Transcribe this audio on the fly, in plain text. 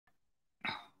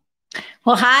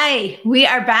Well, hi, we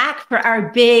are back for our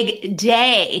big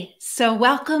day. So,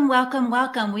 welcome, welcome,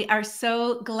 welcome. We are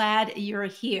so glad you're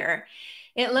here.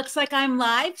 It looks like I'm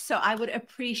live, so I would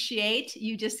appreciate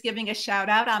you just giving a shout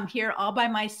out. I'm here all by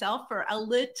myself for a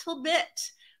little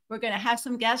bit. We're going to have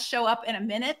some guests show up in a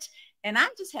minute. And I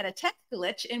just had a tech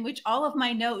glitch in which all of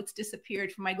my notes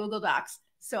disappeared from my Google Docs.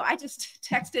 So I just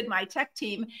texted my tech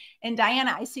team. And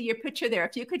Diana, I see your picture there.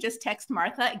 If you could just text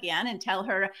Martha again and tell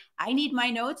her I need my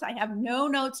notes. I have no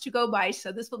notes to go by.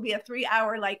 So this will be a 3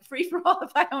 hour like free for all if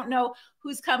I don't know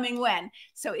who's coming when.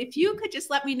 So if you could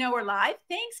just let me know we're live.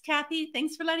 Thanks, Kathy.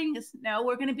 Thanks for letting us know.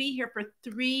 We're going to be here for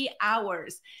 3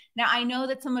 hours. Now, I know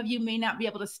that some of you may not be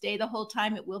able to stay the whole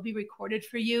time. It will be recorded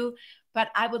for you. But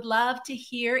I would love to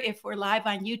hear if we're live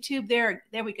on YouTube. There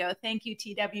we go. Thank you,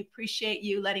 TW. Appreciate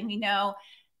you letting me know.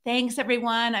 Thanks,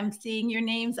 everyone. I'm seeing your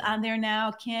names on there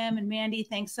now. Kim and Mandy,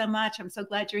 thanks so much. I'm so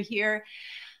glad you're here.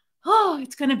 Oh,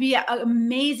 it's going to be an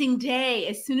amazing day.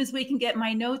 As soon as we can get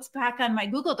my notes back on my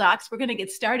Google Docs, we're going to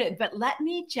get started. But let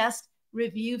me just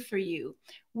review for you.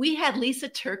 We had Lisa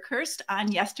Turkhurst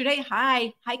on yesterday.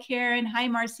 Hi, Karen. Hi,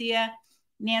 Marcia,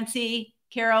 Nancy,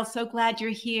 Carol. So glad you're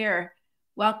here.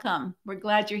 Welcome. We're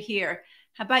glad you're here.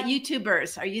 How about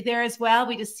YouTubers? Are you there as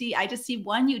well? I just see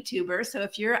one YouTuber. So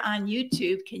if you're on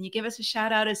YouTube, can you give us a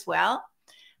shout out as well?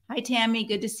 Hi, Tammy.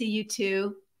 Good to see you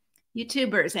too.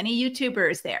 YouTubers, any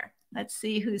YouTubers there? Let's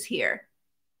see who's here.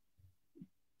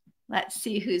 Let's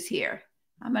see who's here.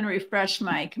 I'm going to refresh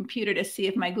my computer to see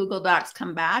if my Google Docs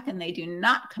come back, and they do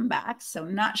not come back. So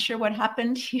not sure what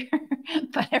happened here,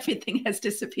 but everything has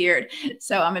disappeared.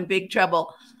 So I'm in big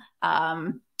trouble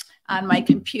on my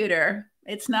computer.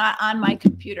 It's not on my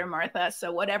computer, Martha.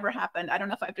 So whatever happened, I don't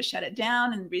know if I have to shut it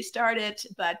down and restart it,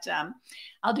 but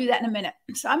I'll do that in a minute.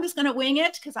 So I'm just going to wing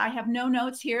it because I have no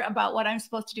notes here about what I'm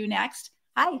supposed to do next.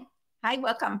 Hi,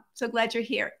 welcome. So glad you're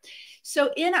here.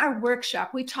 So in our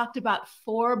workshop, we talked about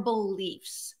four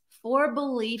beliefs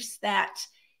that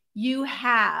you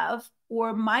have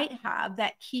or might have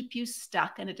that keep you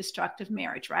stuck in a destructive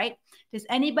marriage, right? Does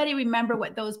anybody remember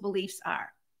what those beliefs are?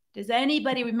 Does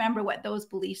anybody remember what those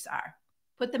beliefs are?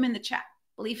 Put them in the chat.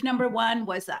 Belief number one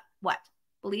was what?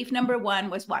 Belief number one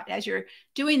was what? As you're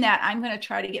doing that, I'm going to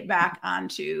try to get back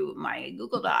onto my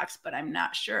Google Docs, but I'm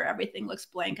not sure. Everything looks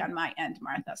blank on my end,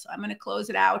 Martha. So I'm going to close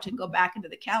it out and go back into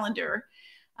the calendar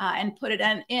and put it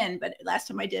in. But last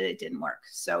time I did it, it didn't work.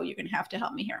 So you're going to have to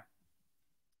help me here.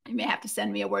 You may have to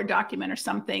send me a Word document or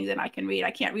something that I can read.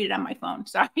 I can't read it on my phone.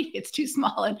 Sorry, it's too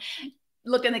small and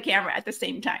look in the camera at the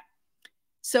same time.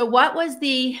 So what was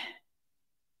the,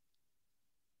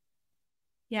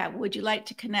 would you like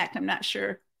to connect? I'm not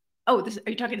sure. Oh, are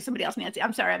you talking to somebody else, Nancy?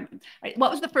 I'm sorry. Right, what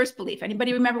was the first belief?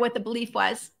 Anybody remember what the belief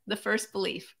was? The first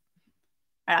belief.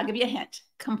 All right, I'll give you a hint.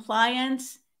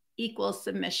 Compliance equals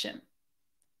submission.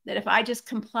 That if I just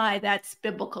comply, that's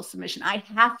biblical submission. I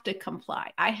have to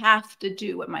comply. I have to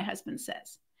do what my husband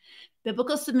says.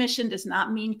 Biblical submission does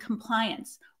not mean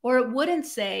compliance, or it wouldn't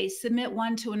say submit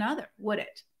one to another, would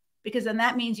it? Because then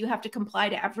that means you have to comply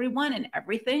to everyone and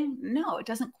everything. No, it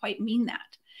doesn't quite mean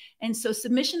that. And so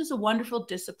submission is a wonderful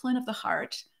discipline of the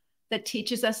heart that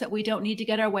teaches us that we don't need to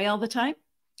get our way all the time.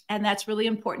 And that's really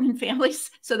important in families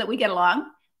so that we get along.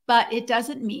 But it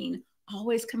doesn't mean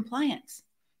always compliance.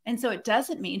 And so it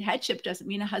doesn't mean headship doesn't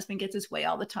mean a husband gets his way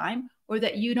all the time or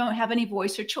that you don't have any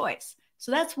voice or choice.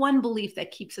 So that's one belief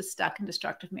that keeps us stuck in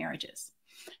destructive marriages.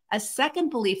 A second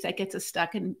belief that gets us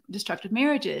stuck in destructive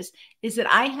marriages is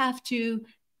that I have to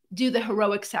do the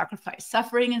heroic sacrifice.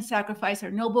 Suffering and sacrifice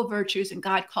are noble virtues, and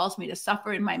God calls me to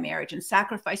suffer in my marriage and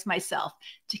sacrifice myself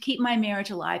to keep my marriage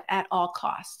alive at all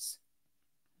costs.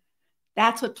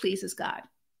 That's what pleases God.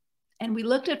 And we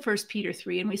looked at 1 Peter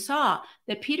 3, and we saw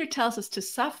that Peter tells us to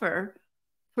suffer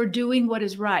for doing what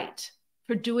is right,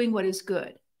 for doing what is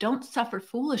good. Don't suffer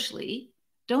foolishly.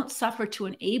 Don't suffer to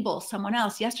enable someone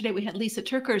else. Yesterday, we had Lisa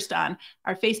Turkhurst on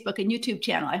our Facebook and YouTube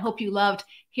channel. I hope you loved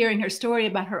hearing her story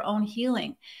about her own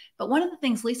healing. But one of the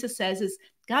things Lisa says is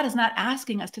God is not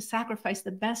asking us to sacrifice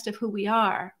the best of who we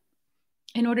are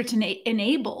in order to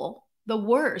enable the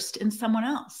worst in someone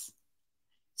else.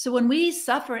 So when we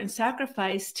suffer and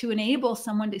sacrifice to enable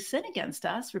someone to sin against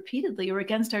us repeatedly or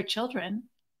against our children,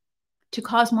 to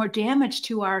cause more damage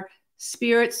to our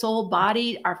spirit, soul,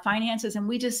 body, our finances, and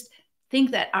we just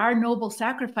think that our noble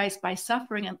sacrifice by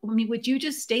suffering, I mean, would you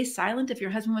just stay silent if your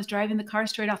husband was driving the car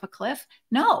straight off a cliff?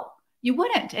 No, you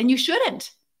wouldn't, and you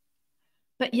shouldn't.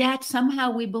 But yet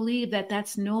somehow we believe that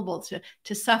that's noble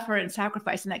to suffer and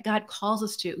sacrifice and that God calls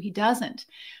us to. He doesn't.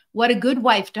 What a good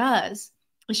wife does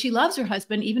is she loves her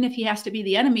husband, even if he has to be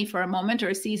the enemy for a moment or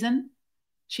a season.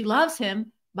 She loves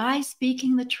him by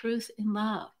speaking the truth in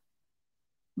love.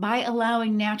 by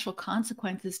allowing natural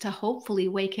consequences to hopefully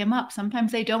wake him up.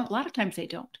 Sometimes they don't, a lot of times they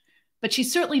don't. But she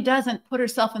certainly doesn't put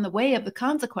herself in the way of the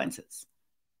consequences,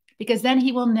 because then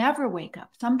he will never wake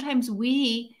up. Sometimes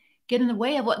we get in the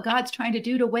way of what God's trying to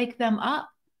do to wake them up.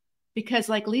 Because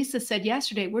like Lisa said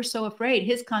yesterday, we're so afraid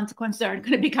his consequences aren't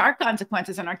going to be our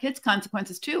consequences and our kids'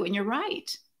 consequences too. And you're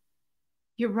right.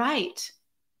 You're right.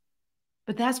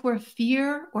 But that's where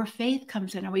fear or faith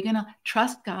comes in. Are we going to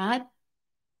trust God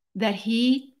that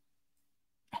he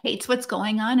hates what's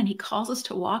going on and he calls us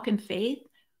to walk in faith?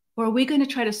 Or are we going to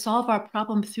try to solve our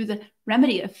problem through the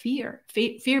remedy of fear,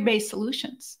 fear-based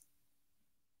solutions?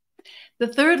 The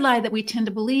third lie that we tend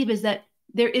to believe is that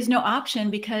there is no option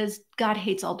because God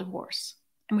hates all divorce.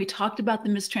 And we talked about the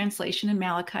mistranslation in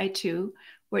Malachi 2,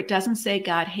 where it doesn't say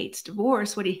God hates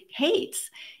divorce. What he hates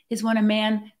is when a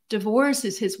man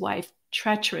divorces his wife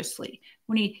treacherously,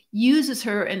 when he uses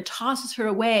her and tosses her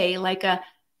away like a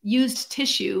used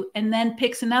tissue and then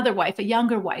picks another wife, a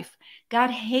younger wife. God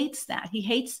hates that. He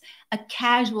hates a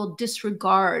casual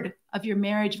disregard of your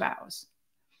marriage vows.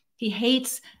 He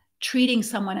hates treating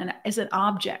someone as an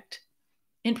object.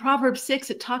 In Proverbs 6,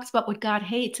 it talks about what God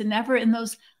hates, and never in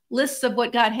those lists of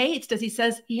what God hates does he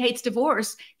says he hates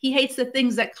divorce. He hates the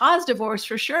things that cause divorce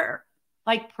for sure,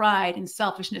 like pride and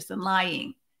selfishness and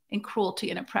lying and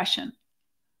cruelty and oppression.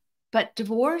 But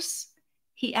divorce,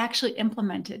 he actually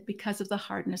implemented because of the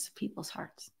hardness of people's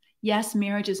hearts. Yes,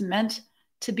 marriage is meant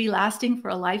to be lasting for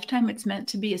a lifetime. It's meant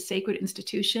to be a sacred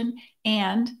institution.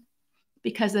 And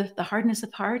because of the hardness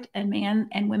of heart and man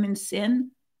and women's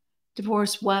sin,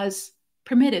 divorce was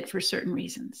permitted for certain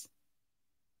reasons.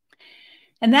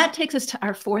 And that takes us to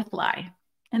our fourth lie.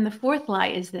 And the fourth lie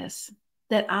is this,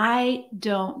 that I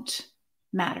don't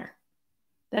matter.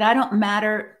 That I don't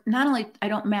matter, not only I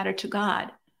don't matter to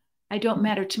God, I don't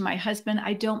matter to my husband,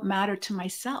 I don't matter to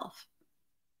myself.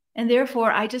 And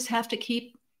therefore, I just have to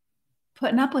keep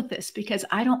putting up with this because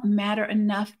I don't matter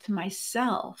enough to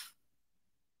myself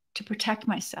to protect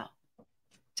myself,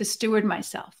 to steward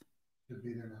myself, to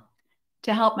be there now,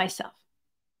 to help myself.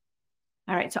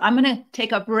 All right, so I'm going to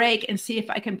take a break and see if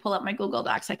I can pull up my Google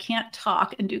Docs. I can't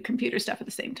talk and do computer stuff at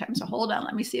the same time. So hold on,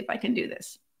 let me see if I can do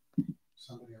this.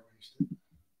 somebody erased it.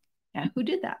 Yeah, who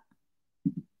did that?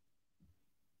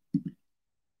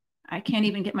 I can't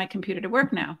even get my computer to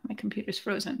work now. My computer's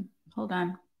frozen. Hold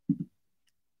on.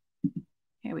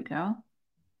 Here we go.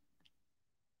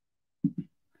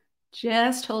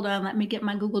 Just hold on. Let me get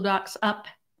my Google Docs up.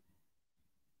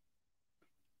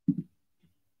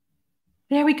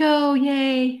 There we go.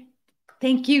 Yay.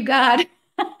 Thank you, God.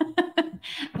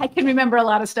 I can remember a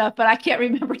lot of stuff, but I can't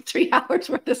remember 3 hours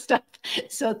worth of stuff.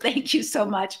 So thank you so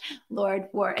much, Lord,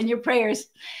 and your prayers.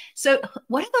 So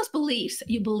what are those beliefs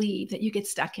that you believe that you get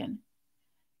stuck in?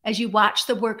 As you watch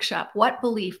the workshop, what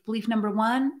belief? Belief number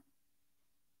 1,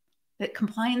 that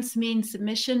compliance means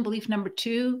submission. Belief number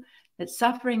 2, that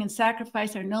suffering and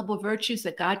sacrifice are noble virtues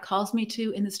that God calls me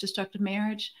to in this destructive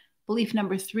marriage. Belief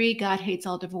number 3, God hates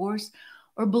all divorce.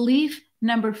 Or belief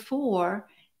number 4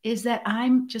 is that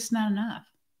I'm just not enough.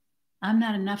 I'm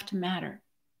not enough to matter,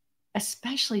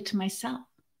 especially to myself.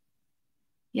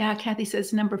 Yeah, Kathy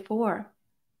says number 4.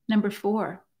 Number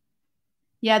 4.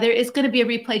 Yeah, there is going to be a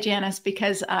replay, Janice,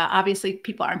 because obviously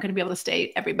people aren't going to be able to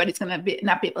stay. Everybody's going to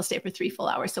not be able to stay for 3 full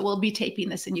hours. So we'll be taping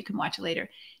this and you can watch it later.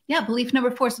 Yeah, belief number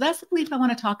 4. So that's the belief I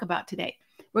want to talk about today.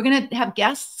 We're going to have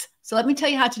guests. So let me tell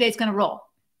you how today's going to roll.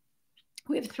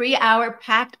 We have a 3-hour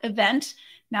packed event.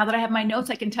 Now that I have my notes,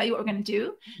 I can tell you what we're going to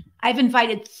do. I've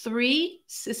invited 3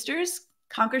 sisters,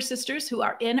 Conquer sisters, who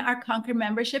are in our Conquer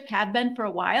membership, have been for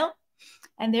a while.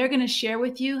 And they're going to share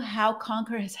with you how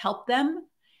Conquer has helped them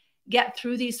get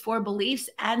through these 4 beliefs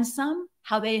and some,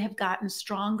 how they have gotten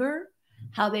stronger,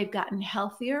 how they've gotten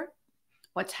healthier,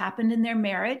 what's happened in their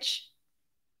marriage.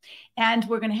 And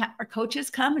we're going to have our coaches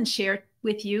come and share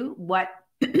with you what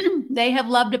they have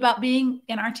loved about being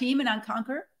in our team and on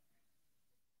Conquer.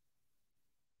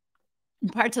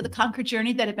 And parts of the Conquer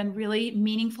journey that have been really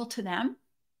meaningful to them.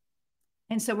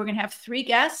 And so we're going to have 3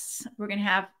 guests. We're going to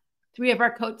have 3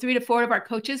 to 4 of our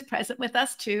coaches present with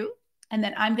us too. And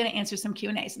then I'm going to answer some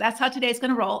Q&A. So that's how today's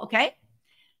going to roll. Okay.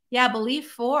 Yeah.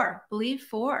 Belief 4,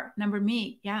 number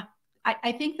me. Yeah.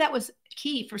 I think that was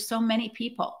key for so many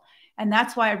people. And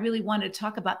that's why I really wanted to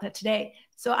talk about that today.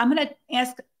 So I'm going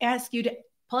to ask you to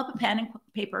pull up a pen and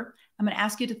paper. I'm going to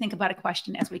ask you to think about a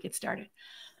question as we get started.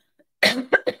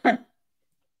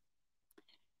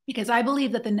 Because I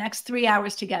believe that the next 3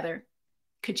 hours together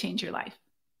could change your life.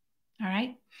 All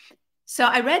right. So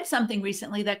I read something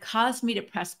recently that caused me to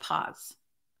press pause,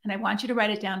 and I want you to write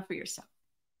it down for yourself.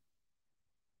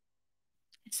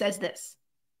 It says this: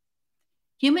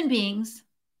 human beings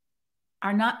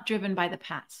are not driven by the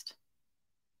past,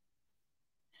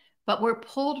 but we're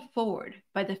pulled forward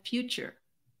by the future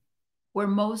we're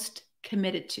most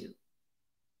committed to.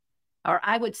 Or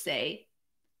I would say,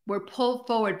 we're pulled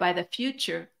forward by the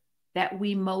future that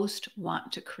we most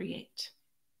want to create.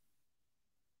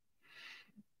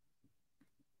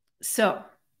 So,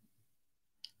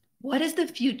 what is the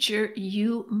future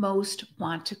you most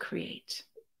want to create?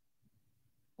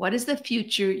 What is the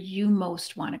future you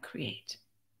most want to create?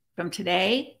 From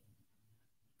today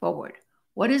forward,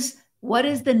 what is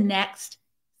the next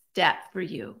step for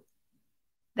you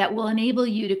that will enable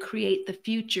you to create the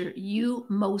future you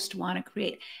most want to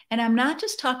create? And I'm not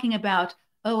just talking about,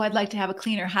 oh, I'd like to have a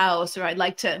cleaner house, or I'd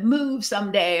like to move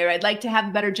someday, or I'd like to have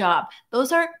a better job.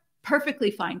 Those are perfectly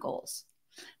fine goals.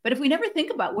 But if we never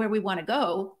think about where we want to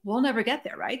go, we'll never get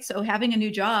there, right? So having a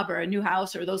new job or a new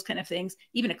house or those kind of things,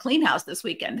 even a clean house this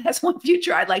weekend, that's one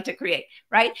future I'd like to create,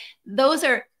 right? Those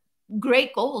are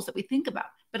great goals that we think about.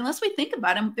 But unless we think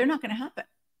about them, they're not going to happen,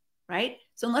 right?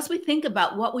 So unless we think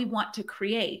about what we want to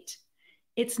create,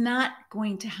 it's not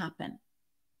going to happen.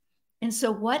 And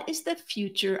so what is the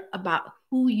future about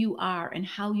who you are and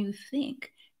how you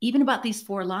think, even about these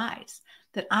 4 lies,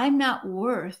 that I'm not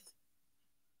worth,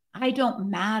 I don't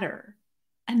matter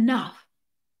enough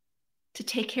to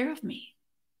take care of me,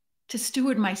 to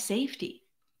steward my safety,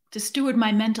 to steward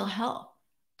my mental health,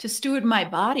 to steward my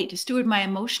body, to steward my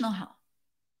emotional health?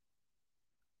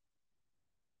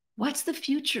 What's the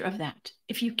future of that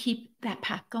if you keep that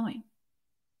path going?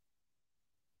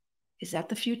 Is that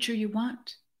the future you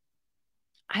want?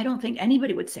 I don't think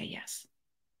anybody would say yes.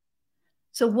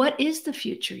 So what is the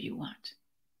future you want?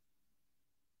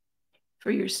 For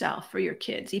yourself, for your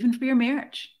kids, even for your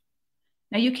marriage.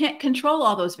 Now, you can't control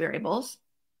all those variables.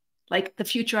 Like the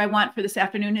future I want for this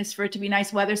afternoon is for it to be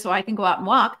nice weather so I can go out and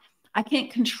walk. I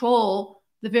can't control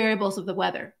the variables of the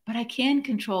weather, but I can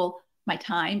control my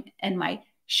time and my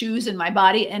shoes and my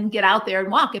body and get out there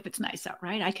and walk if it's nice out,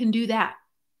 right? I can do that.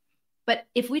 But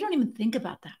if we don't even think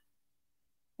about that,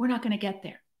 we're not going to get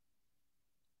there.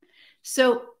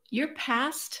 So your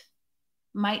past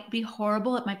might be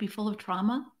horrible. It might be full of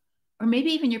trauma. Or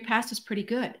maybe even your past is pretty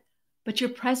good, but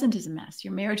your present is a mess.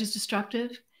 Your marriage is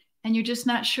destructive, and you're just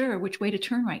not sure which way to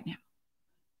turn right now.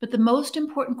 But the most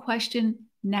important question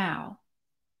now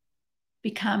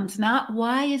becomes not,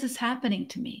 why is this happening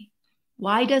to me?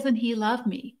 Why doesn't he love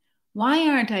me? Why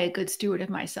aren't I a good steward of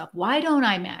myself? Why don't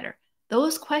I matter?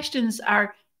 Those questions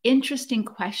are interesting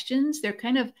questions. They're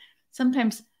kind of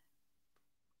sometimes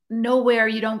nowhere,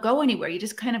 you don't go anywhere. You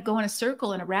just kind of go in a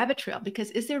circle in a rabbit trail,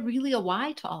 because is there really a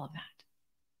why to all of that?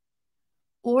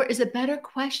 Or is a better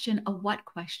question a what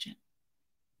question?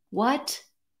 What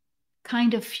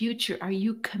kind of future are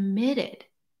you committed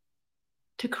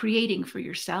to creating for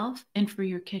yourself and for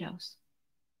your kiddos?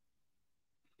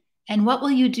 And what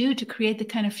will you do to create the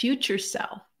kind of future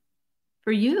self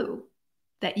for you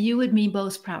that you would be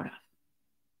most proud of?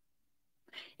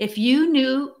 If you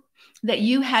knew that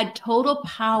you had total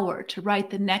power to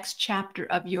write the next chapter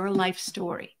of your life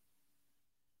story,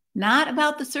 not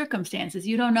about the circumstances.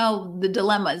 You don't know the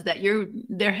dilemmas that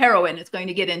their heroine is going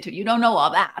to get into. You don't know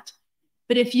all that.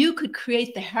 But if you could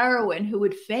create the heroine who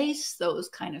would face those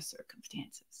kind of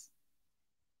circumstances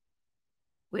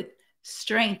with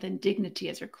strength and dignity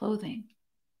as her clothing,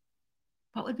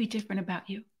 what would be different about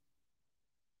you?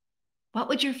 What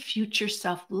would your future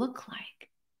self look like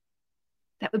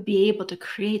that would be able to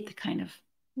create the kind of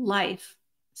life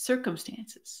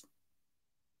circumstances,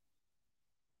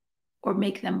 or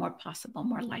make them more possible,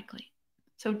 more likely?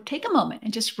 So take a moment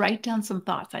and just write down some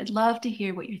thoughts. I'd love to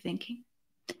hear what you're thinking.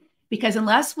 Because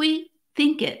unless we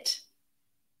think it,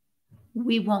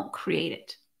 we won't create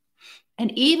it.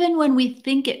 And even when we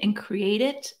think it and create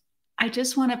it, I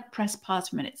just want to press pause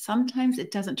for a minute. Sometimes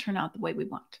it doesn't turn out the way we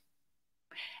want.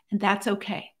 And that's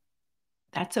okay.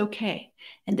 That's okay.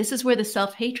 And this is where the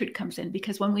self-hatred comes in,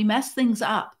 because when we mess things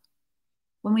up,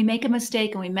 when we make a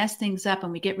mistake and we mess things up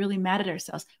and we get really mad at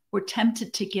ourselves, we're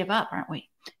tempted to give up, aren't we?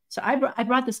 So I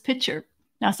brought this picture.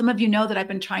 Now, some of you know that I've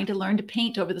been trying to learn to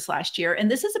paint over this last year. And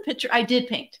this is a picture I did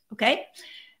paint, okay?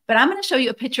 But I'm going to show you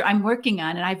a picture I'm working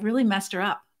on, and I've really messed her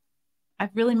up.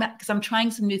 I've really because I'm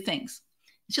trying some new things.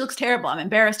 She looks terrible. I'm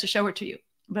embarrassed to show her to you.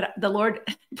 But the Lord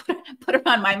put her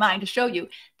on my mind to show you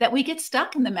that we get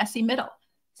stuck in the messy middle.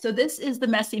 So this is the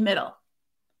messy middle.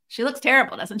 She looks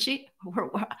terrible, doesn't she?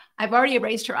 I've already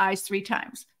erased her eyes 3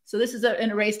 times. So this is an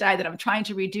erased eye that I'm trying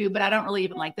to redo, but I don't really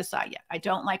even like this eye yet. I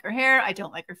don't like her hair. I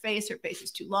don't like her face. Her face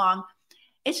is too long.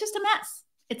 It's just a mess.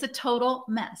 It's a total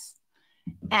mess.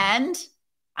 And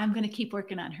I'm going to keep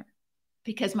working on her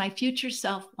because my future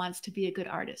self wants to be a good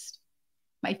artist.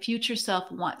 My future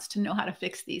self wants to know how to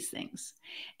fix these things.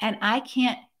 And I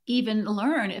can't even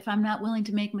learn if I'm not willing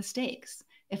to make mistakes,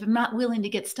 if I'm not willing to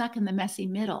get stuck in the messy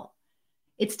middle.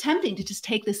 It's tempting to just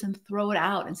take this and throw it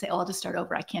out and say, oh, I'll just start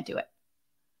over. I can't do it.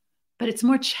 But it's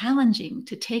more challenging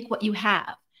to take what you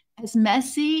have, as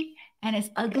messy and as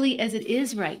ugly as it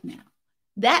is right now.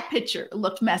 That picture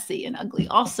looked messy and ugly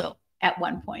also at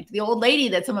one point. The old lady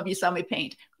that some of you saw me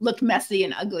paint looked messy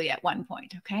and ugly at one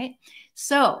point, okay?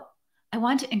 So I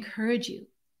want to encourage you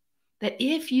that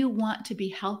if you want to be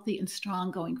healthy and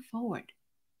strong going forward,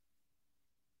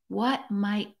 what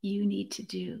might you need to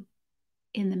do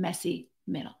in the messy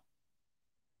middle?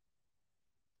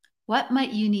 What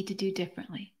might you need to do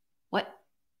differently? What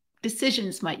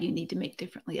decisions might you need to make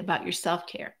differently about your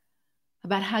self-care,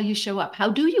 about how you show up? How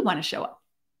do you want to show up?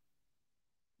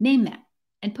 Name that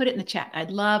and put it in the chat.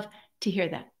 I'd love to hear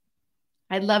that.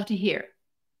 I'd love to hear.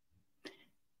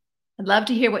 I'd love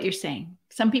to hear what you're saying.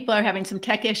 Some people are having some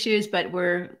tech issues, but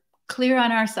we're clear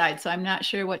on our side. So I'm not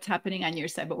sure what's happening on your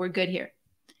side, but we're good here.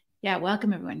 Yeah,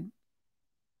 welcome everyone.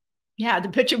 Yeah, the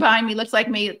picture behind me looks like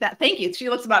me. Thank you. She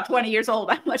looks about 20 years old.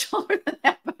 I'm much older than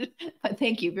that, but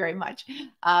thank you very much.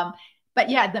 But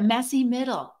yeah, the messy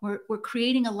middle. We're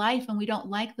creating a life and we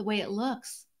don't like the way it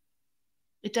looks.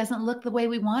 It doesn't look the way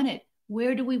we want it.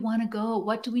 Where do we want to go?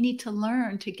 What do we need to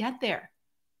learn to get there?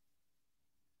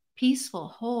 Peaceful,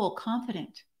 whole,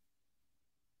 confident.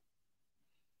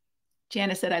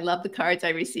 Janice said, I love the cards I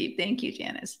received. Thank you,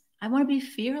 Janice. I want to be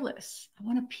fearless. I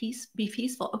want to be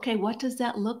peaceful. Okay, what does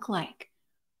that look like?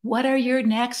 What are your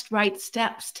next right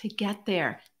steps to get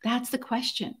there? That's the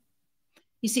question.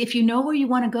 You see, if you know where you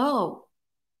want to go,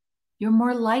 you're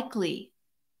more likely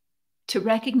to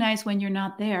recognize when you're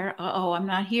not there. Uh-oh, I'm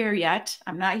not here yet.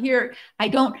 I'm not here. I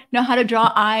don't know how to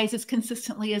draw eyes as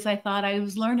consistently as I thought I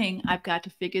was learning. I've got to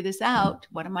figure this out.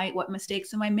 What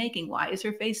mistakes am I making? Why is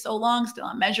her face so long still?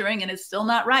 I'm measuring and it's still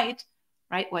not right,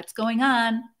 right? What's going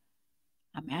on?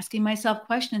 I'm asking myself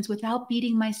questions without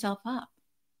beating myself up.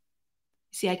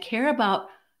 See, I care about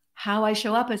how I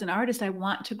show up as an artist. I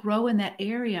want to grow in that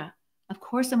area. Of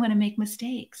course, I'm going to make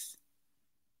mistakes.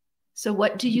 So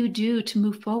what do you do to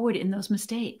move forward in those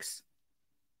mistakes?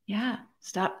 Yeah,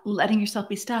 stop letting yourself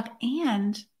be stuck.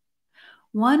 And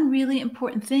one really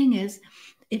important thing is,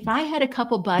 if I had a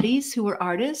couple buddies who were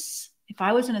artists, if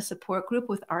I was in a support group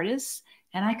with artists,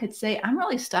 and I could say, I'm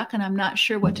really stuck and I'm not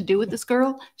sure what to do with this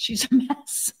girl, she's a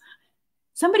mess.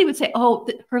 Somebody would say, oh,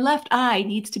 her left eye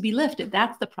needs to be lifted.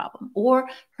 That's the problem. Or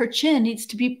her chin needs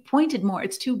to be pointed more.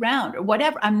 It's too round or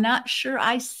whatever. I'm not sure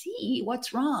I see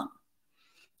what's wrong.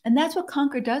 And that's what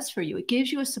Conquer does for you. It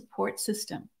gives you a support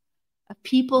system of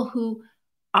people who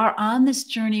are on this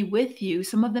journey with you.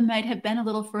 Some of them might have been a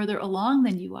little further along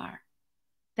than you are,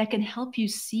 that can help you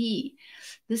see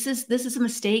this is a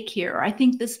mistake here. Or I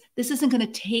think this isn't going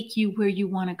to take you where you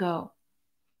want to go.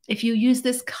 If you use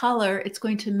this color, it's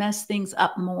going to mess things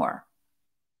up more,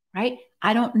 right?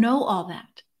 I don't know all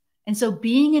that. And so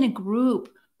being in a group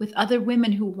with other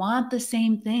women who want the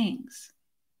same things.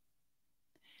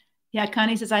 Yeah,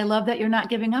 Connie says, I love that you're not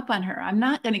giving up on her. I'm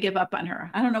not going to give up on her.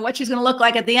 I don't know what she's going to look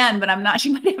like at the end, but I'm not.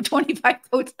 She might have 25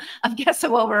 coats of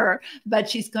gesso over her, but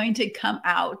she's going to come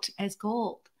out as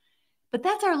gold. But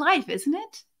that's our life, isn't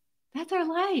it? That's our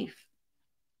life.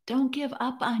 Don't give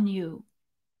up on you.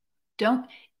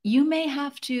 You may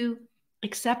have to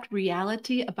accept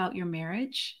reality about your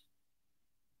marriage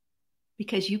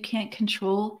because you can't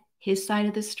control his side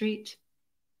of the street.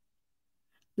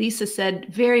 Lisa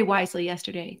said very wisely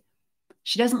yesterday,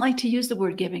 she doesn't like to use the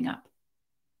word giving up,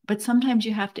 but sometimes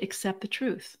you have to accept the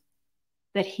truth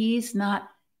that he's not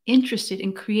interested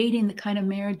in creating the kind of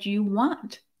marriage you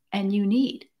want and you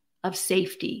need, of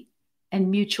safety and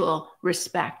mutual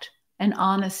respect and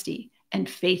honesty and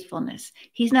faithfulness.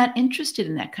 He's not interested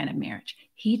in that kind of marriage.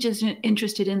 He's just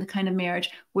interested in the kind of marriage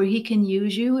where he can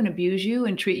use you and abuse you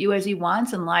and treat you as he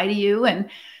wants and lie to you and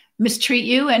mistreat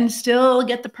you and still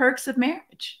get the perks of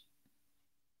marriage.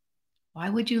 Why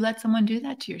would you let someone do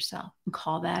that to yourself and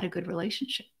call that a good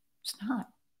relationship? It's not.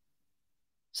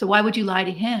 So why would you lie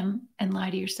to him and lie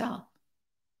to yourself?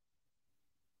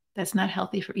 That's not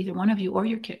healthy for either one of you or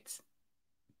your kids.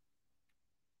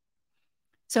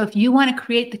 So if you want to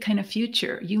create the kind of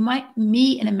future, you might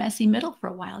meet in a messy middle for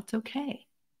a while. It's okay.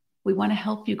 We want to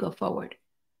help you go forward.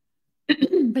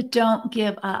 But don't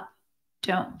give up.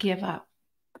 Don't give up.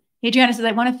 Adriana says,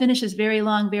 I want to finish this very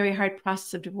long, very hard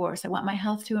process of divorce. I want my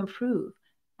health to improve.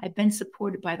 I've been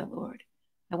supported by the Lord.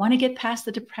 I want to get past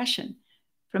the depression,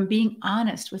 from being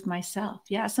honest with myself.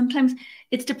 Yeah, sometimes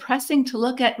it's depressing to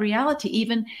look at reality.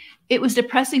 Even it was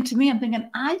depressing to me. I'm thinking,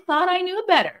 I thought I knew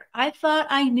better. I thought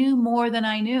I knew more than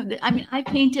I knew. I mean, I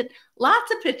painted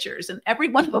lots of pictures and every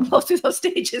one of them goes through those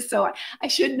stages. So I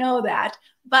should know that.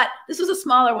 But this was a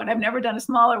smaller one. I've never done a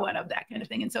smaller one of that kind of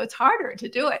thing. And so it's harder to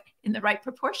do it in the right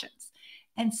proportions.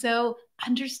 And so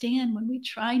understand when we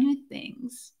try new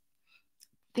things,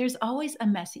 there's always a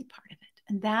messy part of it.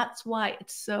 And that's why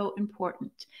it's so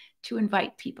important to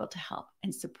invite people to help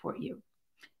and support you.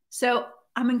 So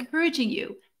I'm encouraging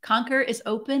you. Conquer is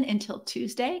open until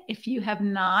Tuesday. If you have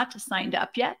not signed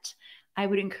up yet, I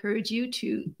would encourage you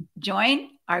to join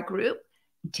our group,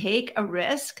 take a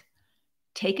risk,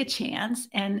 take a chance,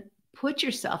 and put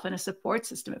yourself in a support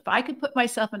system. If I could put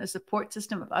myself in a support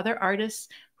system of other artists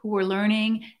who were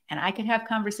learning and I could have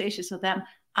conversations with them,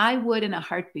 I would in a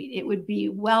heartbeat. It would be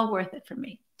well worth it for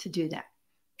me to do that.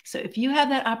 So if you have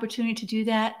that opportunity to do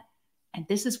that, and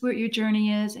this is where your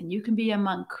journey is, and you can be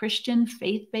among Christian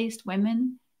faith-based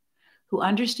women who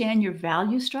understand your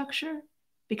value structure,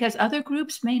 because other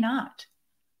groups may not.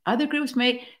 Other groups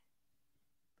may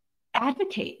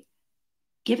advocate,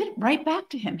 give it right back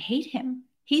to him, hate him.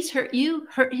 He's hurt you,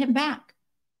 hurt him back.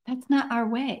 That's not our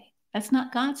way. That's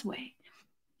not God's way.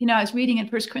 You know, I was reading in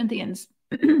 1 Corinthians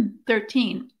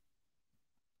 13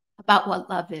 about what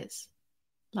love is.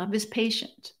 Love is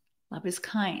patient. Love is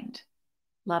kind.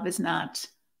 Love is not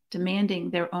demanding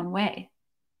their own way,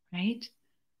 right?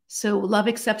 So love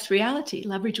accepts reality.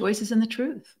 Love rejoices in the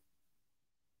truth.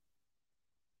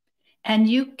 And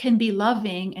you can be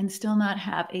loving and still not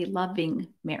have a loving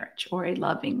marriage or a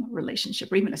loving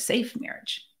relationship or even a safe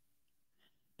marriage.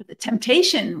 But the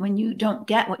temptation when you don't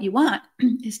get what you want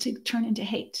is to turn into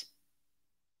hate.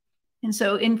 And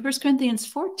so in 1 Corinthians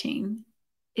 14,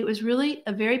 it was really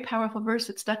a very powerful verse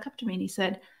that stuck up to me. And he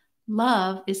said,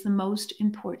 love is the most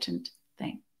important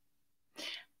thing.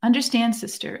 Understand,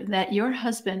 sister, that your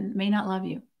husband may not love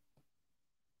you.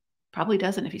 Probably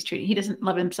doesn't if he's treating. He doesn't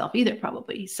love himself either,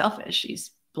 probably. He's selfish.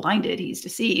 He's blinded. He's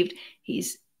deceived.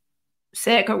 He's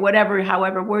sick or whatever,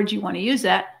 however word you want to use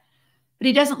that. But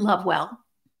he doesn't love well.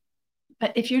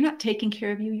 But if you're not taking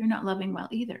care of you, you're not loving well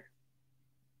either.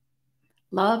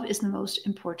 Love is the most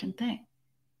important thing.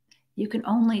 You can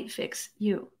only fix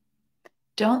you.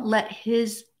 Don't let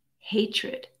his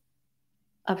hatred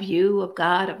of you, of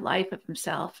God, of life, of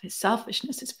himself, his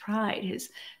selfishness, his pride, his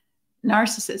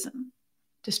narcissism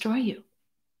destroy you.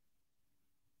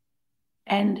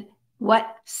 And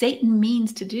what Satan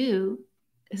means to do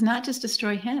is not just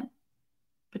destroy him,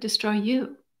 but destroy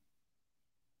you.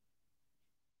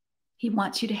 He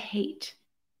wants you to hate.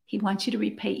 He wants you to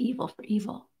repay evil for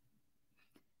evil.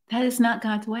 That is not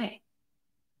God's way.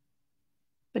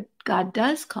 But God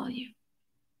does call you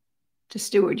to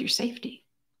steward your safety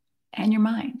and your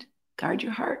mind. Guard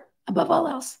your heart above all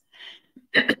else.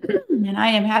 And I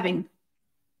am having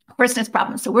hoarseness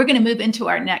problems. So we're going to move into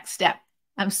our next step.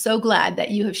 I'm so glad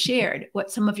that you have shared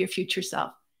what some of your future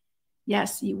self.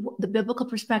 Yes, the biblical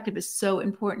perspective is so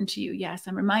important to you. Yes,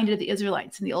 I'm reminded of the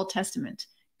Israelites in the Old Testament.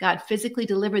 God physically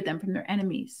delivered them from their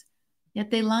enemies.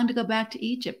 Yet they longed to go back to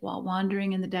Egypt while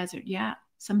wandering in the desert. Yeah,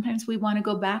 sometimes we want to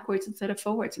go backwards instead of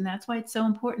forwards. And that's why it's so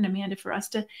important, Amanda, for us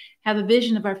to have a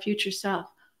vision of our future self.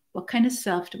 What kind of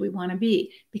self do we want to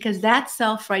be? Because that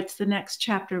self writes the next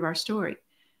chapter of our story.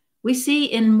 We see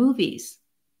in movies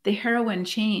the heroine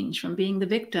change from being the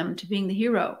victim to being the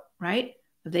hero, right?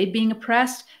 Of they being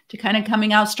oppressed to kind of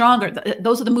coming out stronger.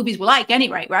 Those are the movies we like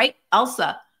anyway, right?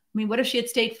 Elsa. I mean, what if she had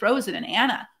stayed frozen? And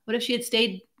Anna? What if she had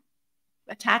stayed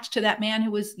attached to that man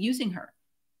who was using her?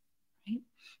 Right?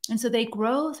 And so they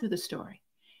grow through the story.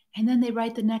 And then they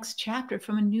write the next chapter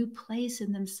from a new place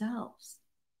in themselves.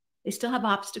 They still have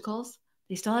obstacles.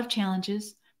 They still have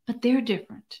challenges, but they're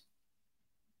different.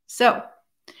 So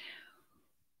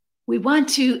we want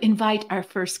to invite our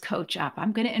first coach up.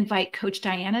 I'm going to invite Coach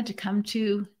Diana to come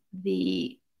to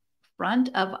the front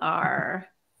of our...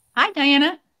 Hi,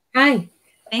 Diana. Hi.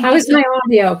 How is my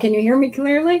audio? Can you hear me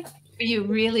clearly? You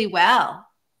really well.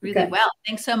 Really well.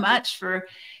 Thanks so much for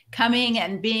coming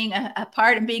and being a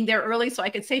part and being there early so I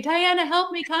could say, Diana,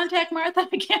 help me contact Martha.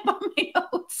 I can't find my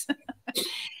notes.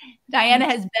 Diana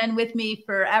has been with me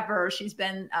forever. She's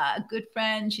been a good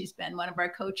friend. She's been one of our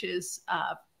coaches.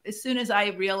 As soon as I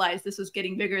realized this was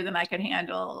getting bigger than I could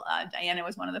handle, Diana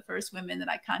was one of the first women that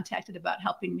I contacted about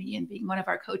helping me and being one of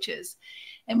our coaches.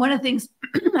 And one of the things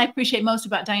I appreciate most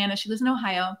about Diana, she lives in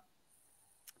Ohio.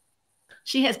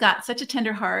 She has got such a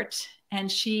tender heart,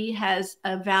 and she has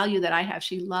a value that I have.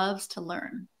 She loves to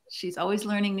learn. She's always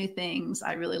learning new things.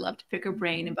 I really love to pick her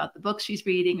brain about the books she's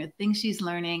reading or things she's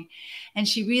learning. And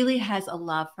she really has a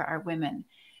love for our women.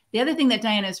 The other thing that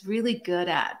Diana is really good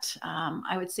at,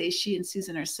 I would say she and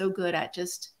Susan are so good at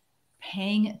just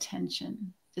paying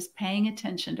attention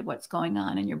to what's going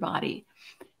on in your body.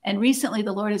 And recently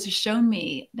the Lord has just shown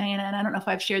me, Diana, and I don't know if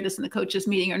I've shared this in the coaches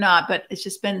meeting or not, but it's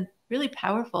just been really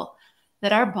powerful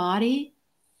that our body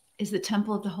is the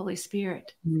temple of the Holy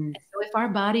Spirit. And so if our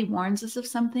body warns us of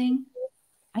something,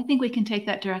 I think we can take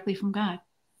that directly from God.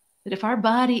 That if our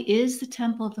body is the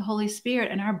temple of the Holy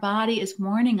Spirit and our body is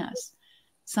warning us,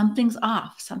 something's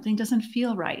off, something doesn't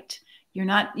feel right, you're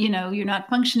not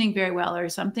functioning very well, or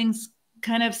something's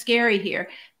kind of scary here,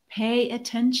 pay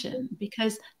attention,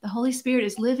 because the Holy Spirit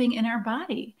is living in our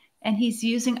body and he's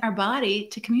using our body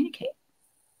to communicate.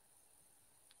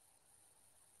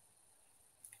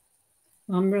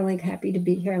 I'm really happy to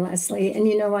be here, Leslie. And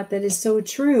you know what? That is so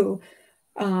true.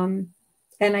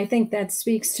 And I think that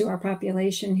speaks to our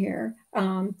population here.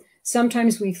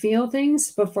 Sometimes we feel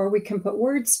things before we can put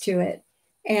words to it.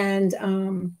 And,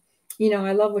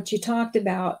 I love what you talked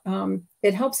about.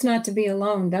 It helps not to be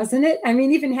alone, doesn't it? I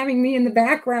mean, even having me in the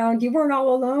background, you weren't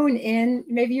all alone in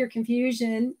maybe your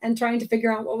confusion and trying to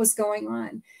figure out what was going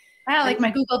on. Wow, like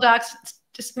my Google Docs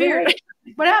disappeared. Right.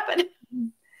 What happened?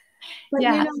 But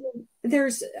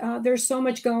there's so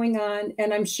much going on,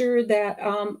 and I'm sure that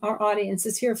our audience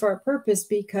is here for a purpose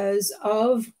because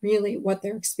of really what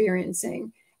they're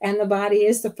experiencing. And the body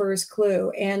is the first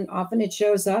clue, and often it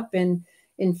shows up in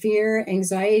fear,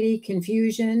 anxiety,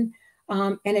 confusion,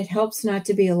 and it helps not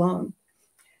to be alone.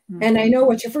 Mm-hmm. And I know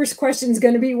what your first question is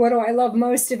going to be, what do I love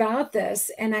most about this?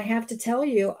 And I have to tell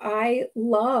you, I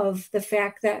love the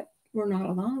fact that we're not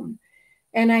alone.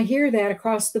 And I hear that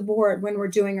across the board when we're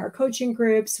doing our coaching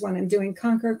groups, when I'm doing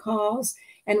Conquer calls,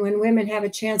 and when women have a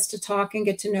chance to talk and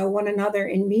get to know one another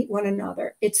and meet one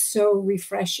another. It's so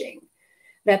refreshing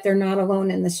that they're not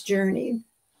alone in this journey.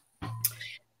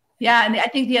 Yeah, and I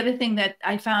think the other thing that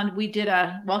I found, we did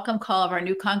a welcome call of our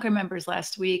new Conquer members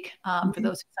last week for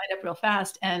those who signed up real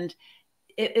fast. And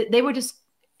it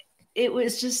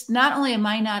was just not only am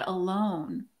I not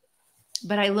alone,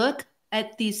 but I look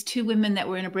at these two women that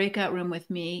were in a breakout room with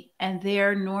me, and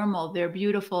they're normal, they're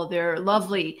beautiful, they're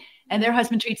lovely, and their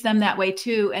husband treats them that way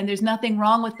too, and there's nothing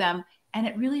wrong with them. And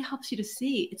it really helps you to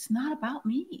see it's not about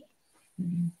me.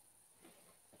 Mm-hmm.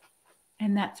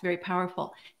 And that's very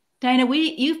powerful. Diana,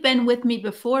 you've been with me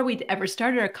before we ever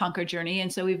started our Conquer journey,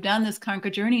 and so we've done this Conquer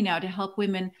journey now to help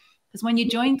women, because when you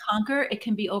join Conquer, it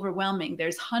can be overwhelming.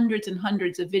 There's hundreds and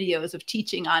hundreds of videos of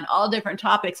teaching on all different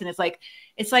topics, and it's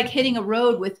like hitting a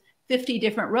road with 50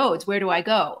 different roads. Where do I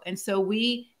go? And so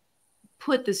we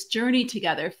put this journey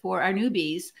together for our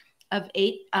newbies of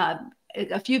a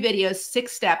few videos,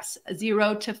 6 steps,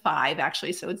 0 to 5,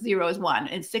 actually. So it's 0 is 1,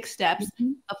 and 6 steps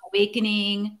of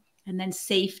awakening, and then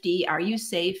safety. Are you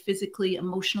safe physically,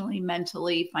 emotionally,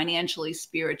 mentally, financially,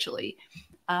 spiritually?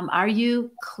 Are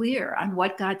you clear on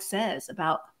what God says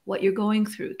about what you're going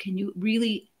through? Can you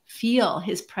really feel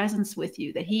his presence with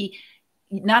you, that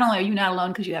not only are you not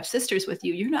alone because you have sisters with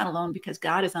you, you're not alone because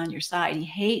God is on your side. He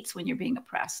hates when you're being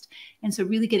oppressed. And so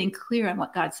really getting clear on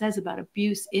what God says about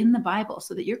abuse in the Bible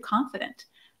so that you're confident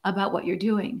about what you're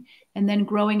doing, and then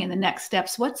growing in the next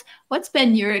steps. What's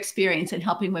been your experience in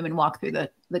helping women walk through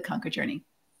the Conquer journey?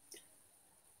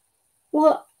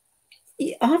 Well,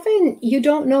 often you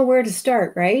don't know where to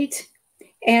start, right?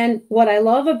 And what I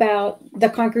love about the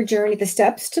Conquer journey, the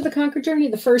steps to the Conquer journey,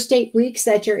 the first 8 weeks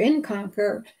that you're in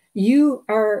Conquer, you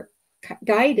are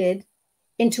guided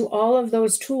into all of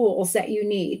those tools that you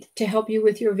need to help you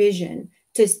with your vision,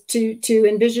 to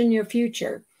envision your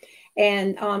future.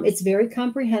 And it's very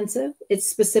comprehensive. It's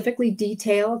specifically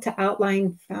detailed to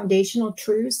outline foundational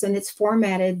truths, and it's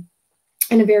formatted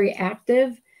in a very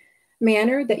active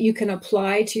manner that you can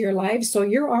apply to your life. So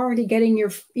you're already getting your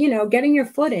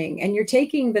footing, and you're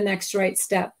taking the next right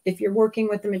step if you're working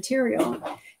with the material.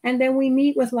 And then we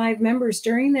meet with live members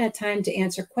during that time to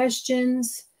answer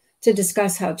questions, to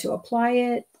discuss how to apply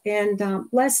it. And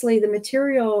Leslie, the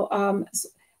material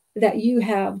that you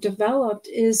have developed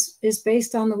is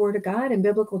based on the Word of God and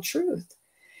biblical truth.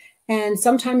 And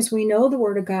sometimes we know the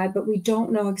Word of God, but we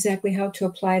don't know exactly how to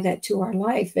apply that to our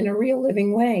life in a real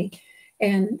living way.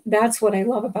 And that's what I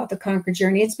love about the Conquer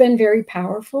journey. It's been very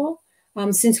powerful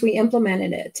since we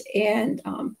implemented it, and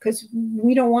because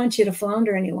we don't want you to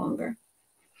flounder any longer.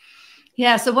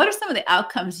 Yeah. So what are some of the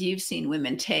outcomes you've seen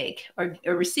women take or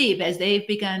receive as they've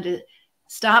begun to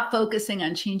stop focusing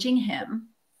on changing him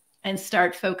and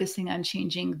start focusing on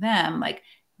changing them? Like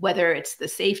whether it's the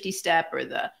safety step or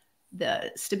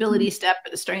the stability step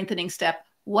or the strengthening step,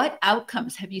 what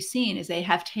outcomes have you seen as they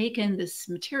have taken this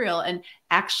material and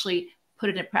actually put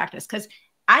it in practice? Because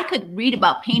I could read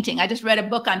about painting. I just read a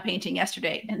book on painting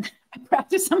yesterday, and I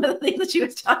practiced some of the things that she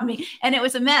was telling me, and it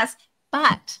was a mess.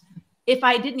 But if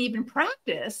I didn't even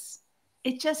practice,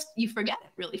 you forget it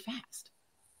really fast.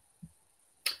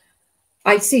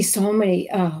 I see so many,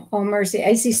 oh mercy,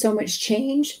 I see so much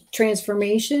change,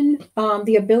 transformation,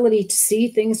 the ability to see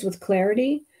things with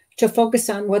clarity, to focus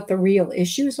on what the real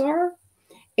issues are,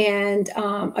 and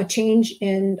a change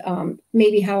in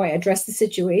maybe how I address the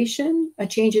situation, a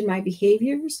change in my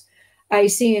behaviors. I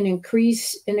see an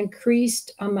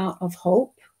increased amount of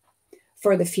hope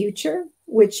for the future,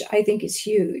 which I think is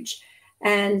huge.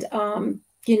 And,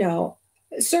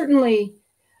 certainly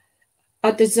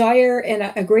a desire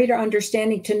and a greater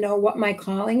understanding to know what my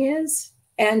calling is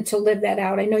and to live that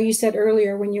out. I know you said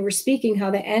earlier when you were speaking how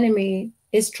the enemy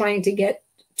is trying to get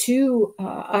to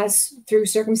us through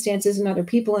circumstances and other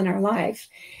people in our life.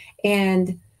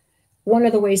 And one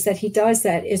of the ways that he does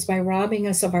that is by robbing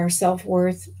us of our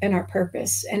self-worth and our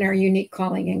purpose and our unique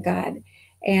calling in God.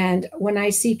 And when I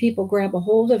see people grab a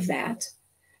hold of that,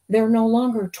 they're no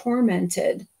longer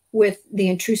tormented with the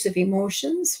intrusive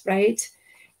emotions, right?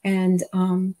 And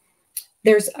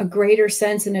there's a greater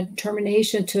sense and a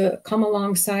determination to come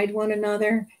alongside one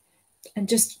another and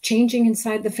just changing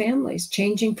inside the families,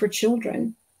 changing for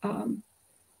children.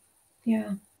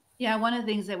 Yeah. Yeah. One of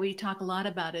the things that we talk a lot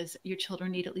about is your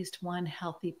children need at least one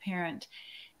healthy parent.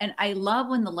 And I love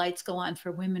when the lights go on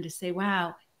for women to say,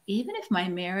 wow, even if my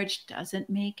marriage doesn't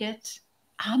make it,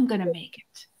 I'm going to make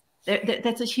it.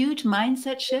 That's a huge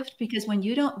mindset shift, because when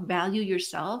you don't value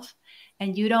yourself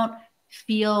and you don't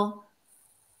feel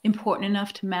important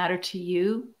enough to matter to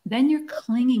you, then you're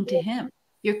clinging to him.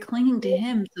 You're clinging to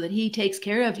him so that he takes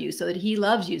care of you, so that he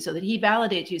loves you, so that he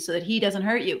validates you, so that he doesn't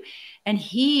hurt you. And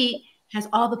he has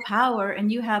all the power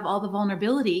and you have all the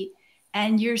vulnerability,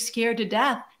 and you're scared to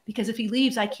death because if he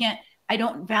leaves, I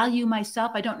don't value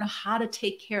myself. I don't know how to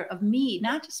take care of me,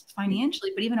 not just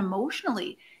financially, but even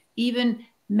emotionally, even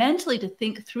mentally, to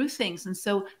think through things. And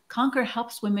so Conquer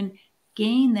helps women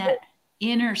gain that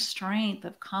inner strength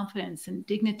of confidence and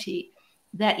dignity,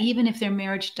 that even if their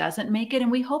marriage doesn't make it, and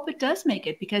we hope it does make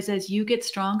it, because as you get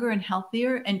stronger and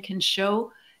healthier and can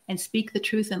show and speak the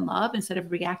truth in love instead of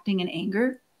reacting in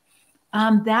anger,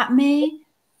 that may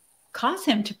cause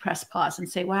him to press pause and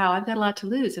say, wow, I've got a lot to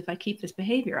lose if I keep this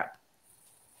behavior up.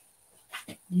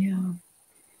 Yeah,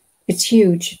 it's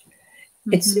huge.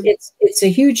 It's a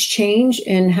huge change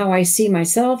in how I see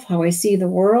myself, how I see the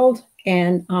world.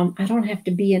 And I don't have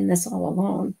to be in this all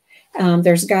alone.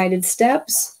 There's guided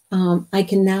steps. I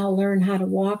can now learn how to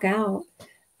walk out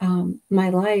my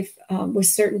life with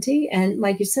certainty. And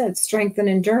like you said, strength and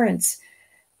endurance.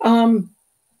 I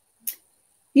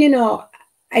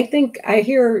think I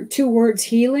hear two words: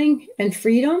 healing and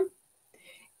freedom.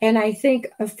 And I think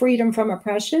of freedom from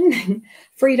oppression,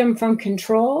 freedom from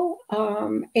control.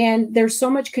 And there's so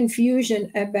much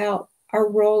confusion about our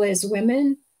role as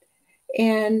women.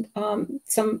 And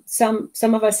some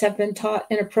of us have been taught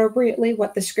inappropriately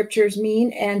what the scriptures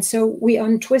mean. And so we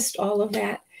untwist all of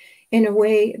that in a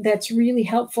way that's really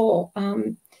helpful.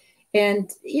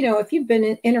 And, if you've been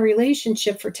in a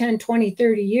relationship for 10, 20,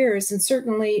 30 years, and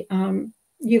certainly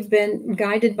you've been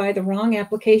guided by the wrong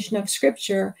application of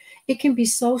scripture, it can be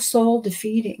so soul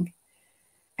defeating.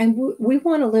 And we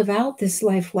want to live out this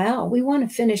life well. We want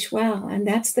to finish well. And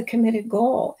that's the committed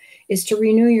goal, is to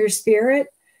renew your spirit,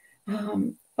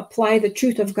 apply the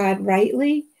truth of God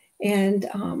rightly, and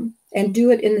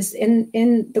do it in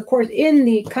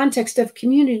the context of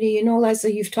community.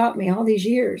 Leslie, you've taught me all these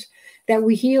years that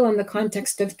we heal in the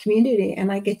context of community,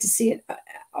 and I get to see it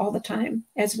all the time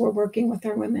as we're working with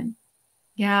our women.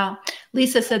 Yeah,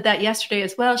 Lisa said that yesterday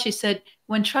as well. She said,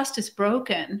 when trust is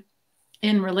broken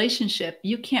in relationship,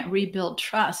 you can't rebuild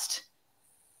trust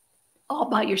all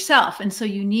by yourself. And so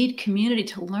you need community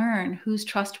to learn who's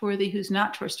trustworthy, who's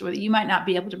not trustworthy. You might not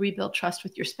be able to rebuild trust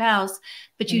with your spouse,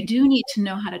 but you do need to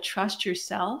know how to trust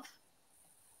yourself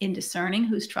in discerning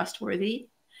who's trustworthy,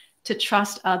 to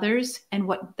trust others and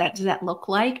what does that look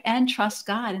like, and trust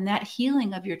God. And that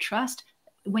healing of your trust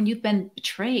when you've been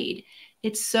betrayed,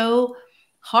 it's so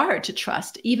hard to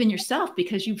trust even yourself,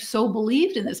 because you've so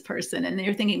believed in this person and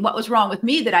you're thinking, what was wrong with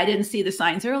me that I didn't see the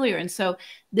signs earlier? And so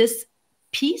this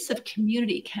piece of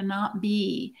community cannot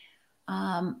be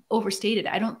overstated.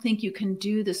 I don't think you can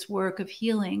do this work of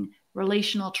healing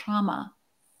relational trauma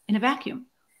in a vacuum,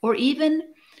 or even,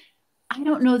 I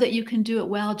don't know that you can do it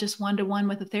well just one-to-one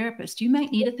with a therapist. You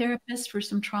might need a therapist for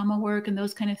some trauma work and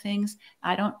those kind of things.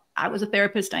 I was a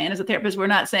therapist, Diana's a therapist. We're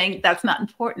not saying that's not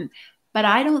important, but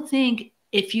I don't think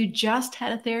if you just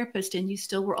had a therapist and you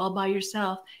still were all by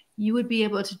yourself, you would be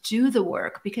able to do the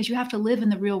work, because you have to live in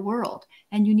the real world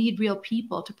and you need real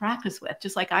people to practice with.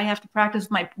 Just like I have to practice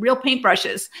my real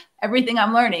paintbrushes, everything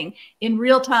I'm learning in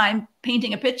real time,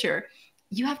 painting a picture.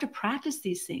 You have to practice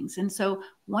these things. And so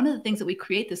one of the things that we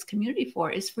create this community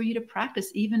for is for you to practice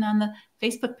even on the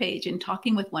Facebook page and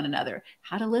talking with one another,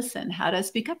 how to listen, how to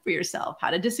speak up for yourself, how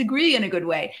to disagree in a good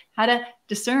way, how to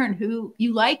discern who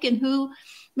you like and who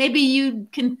maybe you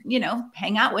can,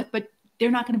 hang out with, but they're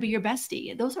not going to be your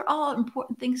bestie. Those are all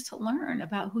important things to learn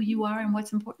about who you are and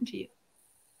what's important to you.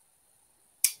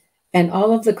 And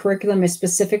all of the curriculum is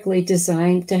specifically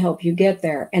designed to help you get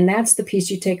there. And that's the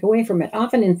piece you take away from it.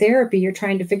 Often in therapy, you're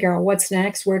trying to figure out what's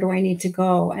next, where do I need to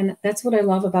go? And that's what I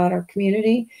love about our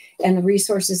community and the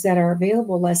resources that are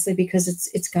available, Leslie, because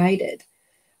it's guided.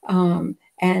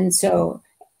 And so,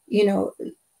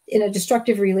 in a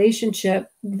destructive relationship,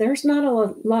 there's not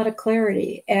a lot of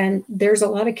clarity and there's a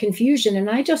lot of confusion. And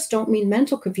I just don't mean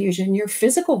mental confusion. Your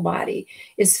physical body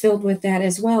is filled with that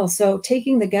as well. So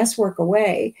taking the guesswork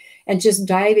away and just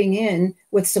diving in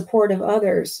with support of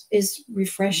others is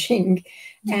refreshing.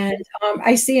 And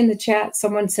I see in the chat,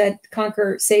 someone said,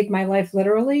 Conquer saved my life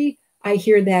literally. I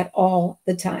hear that all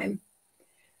the time.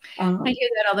 I hear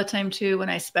that all the time too,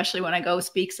 especially when I go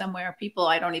speak somewhere, people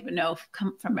I don't even know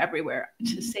come from everywhere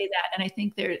to say that. And I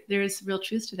think there's real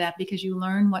truth to that, because you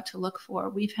learn what to look for.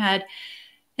 We've had,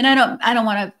 and I don't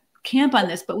want to camp on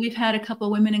this, but we've had a couple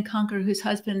of women in Conquer whose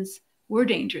husbands were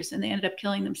dangerous and they ended up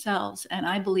killing themselves. And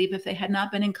I believe if they had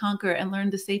not been in Conquer and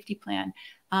learned the safety plan,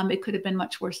 it could have been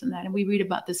much worse than that. And we read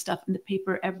about this stuff in the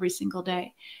paper every single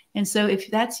day. And so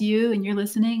if that's you and you're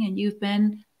listening and you've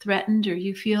been threatened or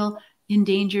you feel in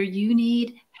danger, you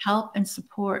need help and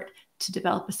support to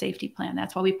develop a safety plan.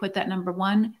 That's why we put that number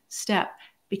one step,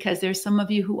 because there's some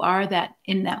of you who are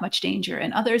in that much danger,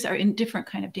 and others are in different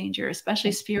kind of danger,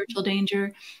 especially spiritual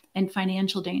danger and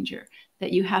financial danger,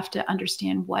 that you have to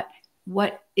understand what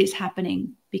is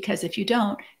happening, because if you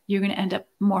don't, you're going to end up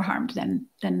more harmed than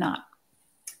not.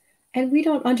 And we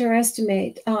don't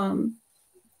underestimate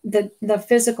the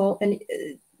physical and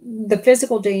the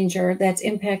physical danger that's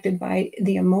impacted by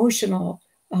the emotional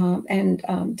and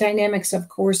dynamics of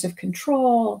coercive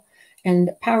control and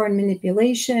power and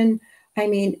manipulation. I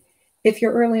mean, if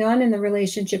you're early on in the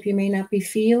relationship, you may not be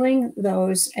feeling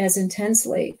those as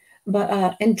intensely,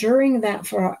 but enduring that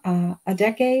for a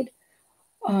decade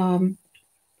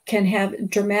can have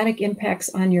dramatic impacts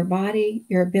on your body,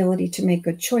 your ability to make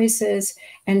good choices.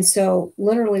 And so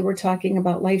literally we're talking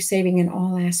about life-saving in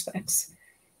all aspects.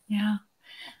 Yeah.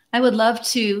 I would love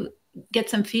to get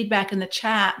some feedback in the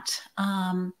chat.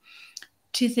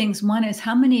 Two things. One is,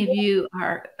 how many of you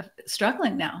are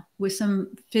struggling now with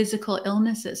some physical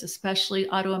illnesses, especially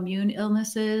autoimmune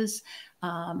illnesses,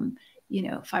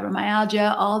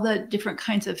 fibromyalgia, all the different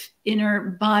kinds of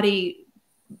inner body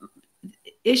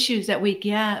issues that we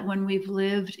get when we've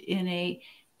lived in a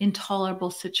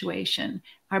intolerable situation.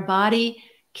 Our body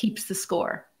keeps the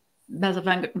score. Bessel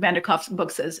van der Kolk's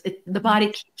book says the body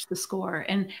keeps the score.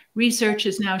 And research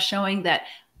is now showing that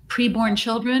preborn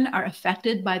children are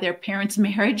affected by their parents'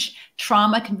 marriage.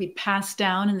 Trauma can be passed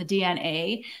down in the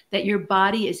DNA, that your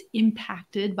body is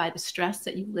impacted by the stress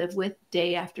that you live with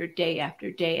day after day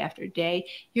after day after day.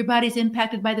 Your body's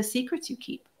impacted by the secrets you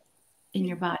keep in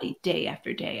your body day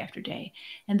after day after day.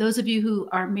 And those of you who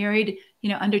are married,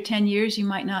 under 10 years, you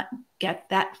might not get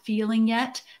that feeling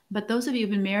yet. But those of you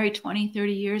who've been married 20,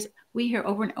 30 years, we hear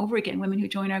over and over again, women who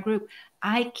join our group,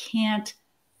 I can't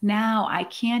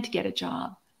get a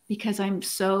job because I'm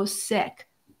so sick.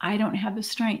 I don't have the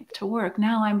strength to work.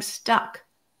 Now I'm stuck.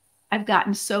 I've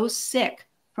gotten so sick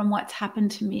from what's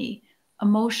happened to me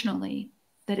emotionally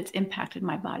that it's impacted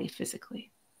my body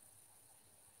physically.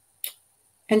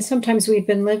 And sometimes we've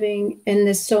been living in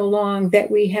this so long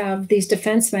that we have these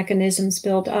defense mechanisms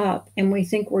built up and we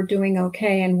think we're doing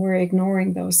okay and we're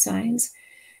ignoring those signs.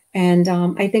 And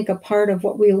I think a part of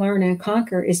what we learn and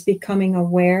conquer is becoming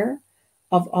aware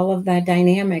of all of that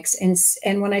dynamics.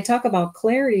 And when I talk about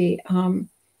clarity,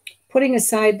 putting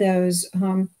aside those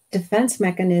defense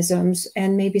mechanisms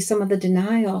and maybe some of the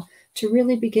denial to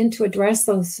really begin to address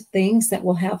those things that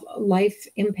will have life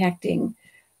impacting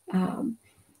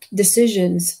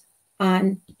decisions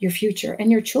on your future and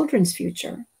your children's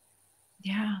future.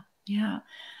 Yeah, yeah.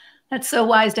 That's so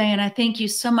wise, Diana. Thank you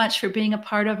so much for being a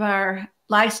part of our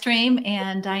live stream.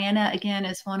 And Diana, again,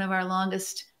 is one of our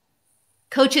longest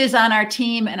coaches on our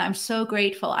team, and I'm so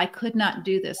grateful. I could not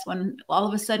do this when all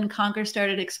of a sudden Conquer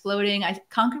started exploding.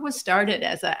 Conquer was started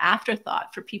as an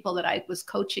afterthought for people that I was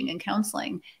coaching and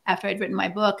counseling after I'd written my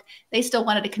book. They still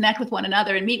wanted to connect with one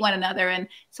another and meet one another. And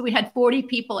so we had 40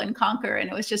 people in Conquer,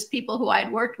 and it was just people who I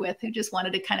had worked with who just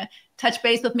wanted to kind of touch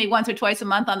base with me once or twice a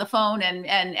month on the phone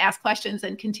and ask questions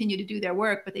and continue to do their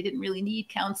work, but they didn't really need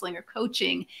counseling or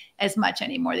coaching as much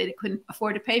anymore. They couldn't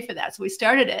afford to pay for that. So we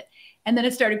started it. And then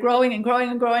it started growing and growing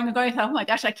and growing and growing. I thought, oh my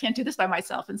gosh, I can't do this by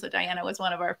myself. And so Diana was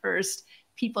one of our first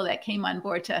people that came on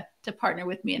board to partner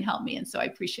with me and help me. And so I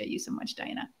appreciate you so much,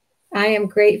 Diana. I am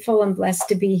grateful and blessed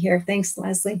to be here. Thanks,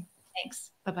 Leslie. Thanks.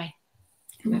 Bye-bye.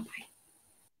 Bye-bye.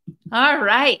 All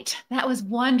right. That was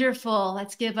wonderful.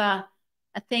 Let's give a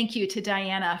thank you to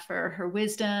Diana for her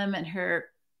wisdom and her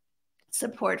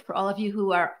support for all of you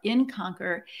who are in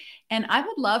Conquer. And I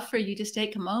would love for you to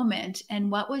take a moment.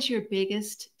 And what was your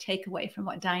biggest takeaway from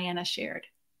what Diana shared?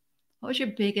 What was your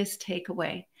biggest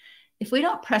takeaway? If we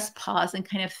don't press pause and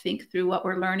kind of think through what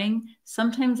we're learning,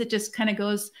 sometimes it just kind of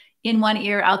goes in one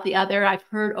ear, out the other. I've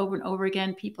heard over and over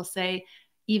again, people say,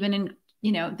 even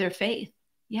in, their faith,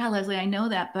 yeah, Leslie, I know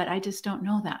that, but I just don't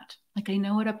know that. Like, I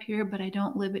know it up here, but I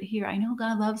don't live it here. I know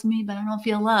God loves me, but I don't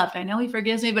feel loved. I know he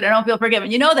forgives me, but I don't feel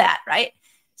forgiven. You know that, right?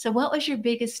 So what was your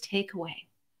biggest takeaway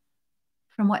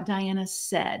from what Diana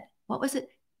said? What was it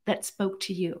that spoke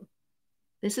to you?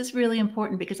 This is really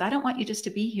important because I don't want you just to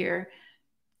be here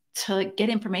to get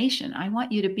information. I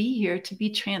want you to be here to be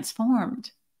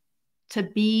transformed, to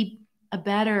be a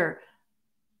better,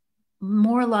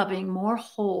 more loving, more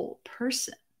whole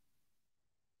person.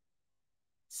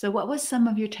 So what was some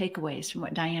of your takeaways from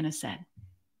what Diana said?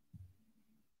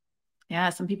 Yeah,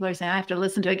 some people are saying, I have to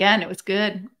listen to it again. It was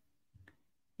good.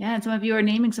 Yeah, and some of you are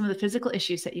naming some of the physical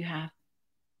issues that you have.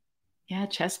 Yeah,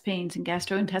 chest pains and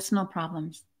gastrointestinal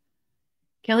problems.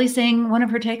 Kelly's saying one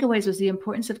of her takeaways was the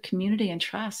importance of community and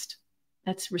trust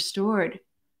that's restored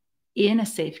in a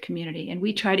safe community. And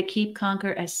we try to keep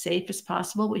Conquer as safe as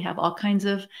possible. We have all kinds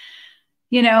of,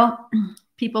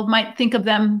 people might think of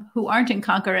them who aren't in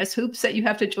Conquer as hoops that you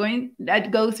have to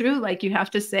go through. Like, you have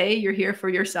to say you're here for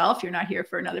yourself. You're not here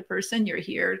for another person. You're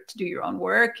here to do your own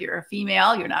work. You're a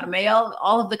female. You're not a male.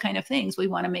 All of the kind of things. We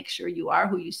want to make sure you are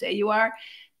who you say you are,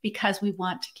 because we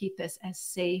want to keep this as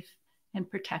safe and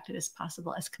protected as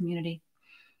possible as community.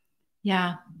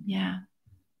 Yeah.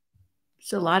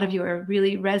 So a lot of you are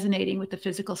really resonating with the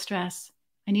physical stress.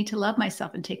 I need to love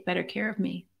myself and take better care of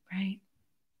me, right?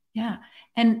 Yeah.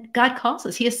 And God calls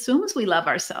us. He assumes we love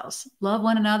ourselves. Love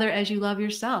one another as you love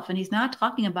yourself. And he's not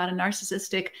talking about a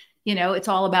narcissistic, it's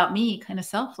all about me kind of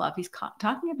self-love. He's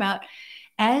talking about,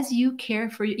 as you care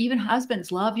for you, even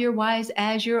husbands, love your wives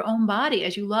as your own body,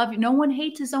 as you love. No one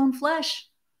hates his own flesh,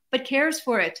 but cares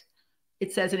for it,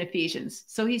 it says in Ephesians.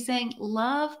 So he's saying,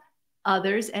 love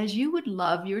others as you would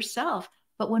love yourself.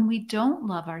 But when we don't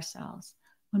love ourselves,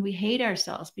 when we hate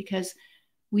ourselves because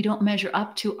we don't measure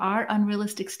up to our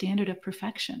unrealistic standard of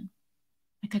perfection.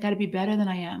 Like, I got to be better than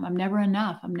I am. I'm never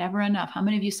enough. I'm never enough. How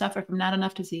many of you suffer from not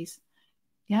enough disease?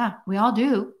 Yeah, we all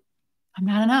do. I'm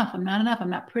not enough. I'm not enough. I'm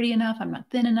not pretty enough. I'm not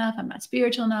thin enough. I'm not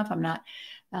spiritual enough. I'm not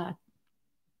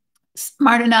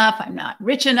smart enough. I'm not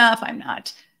rich enough. I'm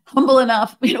not humble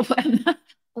enough.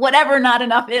 Whatever not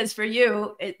enough is for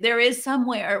you, there is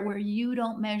somewhere where you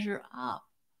don't measure up,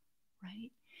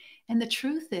 right? And the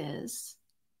truth is,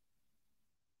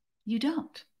 you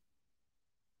don't.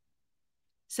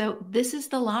 So this is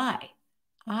the lie.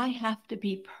 I have to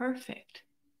be perfect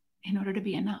in order to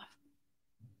be enough.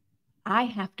 I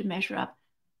have to measure up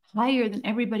higher than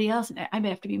everybody else. And I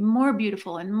have to be more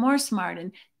beautiful and more smart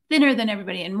and thinner than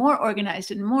everybody and more organized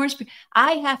and more.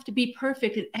 I have to be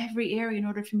perfect in every area in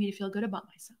order for me to feel good about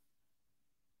myself.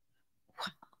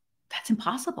 Wow, that's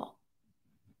impossible.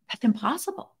 That's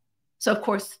impossible. So of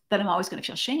course, then I'm always going to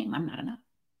feel shame. I'm not enough.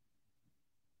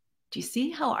 Do you see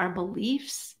how our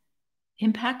beliefs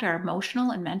impact our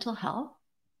emotional and mental health,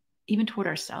 even toward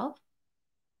ourselves?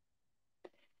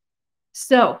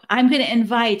 So I'm going to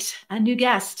invite a new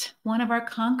guest, one of our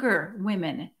Conquer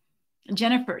women,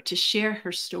 Jennifer, to share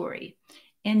her story.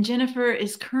 And Jennifer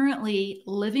is currently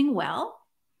living well.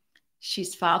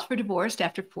 She's filed for divorce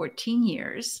after 14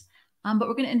 years. But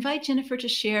we're going to invite Jennifer to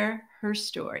share her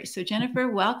story. So Jennifer,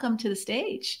 welcome to the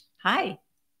stage. Hi.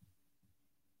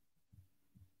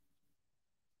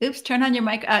 Oops, turn on your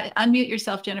mic. Unmute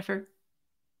yourself, Jennifer.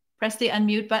 Press the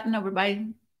unmute button over by,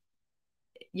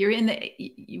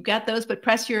 you've got those, but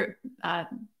press your,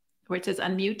 where it says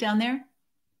unmute down there.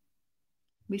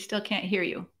 We still can't hear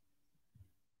you.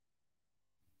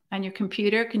 On your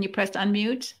computer, can you press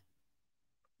unmute?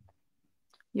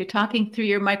 You're talking through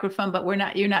your microphone, but we're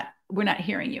not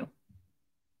hearing you.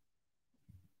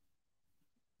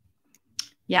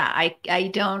 Yeah,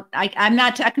 I'm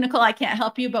not technical. I can't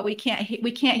help you, but we can't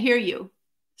hear you.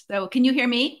 So can you hear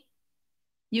me?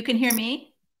 You can hear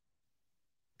me?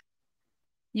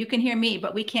 You can hear me,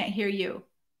 but we can't hear you.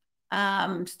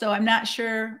 So I'm not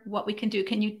sure what we can do.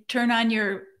 Can you turn on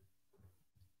your,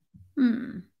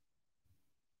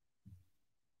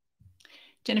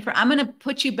 Jennifer, I'm going to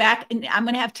put you back and I'm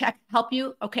going to have tech help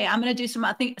you. Okay. I'm going to do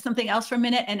something else for a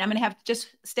minute, and I'm going to have just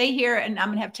stay here, and I'm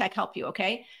going to have tech help you.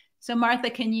 Okay. So Martha,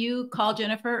 can you call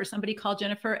Jennifer, or somebody call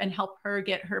Jennifer and help her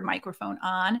get her microphone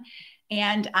on?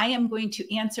 And I am going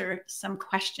to answer some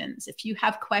questions. If you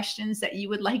have questions that you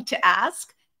would like to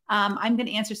ask, I'm going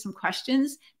to answer some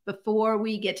questions before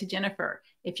we get to Jennifer.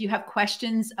 If you have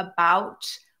questions about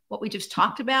what we just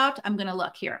talked about, I'm going to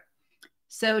look here.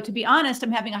 So to be honest,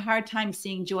 I'm having a hard time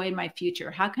seeing joy in my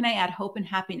future. How can I add hope and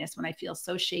happiness when I feel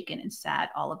so shaken and sad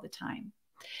all of the time?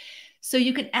 So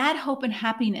you can add hope and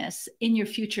happiness in your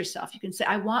future self. You can say,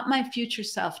 I want my future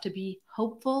self to be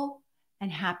hopeful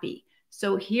and happy.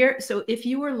 So if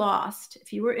you were lost,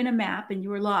 if you were in a map and you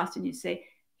were lost, and you say,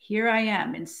 here I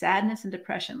am in sadness and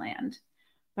depression land,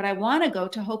 but I want to go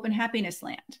to hope and happiness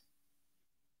land.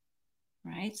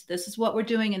 Right? So this is what we're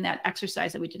doing in that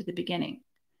exercise that we did at the beginning.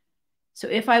 So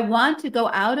if I want to go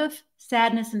out of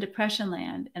sadness and depression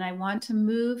land, and I want to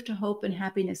move to hope and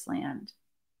happiness land,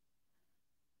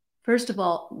 first of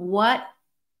all, what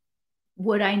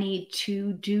would I need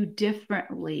to do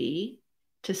differently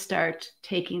to start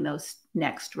taking those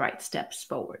next right steps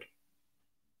forward?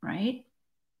 Right?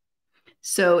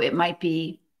 So it might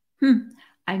be,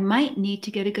 I might need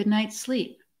to get a good night's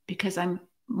sleep, because I'm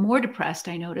more depressed,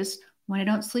 I notice, when I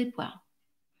don't sleep well.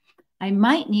 I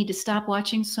might need to stop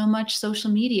watching so much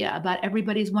social media about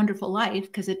everybody's wonderful life,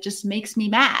 because it just makes me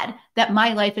mad that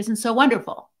my life isn't so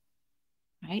wonderful,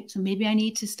 right? So maybe I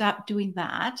need to stop doing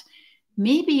that.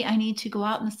 Maybe I need to go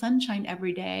out in the sunshine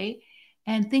every day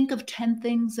and think of 10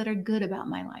 things that are good about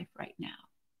my life right now.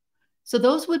 So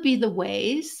those would be the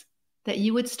ways that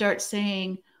you would start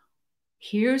saying,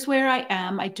 here's where I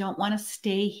am. I don't want to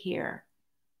stay here.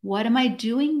 What am I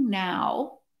doing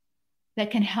now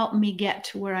that can help me get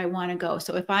to where I want to go?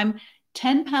 So if I'm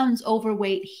 10 pounds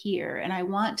overweight here and I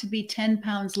want to be 10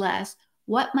 pounds less,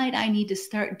 what might I need to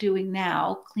start doing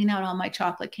now? Clean out all my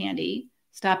chocolate candy,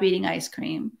 stop eating ice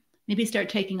cream, maybe start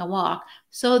taking a walk,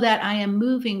 so that I am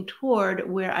moving toward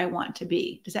where I want to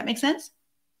be. Does that make sense?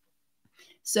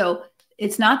 So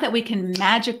it's not that we can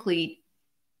magically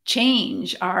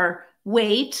change our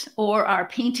weight or our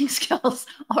painting skills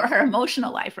or our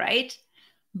emotional life, right?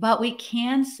 But we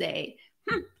can say,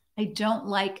 I don't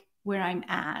like where I'm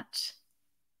at.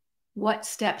 What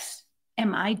steps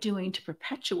am I doing to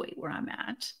perpetuate where I'm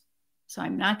at? So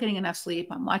I'm not getting enough sleep.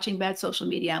 I'm watching bad social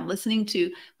media. I'm listening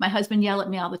to my husband yell at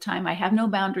me all the time. I have no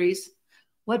boundaries.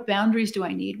 What boundaries do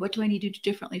I need? What do I need to do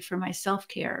differently for my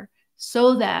self-care,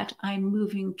 so that I'm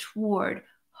moving toward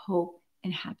hope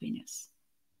and happiness,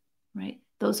 right?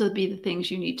 Those would be the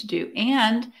things you need to do.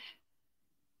 And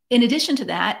in addition to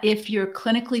that, if you're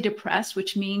clinically depressed,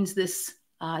 which means this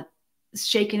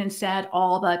shaken and sad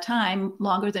all the time,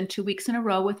 longer than 2 weeks in a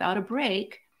row without a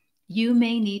break, you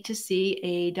may need to see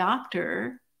a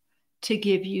doctor to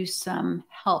give you some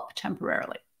help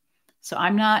temporarily. So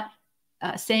I'm not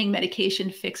saying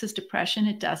medication fixes depression.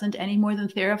 It doesn't, any more than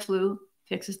Theraflu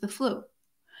fixes the flu.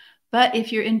 But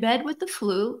if you're in bed with the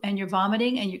flu and you're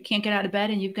vomiting and you can't get out of bed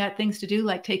and you've got things to do,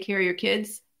 like take care of your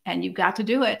kids, and you've got to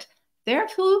do it,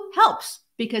 Theraflu helps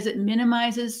because it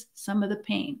minimizes some of the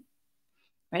pain,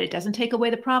 right? It doesn't take away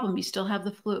the problem. You still have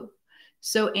the flu.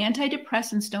 So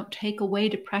antidepressants don't take away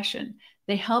depression.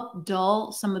 They help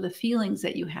dull some of the feelings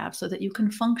that you have so that you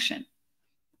can function,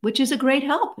 which is a great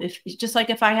help. If just like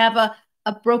if I have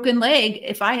a broken leg,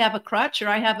 if I have a crutch, or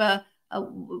I have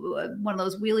one of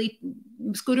those wheelie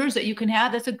scooters that you can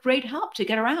have, that's a great help to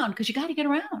get around, because you got to get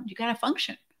around, you got to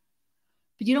function.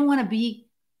 But you don't want to be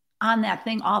on that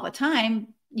thing all the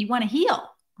time. You want to heal,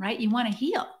 right? You want to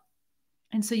heal.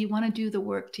 And so you want to do the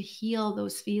work to heal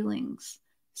those feelings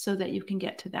so that you can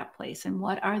get to that place. And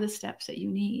what are the steps that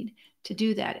you need to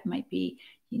do that? It might be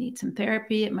you need some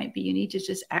therapy. It might be you need to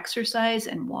just exercise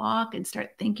and walk and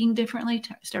start thinking differently,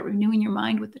 start renewing your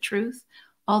mind with the truth.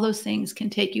 All those things can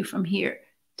take you from here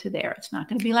to there. It's not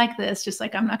going to be like this, just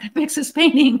like I'm not going to fix this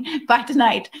painting by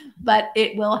tonight, but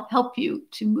it will help you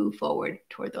to move forward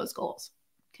toward those goals.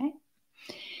 Okay.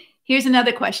 Here's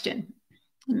another question.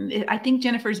 I think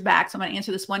Jennifer's back, so I'm going to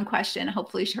answer this one question.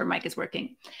 Hopefully her mic is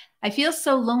working. I feel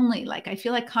so lonely. Like I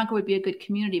feel like Concord would be a good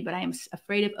community, but I am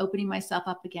afraid of opening myself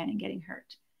up again and getting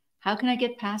hurt. How can I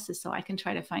get past this so I can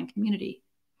try to find community?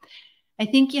 I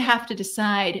think you have to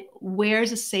decide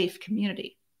where's a safe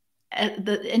community. And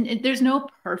there's no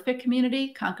perfect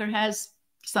community. Conquer has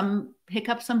some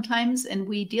hiccups sometimes, and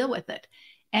we deal with it.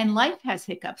 And life has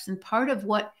hiccups. And part of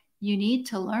what you need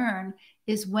to learn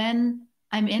is when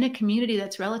I'm in a community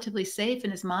that's relatively safe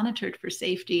and is monitored for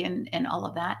safety and all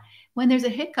of that, when there's a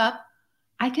hiccup,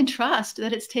 I can trust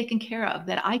that it's taken care of,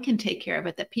 that I can take care of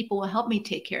it, that people will help me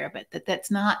take care of it, that that's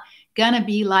not going to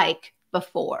be like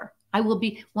before. I will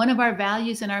be, one of our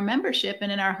values in our membership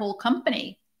and in our whole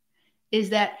company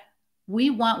is that we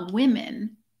want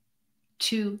women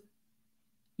to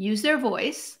use their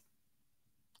voice,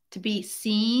 to be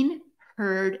seen,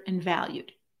 heard, and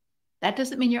valued. That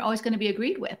doesn't mean you're always going to be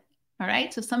agreed with. All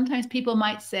right. So sometimes people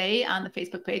might say on the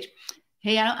Facebook page,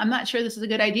 hey, I'm not sure this is a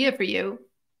good idea for you.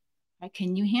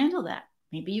 Can you handle that?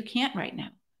 Maybe you can't right now.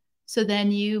 So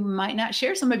then you might not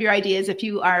share some of your ideas if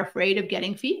you are afraid of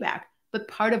getting feedback. But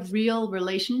part of real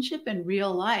relationship and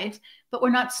real life, but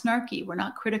we're not snarky. We're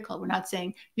not critical. We're not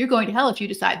saying you're going to hell if you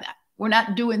decide that. We're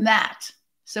not doing that.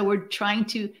 So we're trying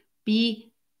to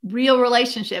be real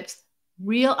relationships,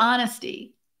 real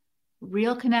honesty,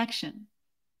 real connection.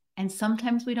 And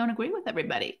sometimes we don't agree with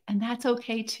everybody. And that's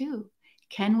okay too.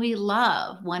 Can we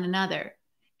love one another?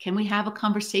 Can we have a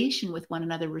conversation with one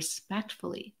another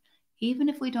respectfully, even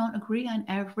if we don't agree on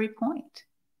every point?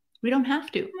 We don't have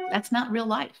to. That's not real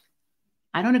life.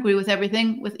 I don't agree with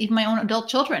everything with even my own adult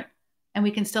children. And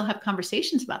we can still have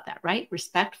conversations about that, right?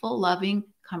 Respectful, loving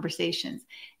conversations,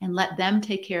 and let them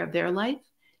take care of their life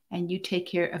and you take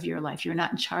care of your life. You're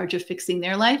not in charge of fixing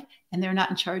their life and they're not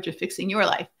in charge of fixing your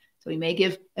life. So we may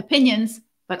give opinions,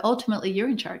 but ultimately you're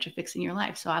in charge of fixing your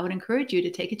life. So I would encourage you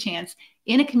to take a chance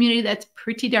in a community that's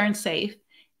pretty darn safe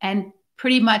and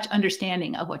pretty much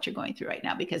understanding of what you're going through right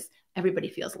now, because everybody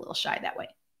feels a little shy that way.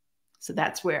 So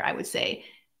that's where I would say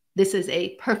this is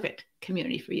a perfect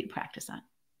community for you to practice on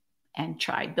and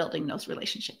try building those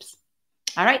relationships.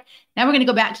 All right. Now we're going to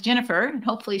go back to Jennifer, and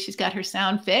hopefully she's got her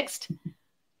sound fixed.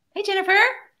 Hey, Jennifer.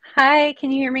 Hi,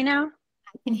 can you hear me now?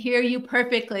 I can hear you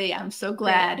perfectly. I'm so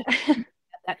glad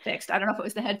that fixed. I don't know if it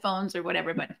was the headphones or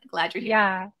whatever, but glad you're here.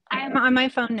 Yeah, I'm on my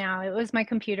phone now. It was my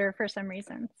computer for some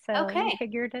reason. So Okay. I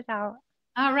figured it out.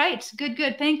 All right. Good,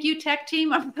 good. Thank you, tech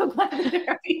team. I'm so glad that there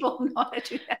are people who know how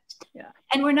to do that. Yeah.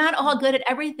 And we're not all good at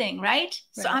everything, right?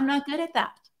 So Right. I'm not good at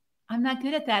that. I'm not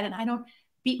good at that. And I don't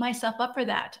beat myself up for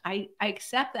that. I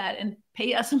accept that and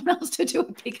pay someone else to do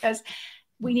it because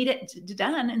we need it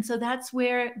done. And so that's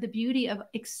where the beauty of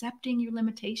accepting your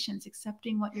limitations,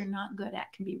 accepting what you're not good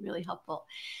at can be really helpful.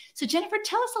 So Jennifer,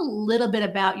 tell us a little bit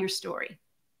about your story.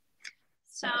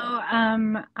 So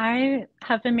I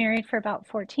have been married for about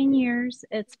 14 years.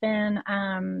 It's been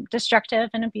destructive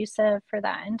and abusive for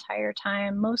that entire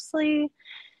time, mostly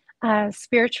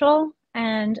spiritual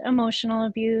and emotional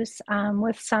abuse,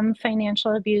 with some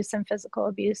financial abuse and physical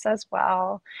abuse as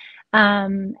well.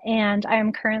 And I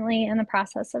am currently in the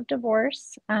process of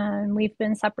divorce. We've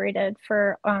been separated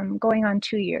for going on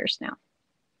 2 years now.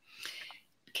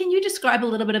 Can you describe a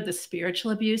little bit of the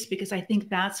spiritual abuse? Because I think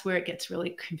that's where it gets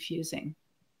really confusing.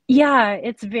 Yeah,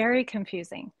 it's very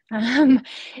confusing. And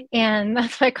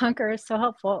that's why Conquer is so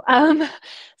helpful.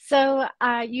 So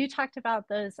you talked about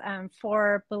those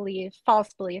 4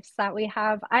 false beliefs that we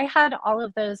have. I had all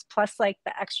of those plus like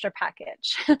the extra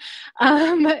package.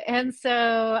 And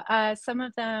so some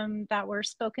of them that were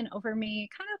spoken over me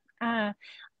kind of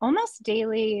almost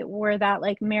daily were that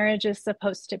like marriage is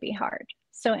supposed to be hard.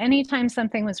 So anytime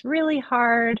something was really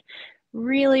hard,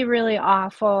 really, really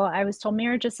awful, I was told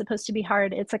marriage is supposed to be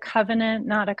hard. It's a covenant,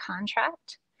 not a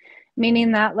contract.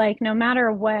 Meaning that like no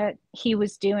matter what he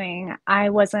was doing, I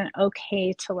wasn't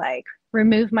okay to like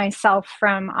remove myself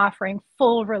from offering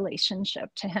full relationship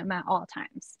to him at all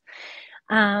times.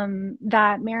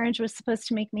 That marriage was supposed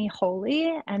to make me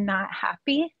holy and not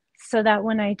happy, so that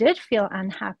when I did feel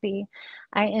unhappy,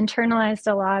 I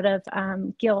internalized a lot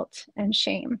of guilt and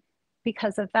shame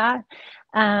because of that.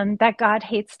 That God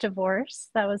hates divorce.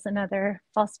 That was another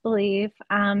false belief.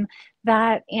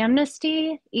 That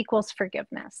amnesty equals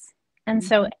forgiveness. And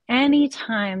so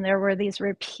anytime there were these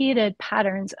repeated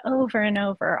patterns over and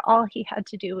over, all he had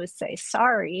to do was say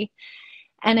sorry.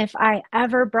 And if I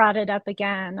ever brought it up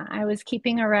again, I was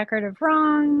keeping a record of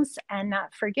wrongs and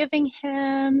not forgiving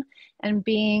him and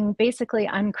being basically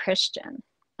unchristian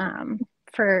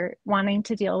for wanting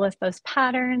to deal with those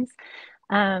patterns.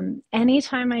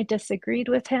 Anytime I disagreed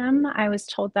with him, I was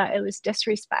told that it was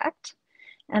disrespect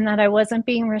and that I wasn't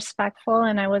being respectful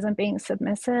and I wasn't being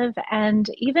submissive. And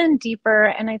even deeper,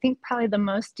 and I think probably the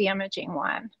most damaging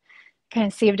one, kind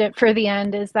of saved it for the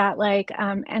end, is that like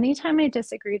anytime I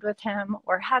disagreed with him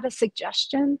or had a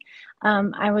suggestion,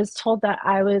 I was told that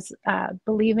I was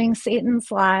believing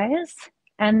Satan's lies,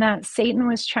 and that Satan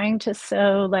was trying to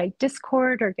sow like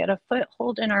discord or get a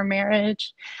foothold in our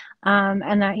marriage,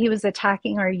 and that he was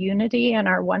attacking our unity and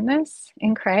our oneness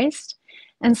in Christ.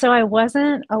 And so I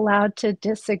wasn't allowed to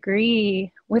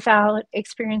disagree without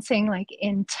experiencing like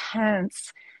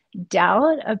intense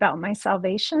doubt about my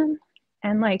salvation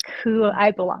and like who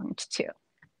I belonged to.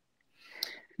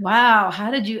 Wow. How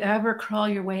did you ever crawl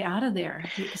your way out of there?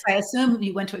 Because I assume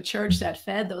you went to a church that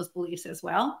fed those beliefs as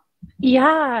well.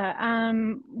 Yeah.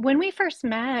 When we first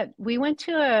met, we went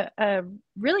to a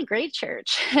really great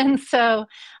church. And so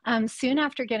soon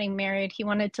after getting married, he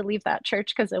wanted to leave that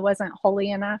church because it wasn't holy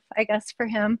enough, I guess, for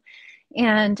him.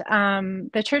 And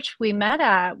the church we met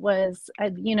at was,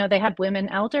 they had women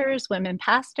elders, women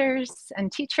pastors,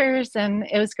 and teachers, and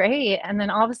it was great. And then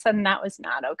all of a sudden, that was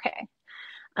not okay.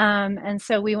 And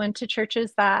so we went to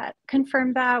churches that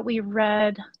confirmed that. We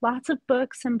read lots of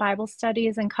books and Bible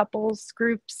studies and couples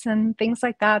groups and things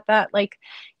like that.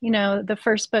 The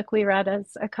first book we read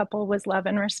as a couple was Love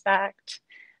and Respect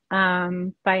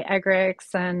by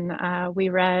Eggerichs. And we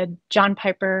read John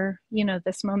Piper,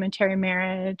 This Momentary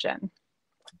Marriage, and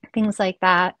things like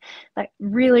that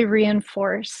really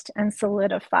reinforced and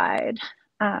solidified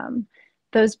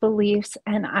those beliefs.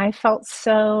 And I felt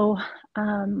so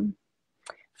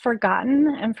forgotten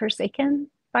and forsaken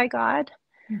by God.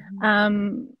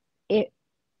 Mm-hmm.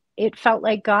 It felt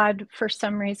like God, for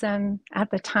some reason at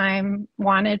the time,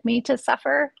 wanted me to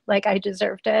suffer, like I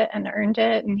deserved it and earned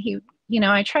it. And he,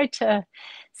 I tried to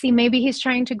see maybe he's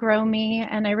trying to grow me.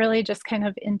 And I really just kind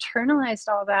of internalized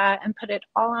all that and put it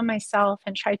all on myself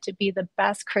and tried to be the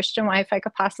best Christian wife I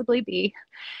could possibly be.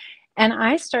 And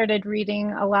I started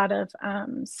reading a lot of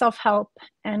self-help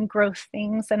and growth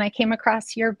things. And I came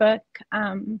across your book,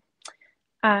 How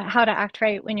to Act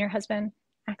Right When Your Husband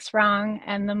Acts Wrong,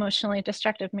 and The Emotionally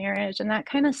Destructive Marriage. And that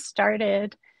kind of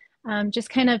started just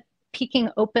kind of peeking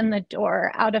open the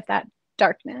door out of that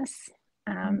darkness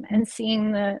and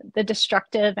seeing the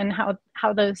destructive and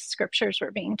how those scriptures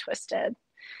were being twisted.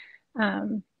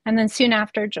 And then soon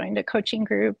after, joined a coaching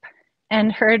group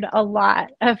and heard a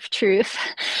lot of truth.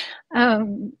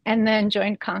 And then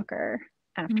joined Conquer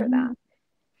after that.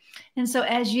 And so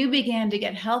as you began to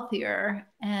get healthier,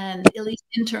 and at least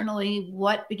internally,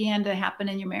 what began to happen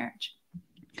in your marriage?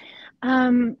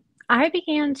 I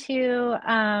began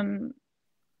to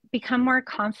become more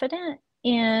confident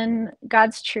in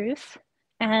God's truth,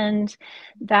 and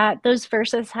that those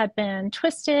verses had been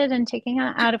twisted and taken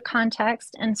out of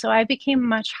context. And so I became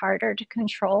much harder to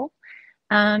control.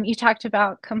 You talked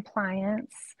about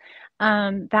compliance.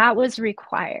 That was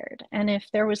required. And if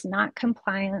there was not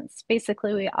compliance,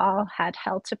 basically we all had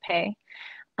hell to pay.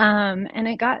 And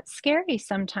it got scary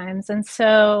sometimes. And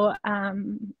so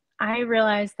I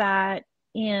realized that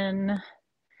in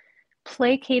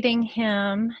placating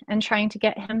him and trying to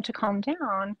get him to calm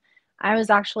down, I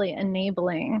was actually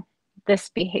enabling this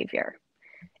behavior.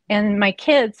 And my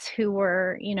kids, who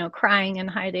were, crying and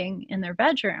hiding in their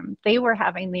bedroom, they were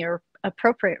having the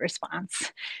appropriate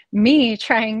response. Me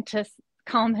trying to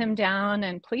calm him down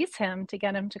and please him to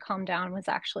get him to calm down was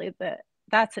actually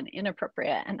that's an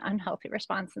inappropriate and unhealthy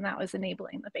response, and that was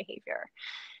enabling the behavior.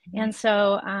 And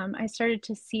so I started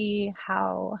to see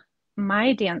how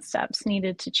my dance steps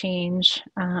needed to change,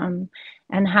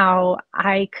 and how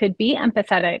I could be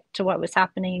empathetic to what was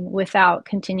happening without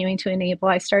continuing to enable.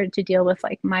 I started to deal with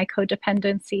like my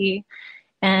codependency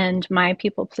and my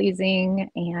people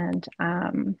pleasing,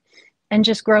 and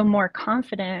just grow more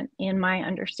confident in my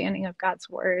understanding of God's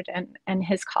word and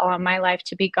his call on my life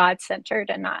to be God-centered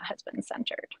and not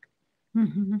husband-centered.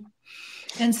 Mm-hmm.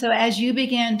 And so as you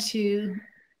began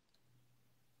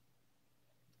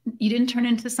you didn't turn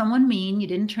into someone mean, you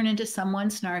didn't turn into someone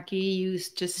snarky, you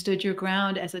just stood your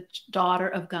ground as a daughter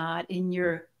of God in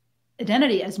your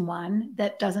identity as one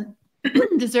that doesn't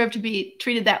deserve to be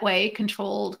treated that way,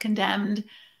 controlled, condemned,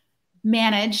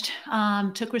 managed,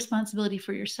 took responsibility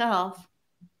for yourself.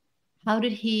 How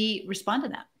did he respond to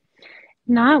that?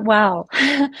 Not well.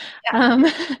 Yeah,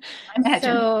 I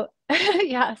imagine.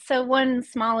 So one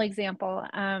small example,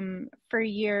 for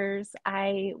years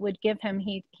I would give him,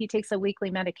 he takes a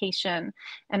weekly medication,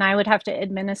 and I would have to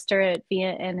administer it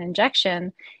via an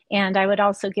injection. And I would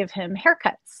also give him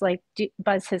haircuts, like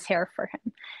buzz his hair for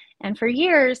him. And for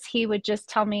years, he would just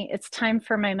tell me, it's time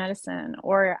for my medicine,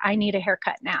 or I need a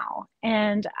haircut now.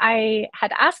 And I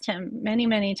had asked him many,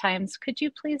 many times, could you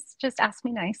please just ask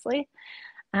me nicely?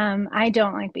 I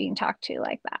don't like being talked to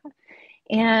like that.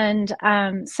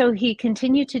 And so he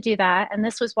continued to do that. And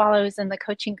this was while I was in the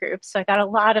coaching group. So I got a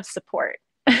lot of support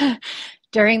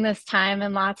during this time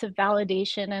and lots of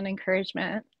validation and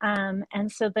encouragement.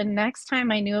 And so the next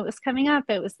time I knew it was coming up,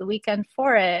 it was the weekend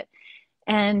for it.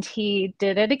 And he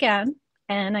did it again.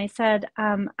 And I said,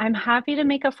 I'm happy to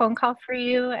make a phone call for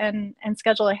you and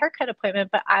schedule a haircut appointment,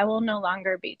 but I will no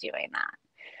longer be doing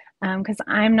that because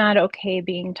I'm not okay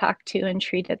being talked to and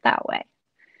treated that way.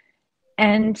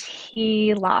 And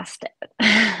he lost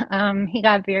it. He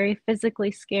got very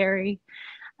physically scary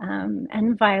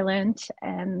and violent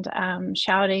and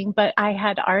shouting, but I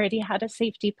had already had a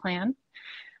safety plan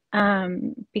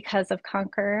because of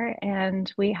Conquer,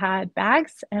 and we had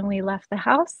bags and we left the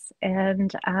house,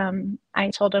 and I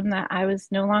told him that I was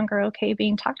no longer okay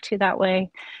being talked to that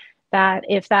way, that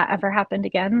if that ever happened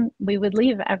again, we would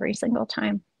leave every single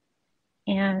time.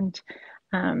 And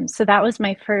so that was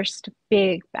my first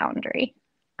big boundary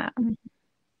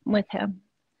with him.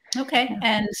 Okay. Yeah.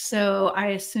 And so I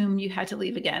assume you had to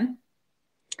leave again.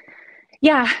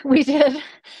 Yeah, we did.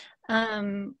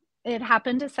 It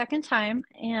happened a second time,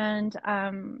 and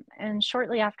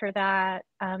shortly after that,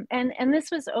 and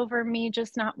this was over me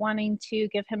just not wanting to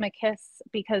give him a kiss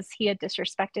because he had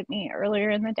disrespected me earlier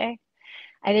in the day.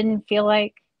 I didn't feel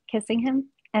like kissing him,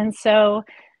 and so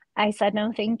I said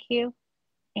no, thank you.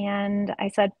 And I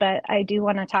said, but I do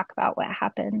want to talk about what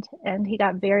happened. And he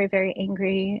got very, very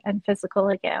angry and physical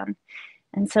again.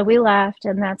 And so we left,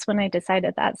 and that's when I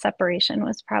decided that separation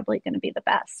was probably going to be the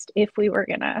best if we were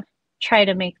going to try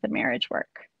to make the marriage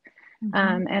work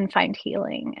and find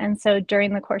healing. And so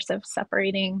during the course of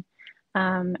separating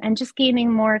and just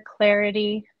gaining more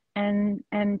clarity and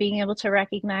being able to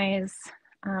recognize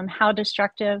how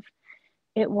destructive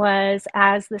it was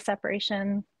as the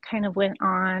separation kind of went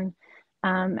on,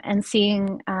 and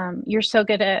seeing you're so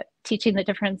good at teaching the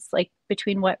difference like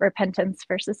between what repentance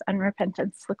versus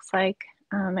unrepentance looks like,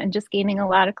 and just gaining a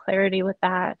lot of clarity with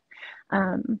that,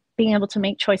 being able to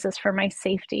make choices for my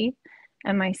safety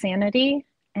and my sanity,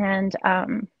 and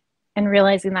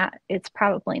realizing that it's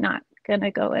probably not going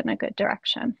to go in a good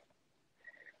direction.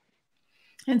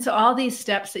 And so all these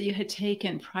steps that you had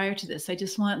taken prior to this, I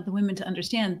just want the women to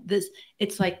understand this.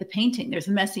 It's like the painting. There's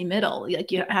a messy middle.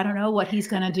 Like, I don't know what he's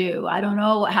going to do. I don't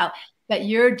know how, but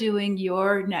you're doing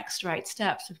your next right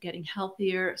steps of getting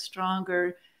healthier,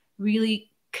 stronger,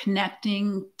 really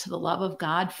connecting to the love of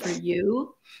God for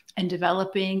you and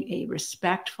developing a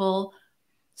respectful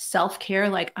self-care.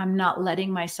 Like, I'm not letting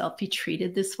myself be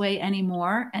treated this way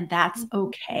anymore. And that's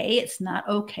okay. It's not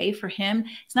okay for him.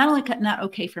 It's not only not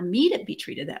okay for me to be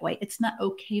treated that way. It's not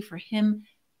okay for him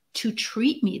to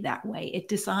treat me that way. It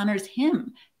dishonors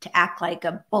him to act like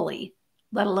a bully,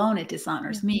 let alone it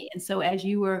dishonors me. And so as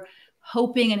you were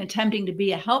hoping and attempting to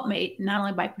be a helpmate, not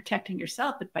only by protecting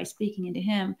yourself, but by speaking into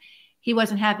him, he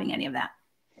wasn't having any of that.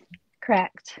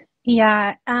 Correct.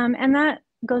 Yeah. And that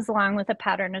goes along with a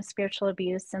pattern of spiritual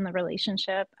abuse in the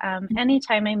relationship.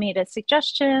 Anytime I made a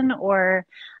suggestion or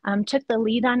took the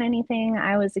lead on anything,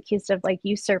 I was accused of like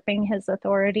usurping his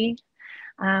authority.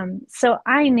 So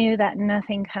I knew that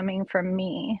nothing coming from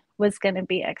me was going to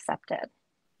be accepted.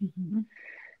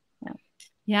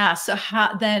 Yeah. So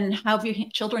how have your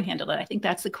children handled it? I think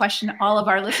that's the question all of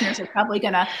our listeners are probably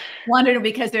going to wonder,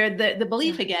 because they're the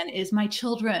belief again is my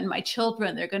children,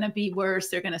 they're going to be worse.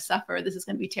 They're going to suffer. This is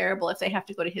going to be terrible if they have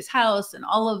to go to his house and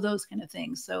all of those kind of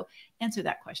things. So answer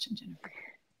that question, Jennifer.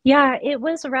 Yeah, it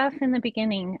was rough in the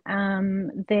beginning.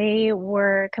 They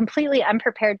were completely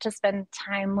unprepared to spend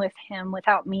time with him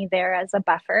without me there as a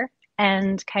buffer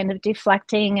and kind of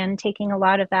deflecting and taking a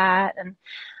lot of that.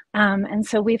 And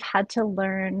so we've had to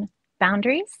learn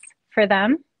boundaries for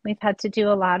them. We've had to do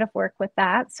a lot of work with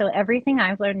that. So everything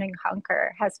I've learned in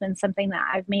Conquer has been something that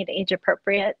I've made age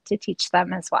appropriate to teach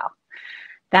them as well.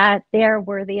 That they are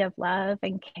worthy of love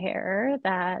and care,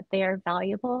 that they are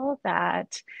valuable,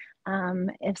 that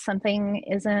if something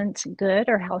isn't good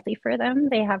or healthy for them,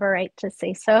 they have a right to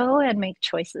say so and make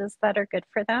choices that are good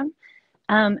for them.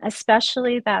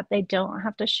 Especially that they don't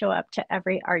have to show up to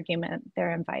every argument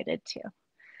they're invited to.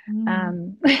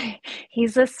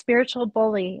 He's a spiritual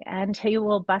bully, and he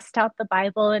will bust out the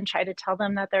Bible and try to tell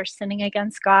them that they're sinning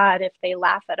against God if they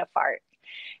laugh at a fart.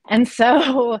 And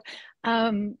so,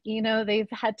 they've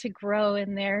had to grow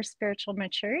in their spiritual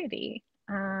maturity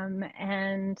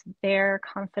and their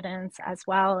confidence as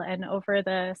well. And over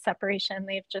the separation,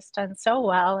 they've just done so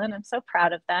well, and I'm so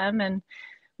proud of them. And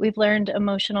we've learned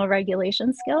emotional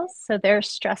regulation skills, so their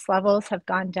stress levels have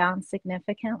gone down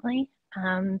significantly.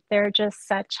 They're just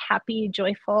such happy,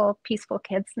 joyful, peaceful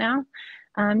kids now.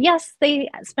 Yes, they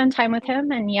spend time with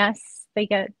him, and yes, they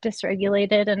get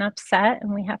dysregulated and upset,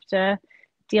 and we have to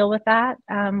deal with that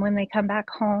when they come back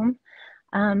home.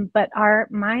 But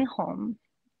my home,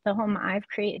 the home I've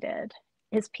created,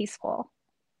 is peaceful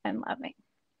and loving.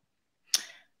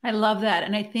 I love that.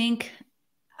 And I think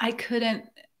I couldn't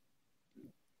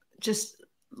just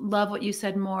love what you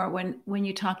said more when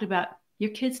you talked about your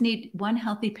kids need one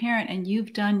healthy parent, and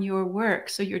you've done your work.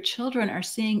 So your children are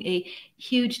seeing a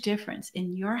huge difference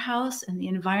in your house and the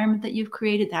environment that you've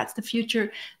created. That's the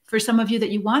future for some of you that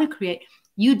you want to create.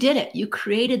 You did it. You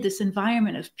created this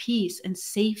environment of peace and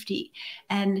safety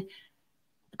and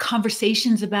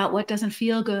conversations about what doesn't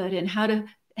feel good and how to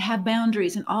have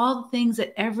boundaries and all the things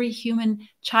that every human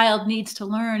child needs to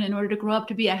learn in order to grow up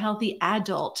to be a healthy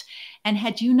adult. And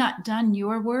had you not done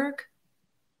your work,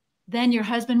 then your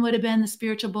husband would have been the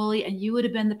spiritual bully and you would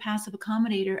have been the passive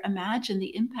accommodator. Imagine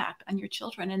the impact on your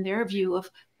children and their view of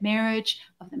marriage,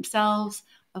 of themselves,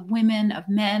 of women, of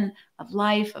men, of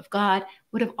life, of God,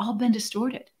 would have all been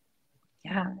distorted.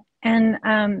 Yeah.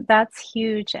 And that's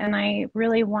huge. And I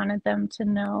really wanted them to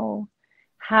know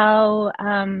how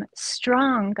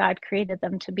strong God created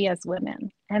them to be as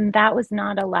women. And that was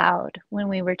not allowed when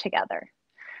we were together.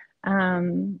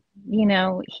 You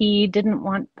know, he didn't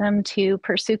want them to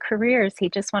pursue careers. He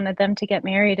just wanted them to get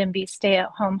married and be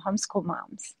stay-at-home homeschool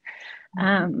moms.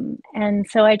 And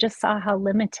so I just saw how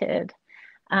limited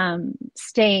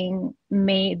staying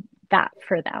made that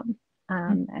for them.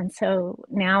 And so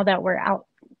now that we're out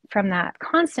from that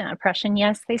constant oppression,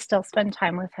 yes, they still spend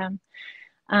time with him,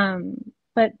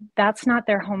 but that's not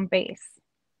their home base.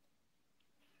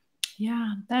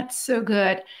 Yeah, that's so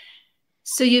good.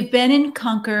 So you've been in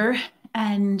Conquer,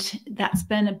 and that's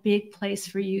been a big place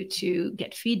for you to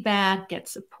get feedback, get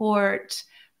support,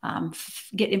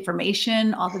 get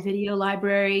information, all the video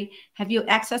library. Have you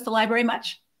accessed the library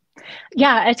much?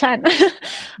 Yeah, a ton.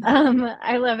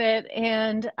 I love it.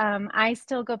 And I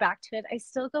still go back to it. I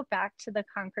still go back to the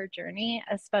Conquer journey,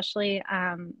 especially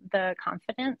the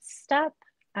confidence step,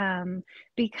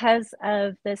 because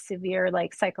of the severe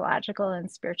like psychological and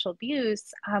spiritual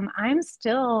abuse. I'm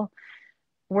still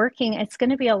working. It's going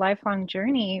to be a lifelong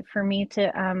journey for me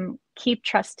to keep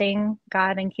trusting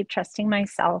God and keep trusting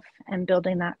myself and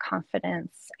building that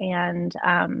confidence and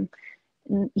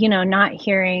you know, not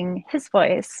hearing his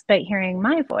voice, but hearing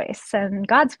my voice and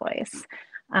God's voice.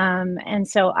 And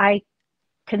so I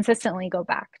consistently go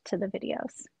back to the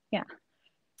videos. Yeah.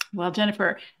 Well,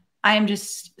 Jennifer, I am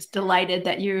just delighted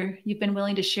that you've been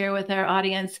willing to share with our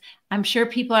audience. I'm sure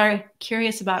people are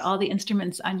curious about all the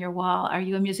instruments on your wall. Are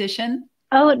you a musician?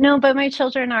 Oh, no, but my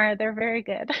children are. They're very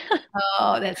good.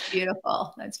 Oh, that's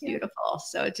beautiful. That's beautiful.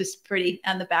 So it's just pretty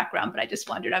on the background, but I just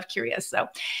wondered, I'm curious. So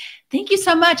thank you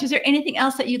so much. Is there anything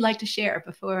else that you'd like to share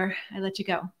before I let you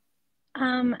go?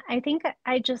 I think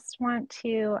I just want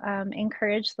to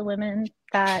encourage the women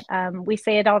that we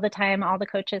say it all the time. All the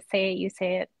coaches say it, you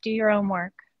say it, do your own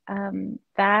work.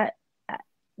 That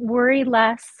worry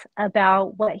less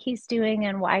about what he's doing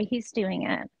and why he's doing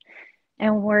it,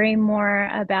 and worry more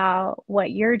about what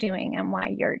you're doing and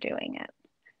why you're doing it.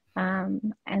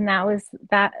 And that was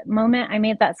that moment I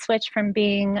made that switch from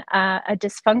being a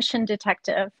dysfunction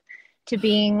detective to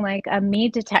being like a me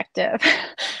detective.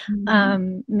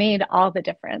 Made all the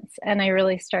difference. And I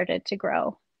really started to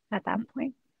grow at that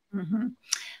point.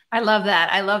 I love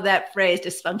that. I love that phrase,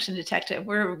 dysfunction detective.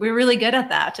 We're really good at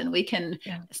that. And we can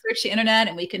search the internet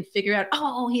and we can figure out,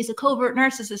 oh, he's a covert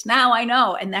narcissist. Now I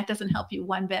know. And that doesn't help you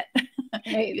one bit.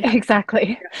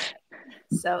 Exactly.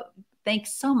 So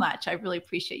thanks so much. I really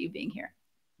appreciate you being here.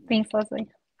 Thanks, Leslie.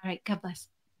 All right. God bless.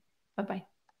 Bye-bye.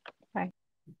 Bye.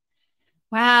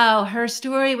 Wow. Her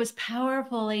story was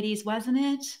powerful, ladies, wasn't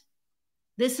it?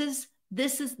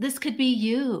 This could be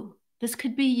you. This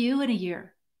could be you in a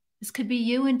year. This could be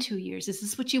you in 2 years. Is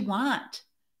this what you want?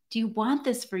 Do you want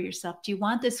this for yourself? Do you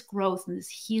want this growth and this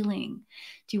healing?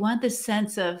 Do you want this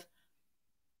sense of,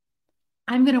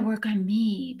 I'm going to work on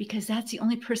me because that's the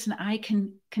only person I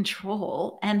can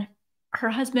control? And her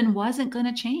husband wasn't going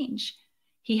to change.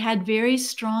 He had very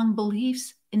strong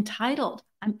beliefs, entitled.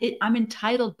 I'm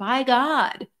entitled by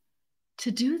God to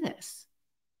do this.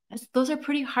 Those are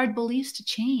pretty hard beliefs to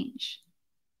change.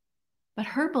 But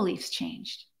her beliefs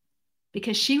changed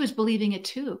because she was believing it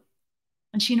too.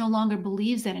 And she no longer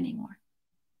believes that anymore.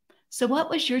 So what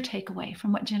was your takeaway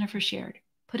from what Jennifer shared?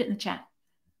 Put it in the chat.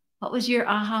 What was your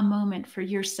aha moment for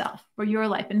yourself, for your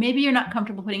life? And maybe you're not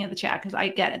comfortable putting it in the chat because I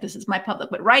get it. This is my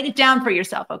public, but write it down for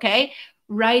yourself, okay?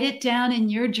 Write it down in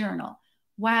your journal.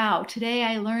 Wow, today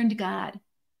I learned, God,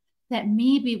 that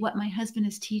maybe what my husband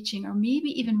is teaching, or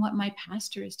maybe even what my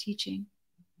pastor is teaching,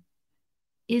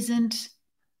 isn't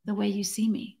the way you see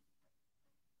me.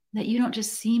 That you don't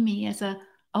just see me as a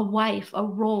wife, a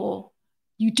role.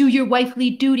 You do your wifely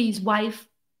duties, wife.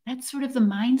 That's sort of the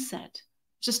mindset.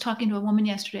 Just talking to a woman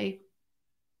yesterday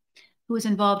who was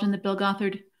involved in the Bill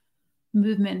Gothard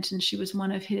movement, and she was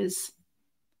one of his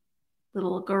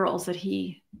little girls that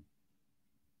he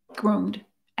groomed.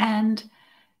 And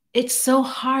it's so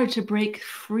hard to break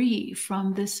free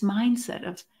from this mindset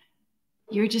of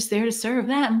you're just there to serve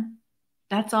them.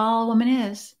 That's all a woman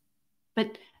is.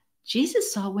 But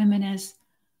Jesus saw women as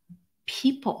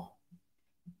people.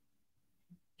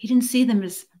 He didn't see them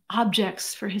as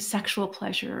objects for his sexual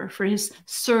pleasure or for his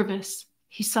service.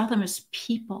 He saw them as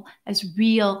people, as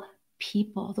real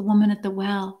people. The woman at the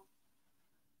well,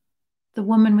 the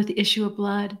woman with the issue of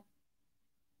blood,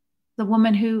 the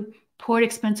woman who poured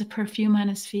expensive perfume on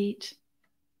his feet,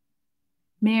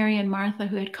 Mary and Martha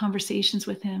who had conversations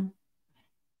with him.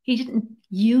 He didn't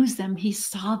use them. He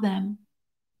saw them.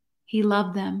 He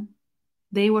loved them.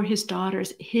 They were his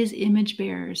daughters, his image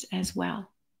bearers as well.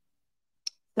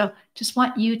 So just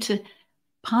want you to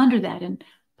ponder that and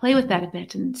play with that a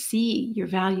bit and see your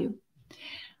value.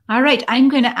 All right, I'm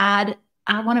going to add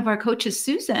one of our coaches,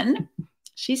 Susan.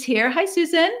 She's here. Hi,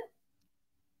 Susan.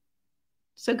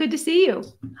 So good to see you.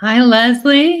 Hi,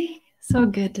 Leslie. So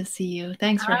good to see you.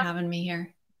 Thanks for having me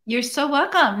here. You're so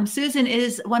welcome. Susan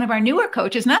is one of our newer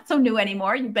coaches, not so new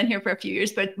anymore. You've been here for a few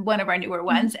years, but one of our newer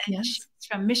ones. And yes. She's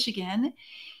from Michigan.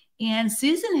 And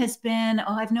Susan has been,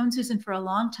 I've known Susan for a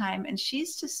long time, and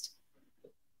she's just,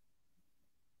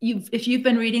 if you've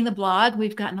been reading the blog,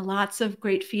 we've gotten lots of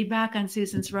great feedback on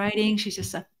Susan's writing. She's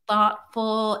just a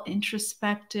thoughtful,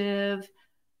 introspective,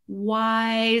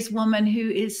 wise woman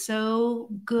who is so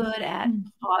good at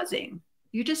pausing.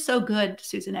 You're just so good,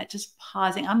 Susan, at just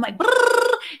pausing. I'm like,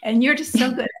 and you're just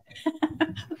so good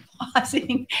at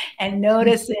pausing and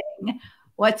noticing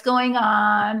what's going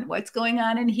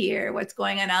on in here, what's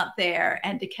going on out there,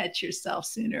 and to catch yourself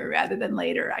sooner rather than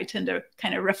later. I tend to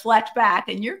kind of reflect back,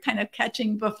 and you're kind of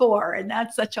catching before, and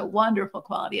that's such a wonderful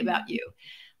quality about you.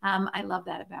 I love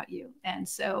that about you. And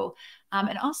so,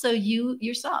 and also you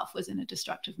yourself was in a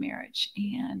destructive marriage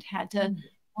and had to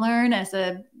learn as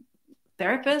a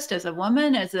therapist, as a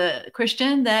woman, as a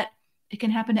Christian, that it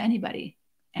can happen to anybody.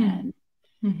 And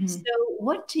so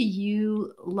what do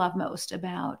you love most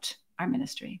about our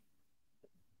ministry?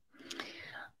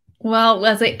 Well,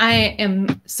 Leslie, I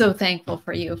am so thankful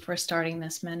for you for starting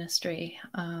this ministry.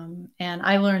 And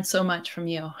I learned so much from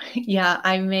you. Yeah,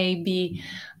 I may be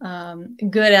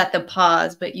good at the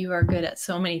pause, but you are good at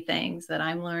so many things that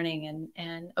I'm learning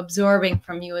and absorbing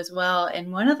from you as well.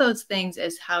 And one of those things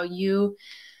is how you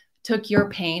took your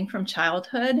pain from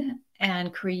childhood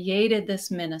and created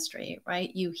this ministry,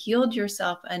 right? You healed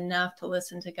yourself enough to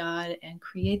listen to God and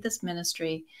create this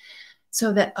ministry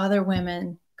so that other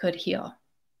women could heal.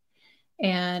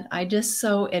 And I just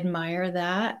so admire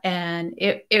that. And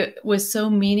it was so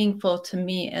meaningful to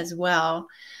me as well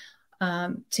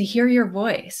to hear your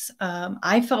voice.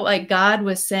 I felt like God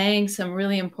was saying some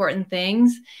really important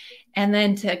things. And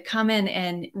then to come in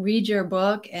and read your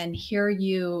book and hear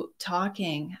you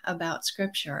talking about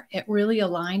scripture, it really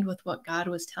aligned with what God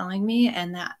was telling me.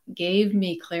 And that gave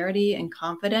me clarity and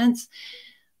confidence,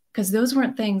 because those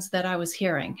weren't things that I was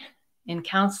hearing in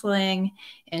counseling,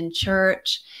 in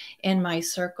church, in my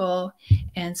circle.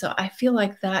 And so I feel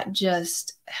like that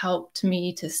just helped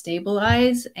me to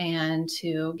stabilize and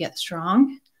to get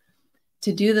strong,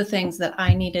 to do the things that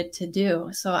I needed to do.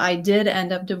 So I did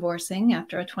end up divorcing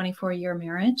after a 24-year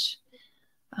marriage.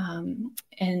 And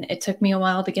it took me a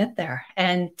while to get there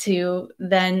and to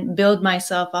then build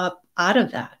myself up out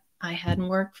of that. I hadn't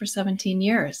worked for 17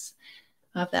 years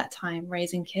of that time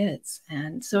raising kids.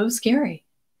 And so it was scary.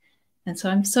 And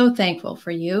so I'm so thankful for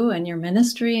you and your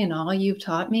ministry and all you've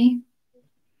taught me.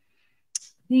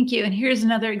 Thank you. And here's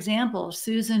another example.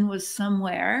 Susan was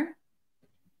somewhere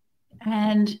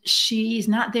and she's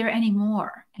not there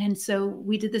anymore. And so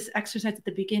we did this exercise at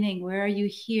the beginning. Where are you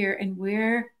here and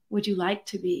where would you like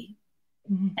to be?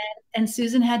 And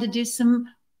Susan had to do some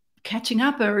catching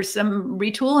up or some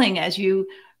retooling as you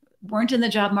weren't in the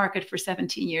job market for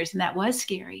 17 years. And that was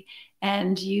scary.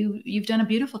 And you've done a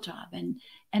beautiful job.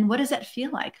 And what does that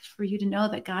feel like for you to know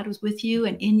that God was with you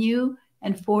and in you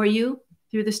and for you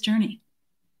through this journey?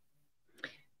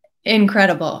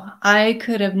 Incredible. I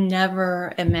could have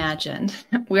never imagined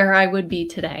where I would be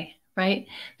today, right?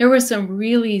 There were some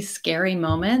really scary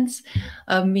moments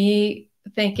of me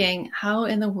thinking, how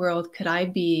in the world could I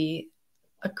be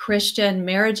a Christian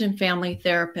marriage and family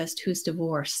therapist who's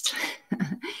divorced?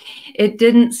 It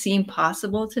didn't seem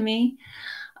possible to me.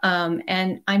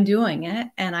 And I'm doing it,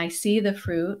 and I see the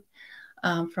fruit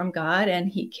from God, and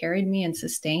he carried me and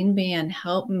sustained me and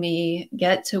helped me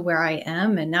get to where I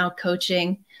am, and now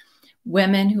coaching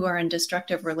women who are in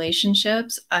destructive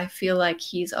relationships, I feel like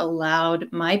he's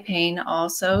allowed my pain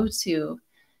also to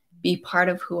be part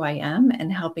of who I am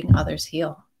and helping others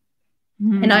heal.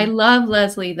 And I love,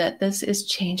 Leslie, that this is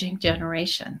changing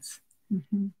generations.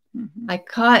 I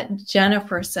caught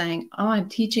Jennifer saying, oh, I'm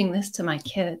teaching this to my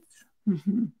kids.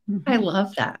 I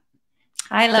love that.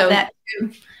 I love that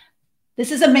too.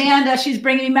 This is Amanda. She's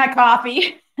bringing me my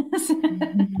coffee.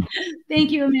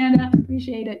 Thank you, Amanda.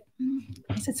 Appreciate it.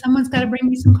 I said, someone's got to bring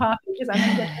me some coffee because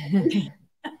I'm going to get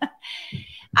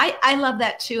I love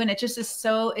that too. And it just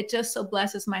so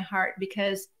blesses my heart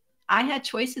because I had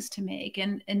choices to make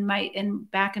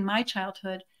and back in my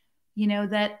childhood, you know,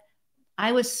 that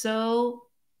I was so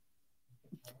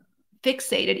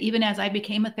fixated, even as I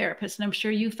became a therapist. And I'm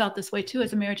sure you felt this way too,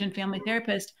 as a marriage and family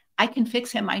therapist. I can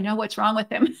fix him. I know what's wrong with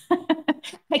him.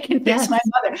 I can fix my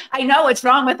mother. I know what's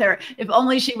wrong with her. If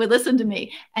only she would listen to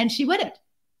me. And she wouldn't,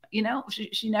 you know,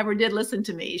 she never did listen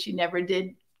to me. She never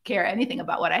did care anything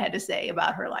about what I had to say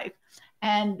about her life.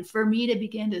 And for me to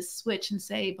begin to switch and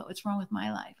say, but what's wrong with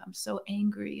my life? I'm so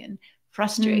angry and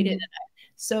frustrated. And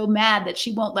I'm so mad that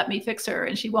she won't let me fix her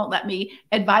and she won't let me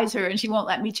advise her and she won't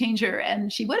let me change her.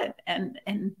 And she wouldn't. And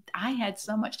I had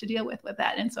so much to deal with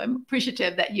that. And so I'm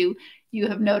appreciative that you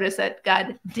have noticed that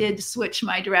God did switch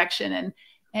my direction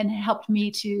and helped me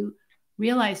to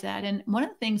realize that. And one of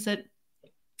the things that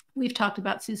we've talked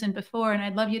about, Susan, before, and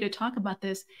I'd love you to talk about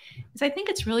this, is I think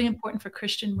it's really important for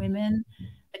Christian women.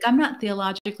 Like, I'm not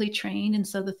theologically trained. And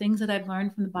so the things that I've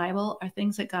learned from the Bible are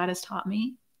things that God has taught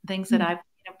me, things that I've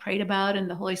prayed about, and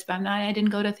the Holy Spirit. I didn't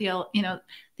go to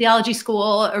theology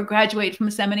school or graduate from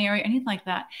a seminary or anything like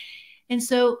that. And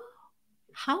so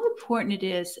how important it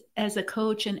is as a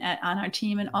coach and on our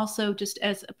team, and also just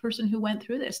as a person who went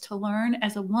through this, to learn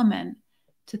as a woman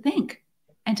to think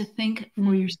and to think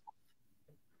for yourself.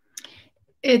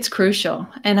 It's crucial.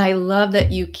 And I love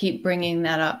that you keep bringing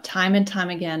that up time and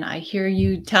time again. I hear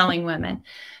you telling women,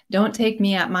 don't take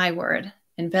me at my word,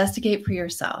 investigate for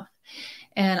yourself.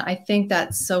 And I think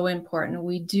that's so important.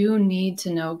 We do need to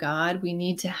know God. We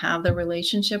need to have the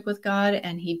relationship with God,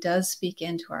 and he does speak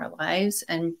into our lives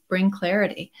and bring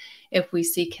clarity if we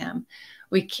seek him.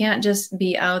 We can't just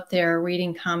be out there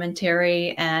reading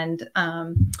commentary and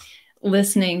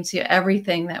listening to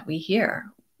everything that we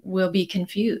hear. We'll be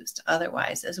confused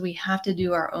otherwise, as we have to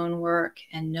do our own work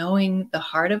and knowing the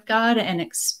heart of God and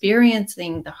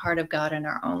experiencing the heart of God in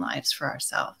our own lives for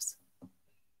ourselves.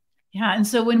 Yeah. And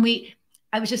so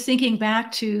I was just thinking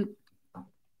back to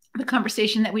the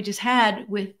conversation that we just had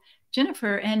with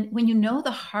Jennifer. And when you know the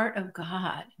heart of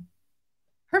God,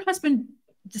 her husband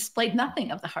displayed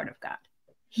nothing of the heart of God.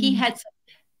 He had some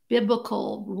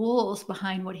biblical rules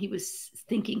behind what he was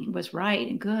thinking was right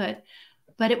and good,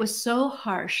 but it was so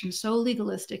harsh and so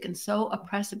legalistic and so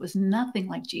oppressive. It was nothing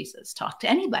like Jesus talked to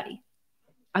anybody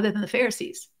other than the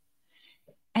Pharisees.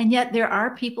 And yet there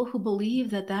are people who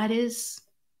believe that that is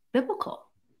biblical.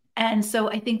 And so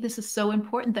I think this is so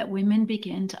important that women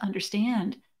begin to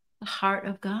understand the heart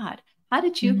of God. How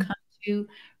did you come to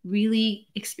really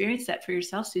experience that for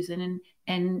yourself, Susan,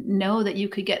 and know that you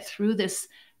could get through this?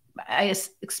 I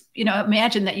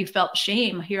imagine that you felt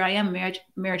shame. Here I am,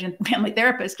 marriage and family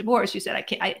therapist, divorce. You said,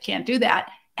 I can't do that.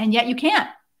 And yet you can.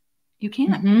 You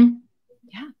can.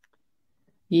 Yeah.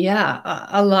 Yeah,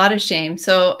 a lot of shame.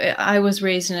 So I was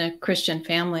raised in a Christian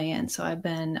family, and so I've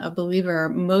been a believer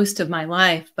most of my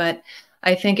life. But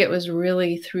I think it was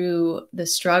really through the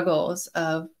struggles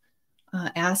of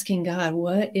asking God,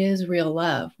 what is real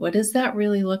love? What does that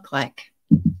really look like?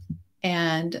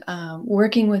 And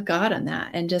working with God on that,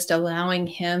 and just allowing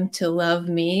him to love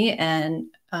me, and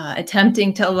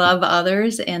attempting to love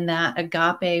others in that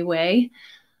agape way,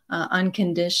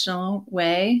 unconditional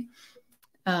way.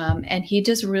 And he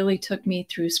just really took me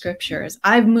through scriptures.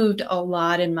 I've moved a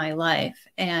lot in my life,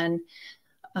 and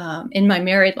in my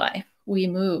married life, we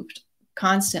moved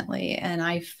constantly. And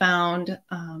I found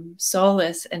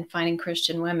solace in finding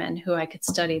Christian women who I could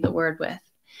study the word with.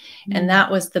 And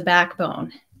that was the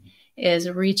backbone, is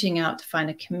reaching out to find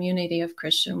a community of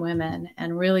Christian women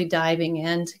and really diving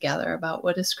in together about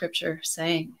what is scripture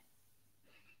saying.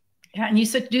 Yeah, and you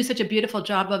do such a beautiful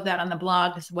job of that on the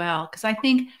blog as well. Because I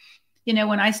think,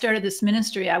 when I started this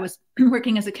ministry, I was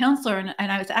working as a counselor,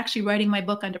 and I was actually writing my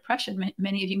book on depression.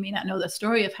 Many of you may not know the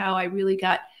story of how I really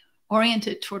got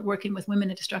oriented toward working with women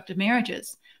in destructive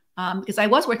marriages, because I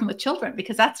was working with children,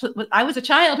 because that's what I was, a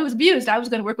child who was abused. I was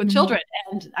going to work with children,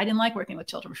 and I didn't like working with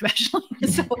children professionally.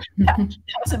 So that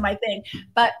wasn't my thing.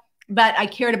 But I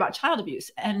cared about child abuse.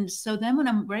 And so then when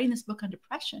I'm writing this book on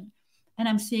depression, and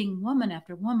I'm seeing woman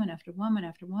after woman after woman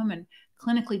after woman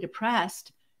clinically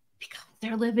depressed, Because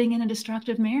they're living in a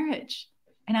destructive marriage.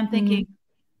 And I'm thinking,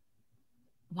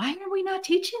 why are we not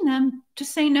teaching them to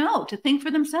say no, to think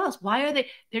for themselves? Why are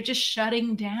they're just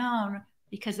shutting down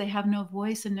because they have no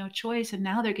voice and no choice. And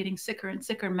now they're getting sicker and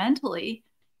sicker mentally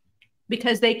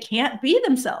because they can't be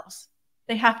themselves.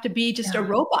 They have to be just a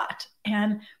robot.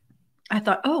 And I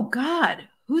thought, oh God,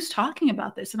 who's talking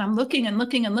about this? And I'm looking and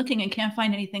looking and looking and can't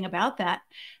find anything about that.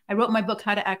 I wrote my book,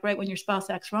 How to Act Right When Your Spouse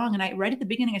Acts Wrong. And right at the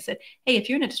beginning, I said, hey, if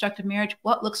you're in a destructive marriage,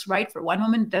 what looks right for one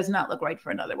woman does not look right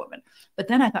for another woman. But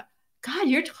then I thought, God,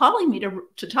 you're calling me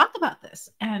to talk about this.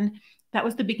 And that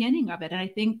was the beginning of it. And I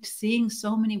think seeing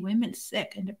so many women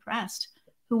sick and depressed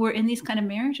who were in these kind of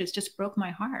marriages just broke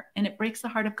my heart. And it breaks the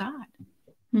heart of God.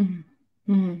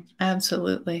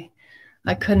 Absolutely.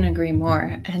 I couldn't agree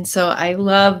more. And so I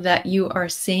love that you are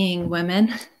seeing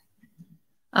women.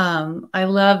 I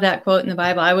love that quote in the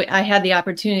Bible. I had the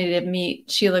opportunity to meet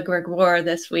Sheila Gregoire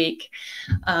this week.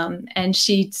 And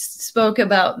she spoke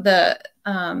about the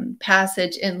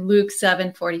passage in Luke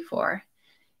 7:44,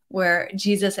 where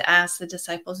Jesus asked the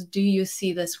disciples, do you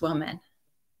see this woman?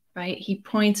 Right? He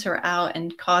points her out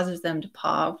and causes them to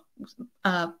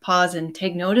pause and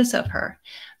take notice of her.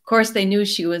 Of course, they knew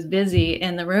she was busy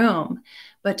in the room,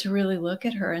 but to really look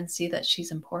at her and see that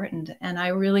she's important. And I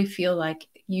really feel like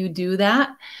you do that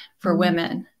for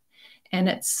women. And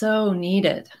it's so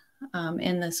needed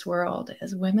in this world,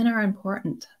 as women are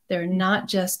important. They're not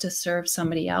just to serve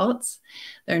somebody else.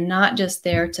 They're not just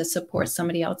there to support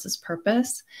somebody else's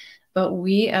purpose, but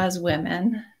we as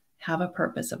women have a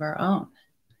purpose of our own.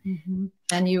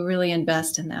 And you really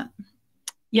invest in that.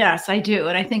 Yes, I do.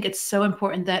 And I think it's so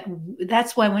important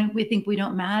that's why when we think we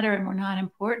don't matter and we're not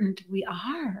important, we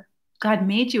are. God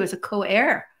made you as a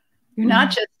co-heir. You're not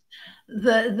just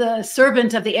the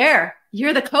servant of the heir.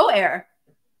 You're the co-heir.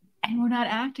 And we're not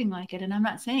acting like it. And I'm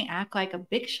not saying act like a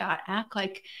big shot, act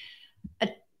like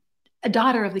a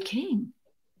daughter of the king.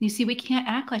 You see, we can't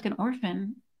act like an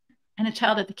orphan and a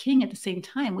child of the king at the same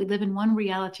time. We live in one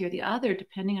reality or the other,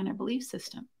 depending on our belief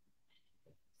system.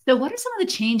 So what are some of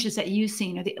the changes that you've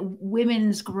seen, or the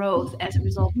women's growth as a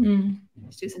result,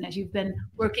 Susan, as you've been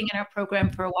working in our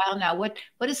program for a while now? What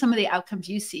are some of the outcomes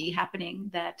you see happening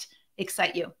that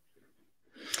excite you?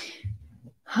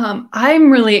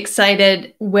 I'm really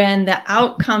excited when the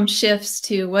outcome shifts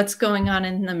to what's going on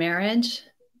in the marriage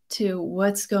to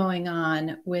what's going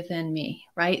on within me,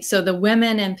 right? So the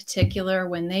women in particular,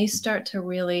 when they start to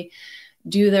really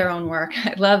do their own work,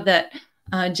 I love that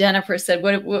Jennifer said,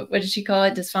 what did she call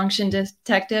it? Dysfunction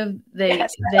detective.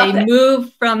 They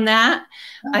move from that.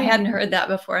 I hadn't heard that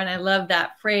before. And I love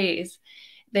that phrase.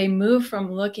 They move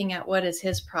from looking at what is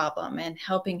his problem and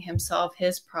helping him solve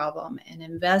his problem and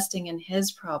investing in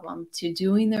his problem to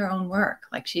doing their own work.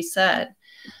 Like she said,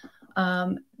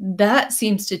 that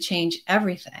seems to change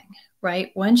everything,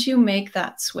 right? Once you make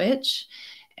that switch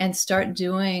and start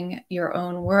doing your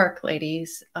own work,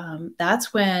 ladies,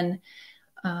 that's when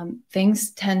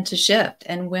things tend to shift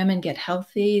and women get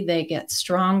healthy, they get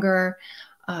stronger.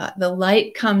 The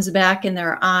light comes back in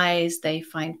their eyes. They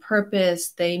find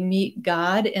purpose. They meet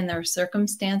God in their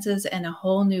circumstances in a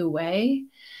whole new way.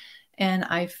 And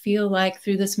I feel like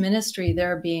through this ministry,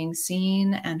 they're being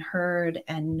seen and heard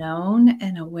and known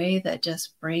in a way that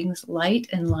just brings light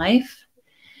and life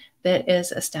that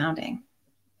is astounding.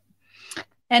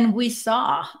 And we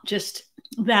saw just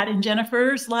that in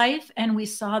Jennifer's life, and we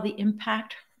saw the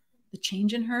impact the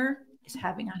change in her is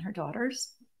having on her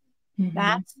daughters.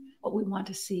 That's what we want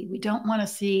to see. We don't want to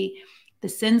see the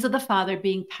sins of the father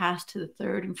being passed to the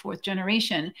third and fourth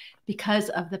generation because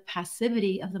of the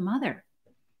passivity of the mother,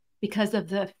 because of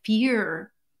the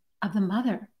fear of the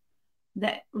mother.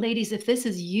 That, ladies, if this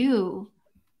is you,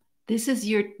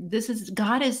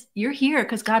 you're here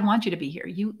because God wants you to be here.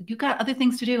 You got other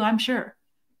things to do, I'm sure.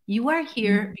 You are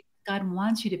here because God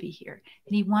wants you to be here.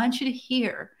 And he wants you to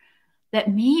hear that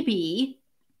maybe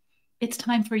it's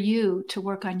time for you to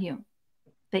work on you.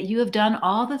 That you have done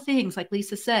all the things, like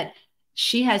Lisa said,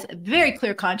 she has a very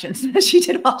clear conscience that she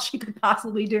did all she could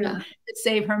possibly do to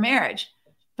save her marriage,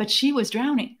 but she was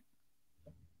drowning.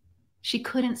 She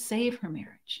couldn't save her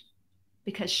marriage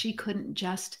because she couldn't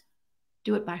just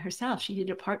do it by herself. She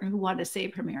needed a partner who wanted to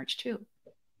save her marriage too.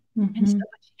 And so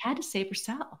she had to save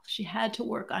herself. She had to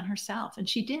work on herself, and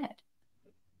she did.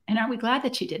 And aren't we glad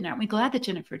that she did? And aren't we glad that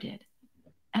Jennifer did?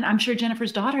 And I'm sure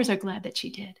Jennifer's daughters are glad that she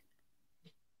did.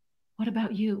 What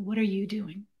about you? What are you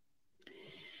doing?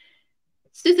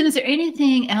 Susan, is there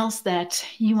anything else that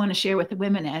you want to share with the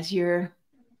women as you're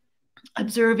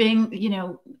observing,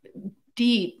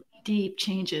 deep, deep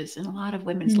changes in a lot of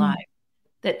women's lives,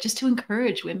 that just to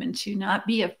encourage women to not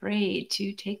be afraid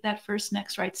to take that first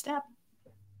next right step?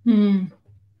 Hmm.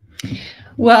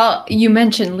 Well, you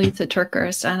mentioned Lisa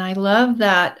Turkers, and I love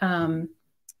that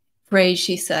phrase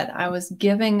she said. I was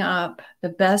giving up the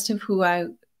best of who I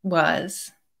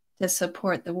was to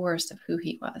support the worst of who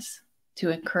he was, to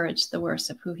encourage the worst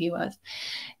of who he was,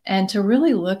 and to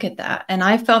really look at that. And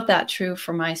I felt that true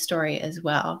for my story as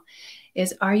well,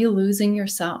 is, are you losing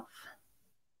yourself?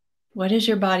 What is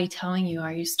your body telling you?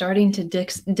 Are you starting to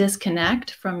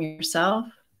disconnect from yourself,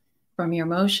 from your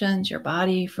emotions, your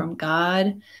body, from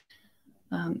God?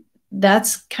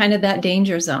 That's kind of that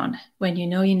danger zone when you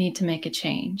know you need to make a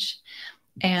change.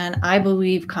 And I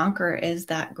believe Conquer is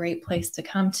that great place to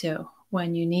come to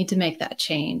when you need to make that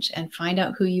change and find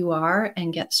out who you are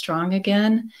and get strong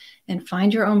again and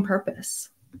find your own purpose.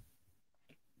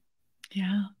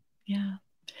 Yeah. Yeah.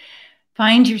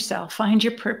 Find yourself, find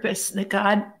your purpose that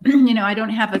God, you know, I don't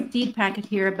have a seed packet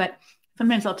here, but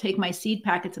sometimes I'll take my seed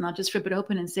packets and I'll just rip it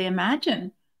open and say,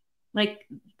 imagine like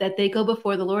that they go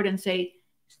before the Lord and say,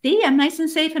 see, I'm nice and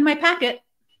safe in my packet.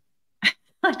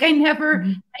 Like I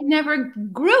never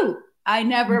grew. I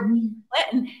never went.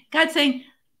 And God's saying,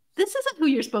 this isn't who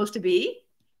you're supposed to be.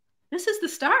 This is the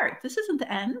start. This isn't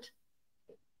the end.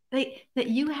 That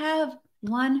you have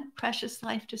one precious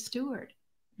life to steward.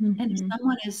 And if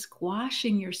someone is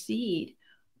squashing your seed,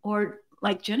 or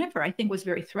like Jennifer, I think was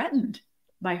very threatened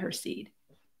by her seed.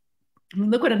 I mean,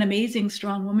 look what an amazing,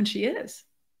 strong woman she is.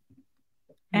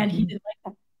 And he didn't like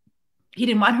that. He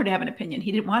didn't want her to have an opinion.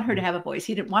 He didn't want her to have a voice.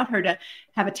 He didn't want her to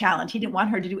have a talent. He didn't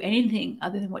want her to do anything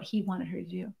other than what he wanted her to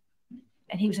do.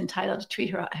 And he was entitled to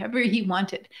treat her however he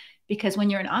wanted. Because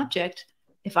when you're an object,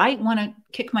 if I want to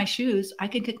kick my shoes, I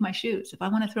can kick my shoes. If I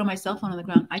want to throw my cell phone on the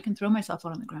ground, I can throw my cell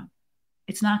phone on the ground.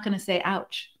 It's not going to say,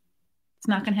 ouch. It's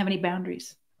not going to have any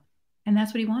boundaries. And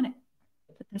that's what he wanted.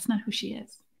 But that's not who she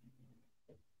is.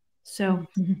 So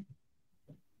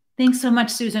thanks so much,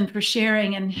 Susan, for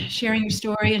sharing your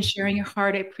story and sharing your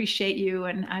heart. I appreciate you.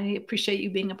 And I appreciate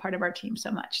you being a part of our team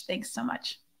so much. Thanks so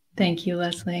much. Thank you,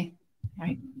 Leslie. All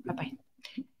right. Bye-bye.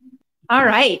 All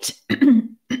right.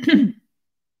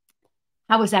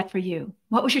 How was that for you?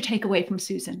 What was your takeaway from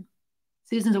Susan?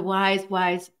 Susan's a wise,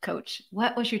 wise coach.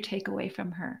 What was your takeaway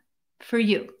from her? For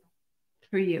you.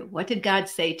 What did God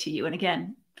say to you? And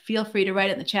again, feel free to write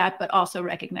it in the chat, but also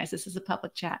recognize this is a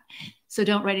public chat. So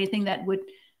don't write anything that would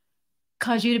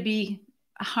cause you to be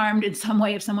harmed in some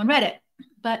way if someone read it.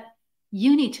 But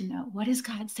you need to know, what is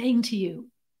God saying to you?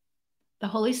 The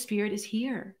Holy Spirit is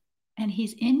here and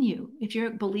he's in you. If you're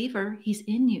a believer, he's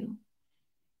in you.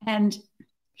 And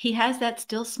he has that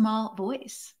still small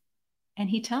voice. And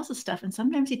he tells us stuff. And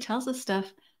sometimes he tells us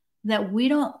stuff that we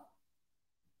don't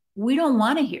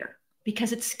want to hear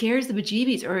because it scares the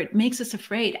bejeebies or it makes us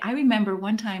afraid. I remember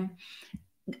one time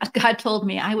God told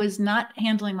me I was not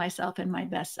handling myself in my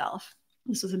best self.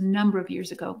 This was a number of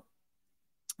years ago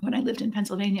when I lived in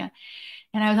Pennsylvania.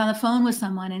 And I was on the phone with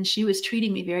someone and she was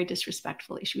treating me very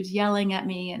disrespectfully. She was yelling at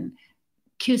me and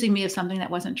accusing me of something that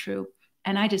wasn't true.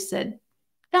 And I just said,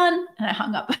 done. And I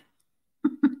hung up.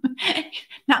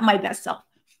 Not my best self.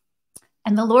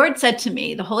 And the Lord said to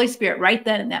me, the Holy Spirit right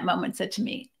then in that moment said to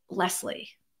me, Leslie,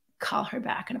 call her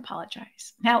back and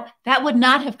apologize. Now, that would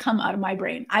not have come out of my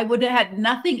brain. I would have had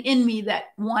nothing in me that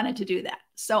wanted to do that.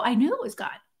 So I knew it was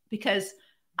God because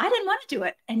I didn't want to do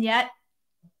it. And yet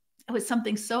it was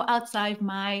something so outside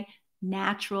my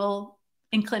natural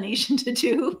inclination to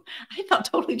do. I felt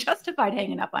totally justified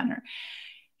hanging up on her.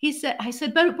 I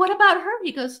said, but what about her?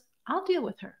 He goes, I'll deal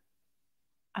with her.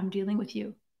 I'm dealing with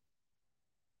you.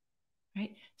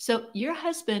 Right? So your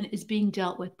husband is being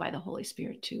dealt with by the Holy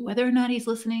Spirit too. Whether or not he's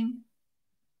listening,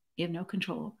 you have no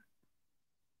control over.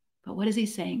 But what is he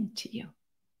saying to you?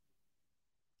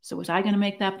 So was I going to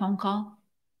make that phone call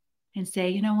and say,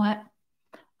 you know what?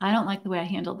 I don't like the way I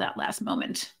handled that last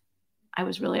moment. I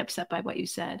was really upset by what you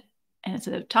said. And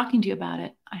instead of talking to you about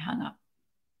it, I hung up.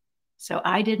 So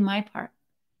I did my part.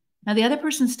 Now the other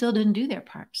person still didn't do their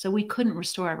part. So we couldn't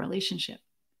restore our relationship.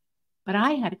 But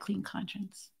I had a clean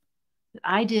conscience. That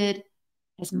I did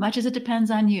as much as it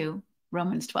depends on you,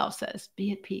 Romans 12 says,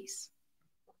 be at peace.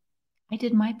 I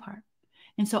did my part.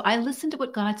 And so I listened to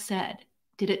what God said.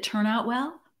 Did it turn out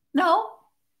well? No.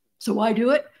 So why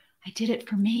do it? I did it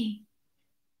for me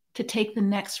to take the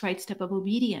next right step of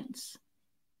obedience.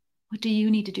 What do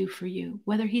you need to do for you?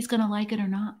 Whether he's going to like it or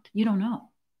not, you don't know.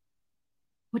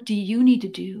 What do you need to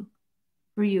do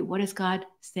for you? What is God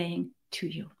saying to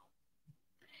you?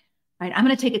 All right, I'm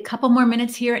going to take a couple more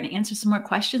minutes here and answer some more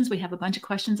questions. We have a bunch of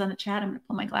questions on the chat. I'm going to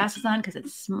pull my glasses on because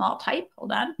it's small type.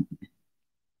 Hold on.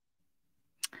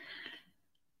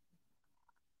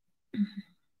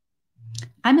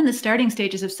 I'm in the starting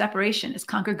stages of separation. Is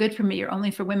Conquer good for me or only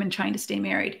for women trying to stay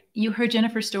married? You heard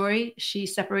Jennifer's story. She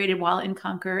separated while in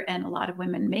Conquer, and a lot of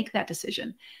women make that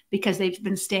decision because they've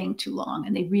been staying too long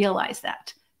and they realize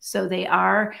that. So they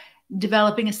are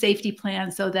developing a safety plan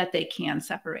so that they can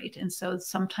separate. And so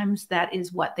sometimes that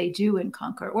is what they do in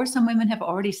Conquer. Or some women have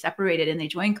already separated and they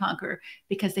join Conquer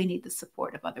because they need the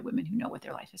support of other women who know what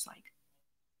their life is like.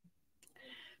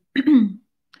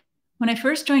 When I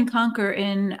first joined Conquer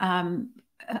in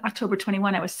October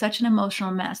 21, I was such an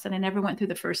emotional mess that I never went through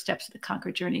the first steps of the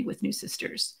Conquer journey with new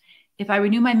sisters. If I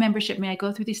renew my membership, may I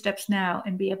go through these steps now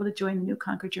and be able to join the new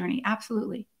Conquer journey?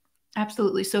 Absolutely.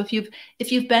 Absolutely. So if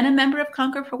you've been a member of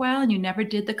Conquer for a while and you never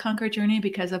did the Conquer journey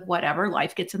because of whatever,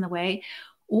 life gets in the way,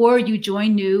 or you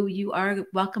join new, you are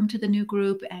welcome to the new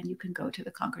group and you can go to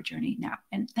the Conquer journey now.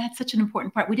 And that's such an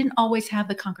important part. We didn't always have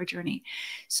the Conquer journey.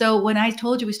 So when I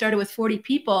told you we started with 40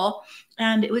 people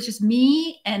and it was just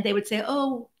me, and they would say,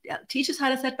 oh, teach us how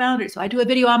to set boundaries. So I do a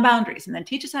video on boundaries, and then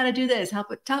teach us how to do this.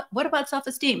 What about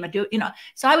self-esteem? I do,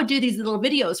 so I would do these little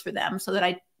videos for them so that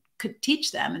I could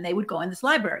teach them, and they would go in this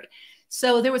library.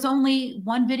 So there was only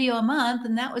one video a month,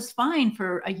 and that was fine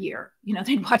for a year.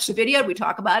 They'd watch the video, we'd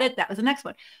talk about it. That was the next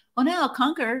one. Well, now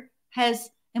Conquer has,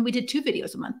 and we did 2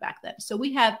 videos a month back then. So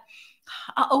we have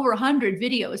over 100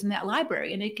 videos in that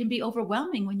library, and it can be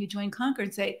overwhelming when you join Conquer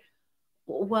and say,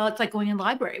 well, it's like going in the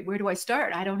library. Where do I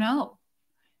start? I don't know.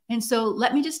 And so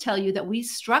let me just tell you that we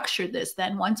structured this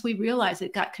then once we realized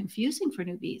it got confusing for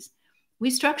newbies. We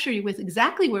structure you with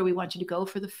exactly where we want you to go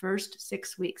for the first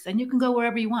 6 weeks. And you can go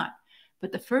wherever you want.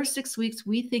 But the first 6 weeks,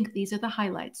 we think these are the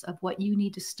highlights of what you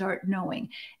need to start knowing.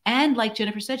 And like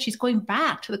Jennifer said, she's going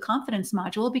back to the confidence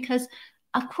module because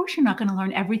of course you're not going to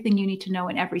learn everything you need to know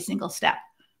in every single step.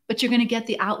 But you're going to get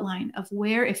the outline of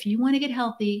where, if you want to get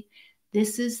healthy,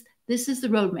 this is the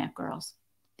roadmap, girls.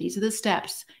 These are the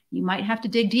steps. You might have to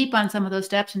dig deep on some of those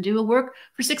steps and do a work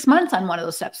for 6 months on one of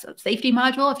those steps. So safety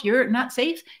module, if you're not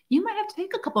safe, you might have to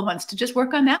take a couple of months to just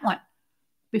work on that one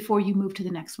before you move to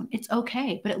the next one. It's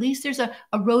okay, but at least there's a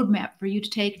roadmap for you to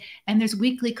take, and there's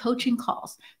weekly coaching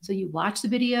calls. So you watch the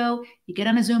video, you get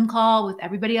on a Zoom call with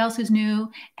everybody else who's new,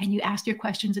 and you ask your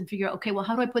questions and figure out, okay, well,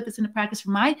 how do I put this into practice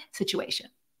for my situation,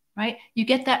 right? You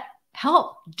get that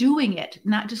help doing it,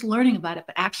 not just learning about it,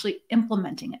 but actually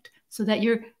implementing it so that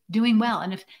you're doing well.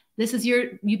 And if this is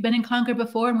you've been in Conquer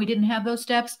before and we didn't have those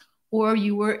steps, or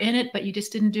you were in it, but you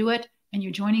just didn't do it and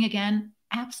you're joining again,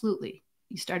 absolutely.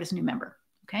 You start as a new member.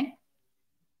 Okay.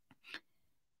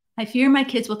 I fear my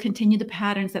kids will continue the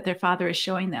patterns that their father is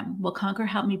showing them. Will Conquer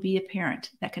help me be a parent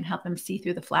that can help them see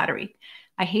through the flattery?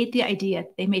 I hate the idea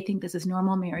they may think this is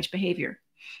normal marriage behavior.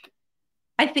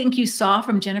 I think you saw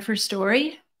from Jennifer's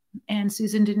story, and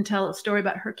Susan didn't tell a story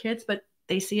about her kids, but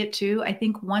they see it too. I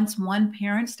think once one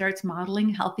parent starts modeling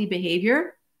healthy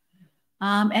behavior,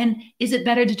 and is it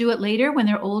better to do it later when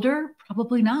they're older?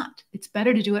 Probably not. It's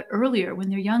better to do it earlier when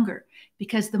they're younger,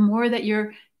 because the more that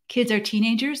your kids are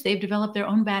teenagers, they've developed their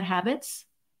own bad habits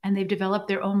and they've developed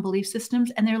their own belief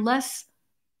systems, and they're less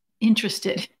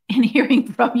interested in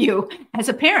hearing from you as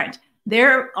a parent.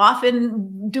 They're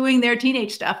often doing their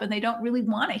teenage stuff and they don't really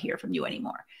want to hear from you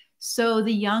anymore. So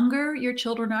the younger your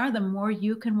children are, the more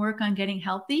you can work on getting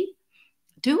healthy.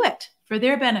 Do it for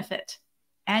their benefit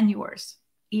and yours,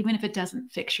 even if it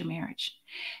doesn't fix your marriage.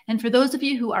 And for those of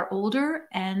you who are older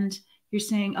and you're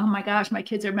saying, oh my gosh, my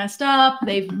kids are messed up,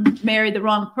 they've married the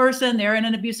wrong person, they're in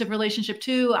an abusive relationship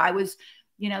too. I was,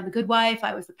 the good wife,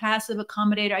 I was the passive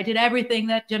accommodator. I did everything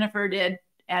that Jennifer did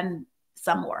and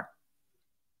some more.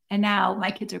 And now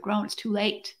my kids are grown, it's too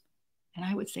late. And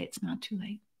I would say it's not too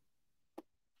late.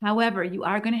 However, you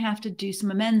are going to have to do some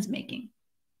amends making.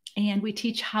 And we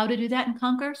teach how to do that in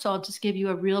Conquer. So I'll just give you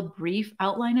a real brief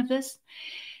outline of this.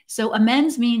 So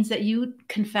amends means that you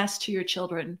confess to your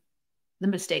children the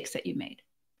mistakes that you made.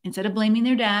 Instead of blaming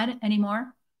their dad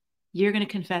anymore, you're going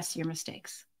to confess your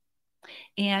mistakes.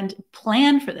 And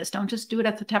plan for this. Don't just do it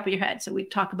at the top of your head. So we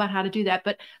talk about how to do that.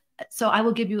 But so I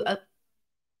will give you a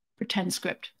pretend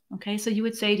script. Okay. So you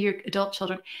would say to your adult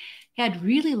children, hey, I'd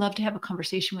really love to have a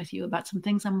conversation with you about some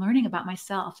things I'm learning about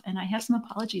myself. And I have some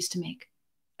apologies to make,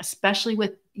 especially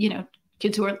with,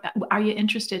 kids who are you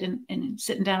interested in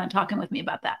sitting down and talking with me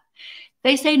about that?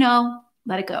 They say no,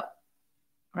 let it go. All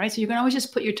right. So you're going to always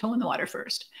just put your toe in the water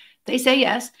first. They say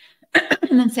yes.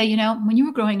 And then say, when you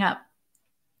were growing up,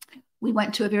 we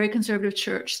went to a very conservative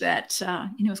church that,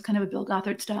 was kind of a Bill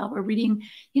Gothard style. We're reading,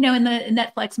 in the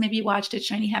Netflix, maybe you watched it,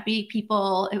 Shiny Happy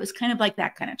People. It was kind of like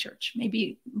that kind of church,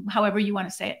 maybe however you want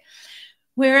to say it,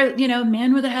 where,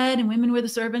 men were the head and women were the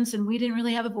servants, and we didn't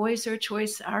really have a voice or a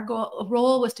choice. Our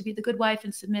role was to be the good wife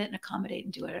and submit and accommodate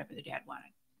and do whatever the dad wanted.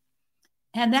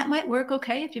 And that might work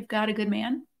okay if you've got a good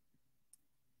man.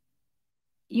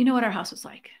 You know what our house was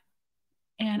like.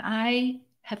 And I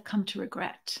have come to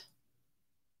regret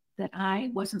that I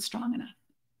wasn't strong enough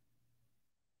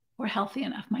or healthy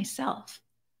enough myself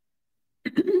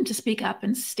to speak up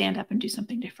and stand up and do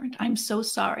something different. I'm so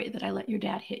sorry that I let your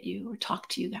dad hit you or talk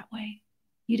to you that way.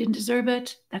 You didn't deserve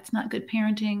it. That's not good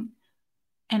parenting.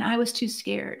 And I was too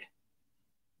scared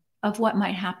of what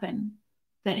might happen,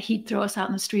 that he'd throw us out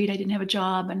in the street. I didn't have a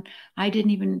job and I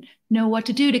didn't even know what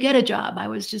to do to get a job. I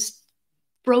was just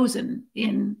frozen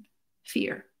in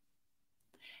fear.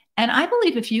 And I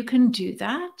believe if you can do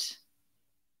that,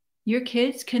 your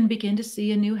kids can begin to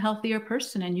see a new, healthier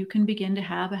person, and you can begin to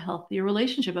have a healthier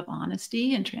relationship of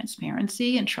honesty and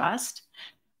transparency and trust.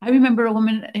 I remember a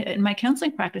woman in my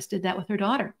counseling practice did that with her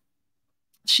daughter.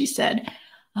 She said,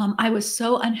 I was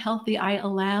so unhealthy, I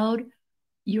allowed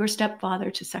your stepfather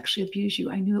to sexually abuse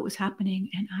you. I knew it was happening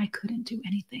and I couldn't do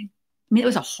anything. I mean, it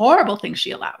was a horrible thing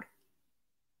she allowed.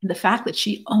 And the fact that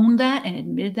she owned that and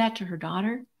admitted that to her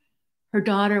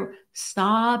daughter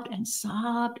sobbed and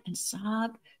sobbed and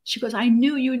sobbed. She goes, I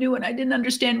knew you knew and I didn't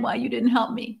understand why you didn't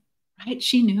help me. Right?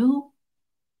 She knew.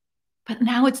 But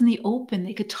now it's in the open.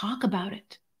 They could talk about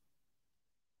it.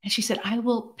 And she said, I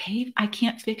will pay. I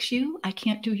can't fix you. I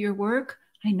can't do your work.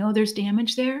 I know there's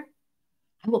damage there.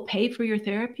 I will pay for your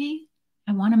therapy.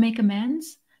 I want to make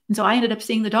amends. And so I ended up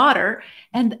seeing the daughter,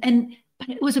 but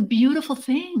it was a beautiful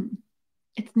thing.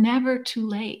 It's never too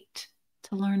late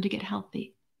to learn to get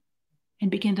healthy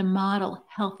and begin to model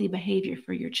healthy behavior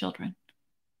for your children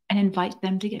and invite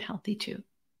them to get healthy too.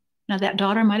 Now, that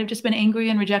daughter might have just been angry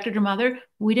and rejected her mother.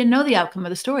 We didn't know the outcome of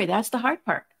the story. That's the hard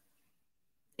part,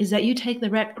 is that you take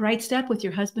the right step with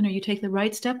your husband or you take the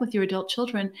right step with your adult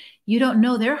children. You don't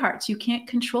know their hearts. You can't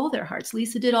control their hearts.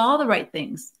 Lisa did all the right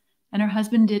things and her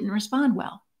husband didn't respond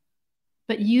well.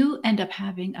 But you end up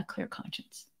having a clear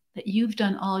conscience that you've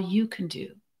done all you can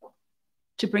do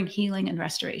to bring healing and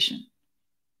restoration,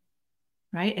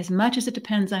 right? As much as it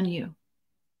depends on you.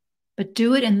 But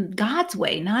do it in God's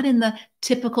way, not in the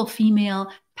typical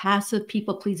female, passive,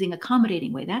 people-pleasing,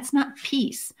 accommodating way. That's not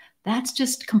peace. That's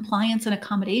just compliance and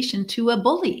accommodation to a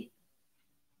bully.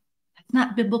 That's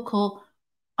not biblical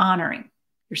honoring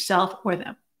yourself or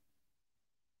them.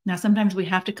 Now, sometimes we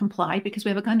have to comply because we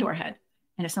have a gun to our head.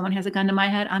 And if someone has a gun to my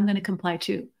head, I'm going to comply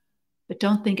too. But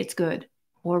don't think it's good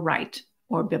or right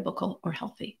or biblical or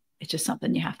healthy. It's just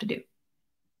something you have to do.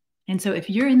 And so if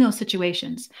you're in those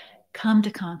situations, come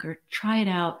to Conquer, try it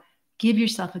out, give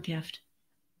yourself a gift,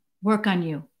 work on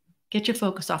you, get your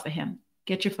focus off of him,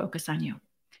 get your focus on you.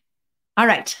 All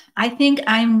right, I think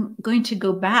I'm going to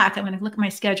go back. I'm going to look at my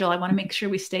schedule. I want to make sure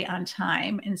we stay on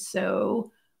time. And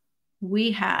so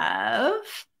we have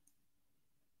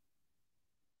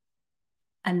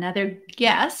another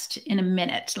guest in a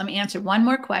minute. Let me answer one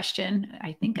more question.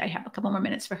 I think I have a couple more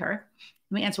minutes for her.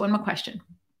 Let me answer one more question.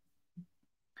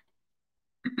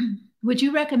 Would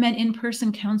you recommend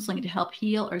in-person counseling to help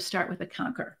heal or start with a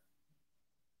Conquer?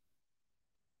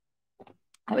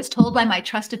 I was told by my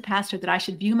trusted pastor that I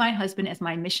should view my husband as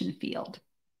my mission field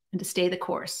and to stay the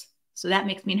course. So that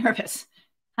makes me nervous.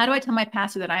 How do I tell my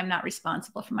pastor that I am not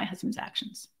responsible for my husband's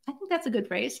actions? I think that's a good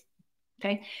phrase.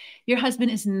 Okay. Your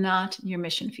husband is not your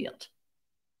mission field.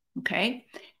 Okay.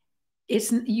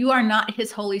 You are not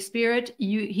his Holy Spirit.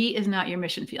 He is not your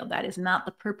mission field. That is not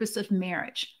the purpose of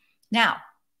marriage. Now,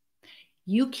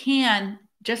 you can,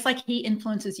 just like he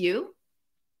influences you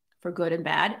for good and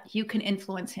bad, you can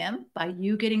influence him by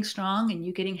you getting strong and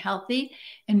you getting healthy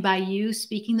and by you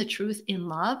speaking the truth in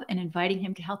love and inviting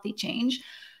him to healthy change.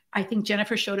 I think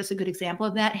Jennifer showed us a good example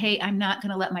of that. Hey, I'm not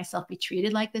going to let myself be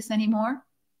treated like this anymore.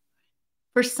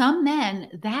 For some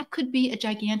men, that could be a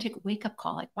gigantic wake-up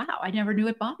call. Like, wow, I never knew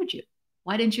it bothered you.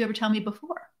 Why didn't you ever tell me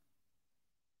before?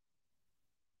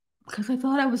 Because I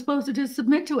thought I was supposed to just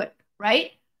submit to it,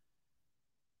 right?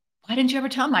 Why didn't you ever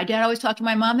tell me? My dad always talked to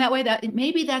my mom that way. That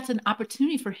maybe that's an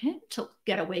opportunity for him to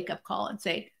get a wake-up call and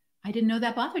say, I didn't know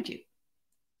that bothered you.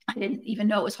 I didn't even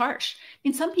know it was harsh. I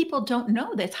mean, some people don't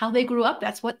know that's how they grew up.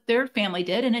 That's what their family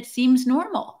did, and it seems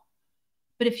normal.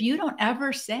 But if you don't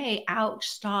ever say, ouch,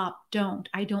 stop, don't,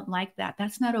 I don't like that.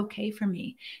 That's not okay for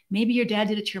me. Maybe your dad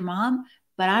did it to your mom,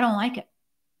 but I don't like it.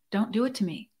 Don't do it to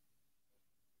me.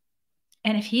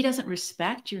 And if he doesn't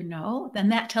respect your no, then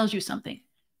that tells you something.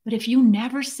 But if you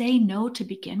never say no to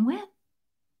begin with,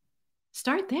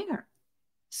 start there.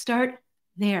 Start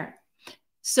there.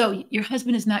 So your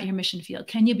husband is not your mission field.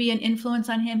 Can you be an influence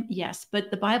on him? Yes.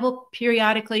 But the Bible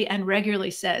periodically and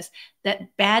regularly says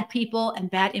that bad people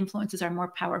and bad influences are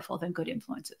more powerful than good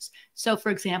influences. So for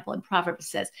example, in Proverbs it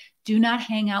says, do not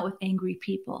hang out with angry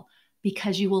people.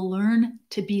 because you will learn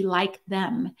to be like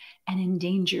them and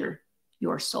endanger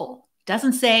your soul. It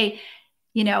doesn't say,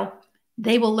 you know,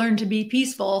 they will learn to be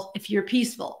peaceful if you're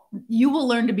peaceful. You will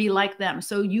learn to be like them.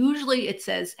 So usually it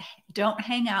says, don't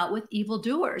hang out with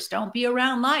evildoers. Don't be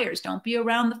around liars. Don't be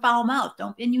around the foul mouth.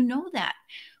 And you know that.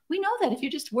 We know that if you're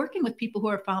just working with people who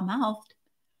are foul mouthed,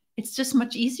 it's just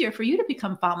much easier for you to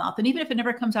become foul mouthed. And even if it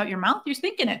never comes out your mouth, you're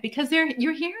thinking it because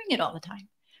you're hearing it all the time.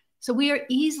 So we are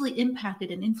easily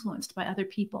impacted and influenced by other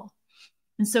people.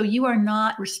 And so you are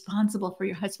not responsible for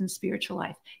your husband's spiritual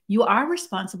life. You are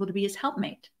responsible to be his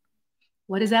helpmate.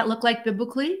 What does that look like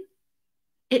biblically?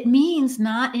 It means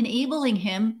not enabling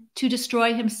him to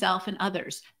destroy himself and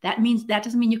others. That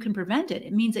doesn't mean you can prevent it.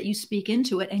 It means that you speak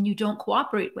into it and you don't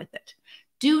cooperate with it.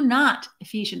 Do not,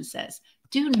 Ephesians says,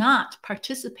 do not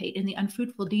participate in the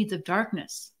unfruitful deeds of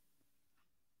darkness.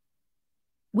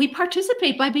 We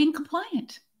participate by being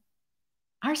compliant.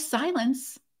 Our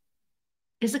silence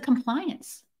is a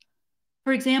compliance.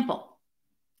 For example,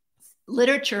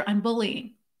 literature on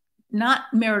bullying, not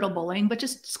marital bullying, but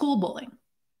just school bullying.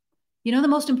 You know the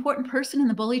most important person in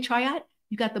the bully triad?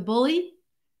 You've got the bully,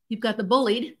 you've got the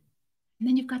bullied, and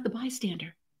then you've got the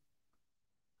bystander.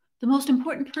 The most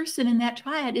important person in that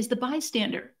triad is the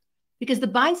bystander, because the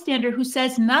bystander who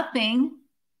says nothing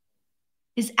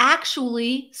is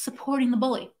actually supporting the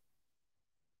bully.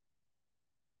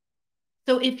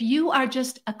 So if you are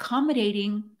just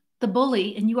accommodating the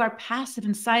bully and you are passive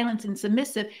and silent and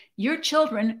submissive, your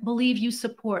children believe you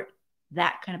support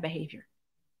that kind of behavior.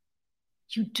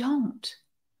 You don't.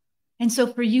 And so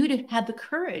for you to have the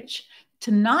courage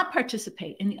to not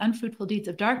participate in the unfruitful deeds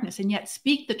of darkness and yet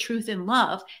speak the truth in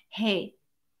love, hey,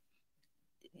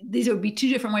 these would be two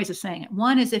different ways of saying it.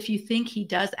 One is if you think he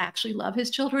does actually love his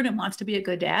children and wants to be a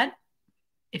good dad,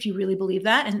 if you really believe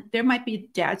that, and there might be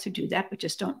dads who do that, but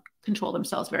just don't control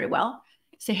themselves very well,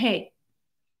 say, hey,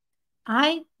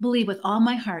 I believe with all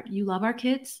my heart you love our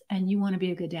kids and you want to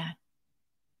be a good dad.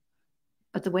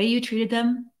 But the way you treated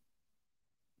them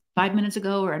 5 minutes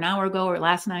ago or an hour ago or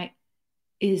last night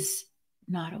is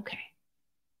not okay.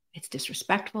 It's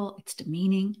disrespectful, it's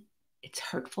demeaning, it's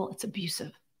hurtful, it's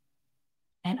abusive.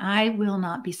 And I will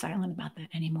not be silent about that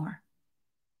anymore.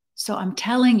 So I'm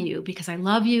telling you because I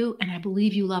love you and I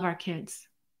believe you love our kids.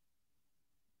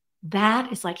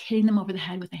 That is like hitting them over the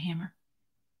head with a hammer.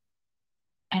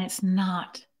 And it's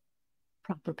not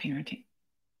proper parenting.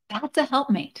 That's a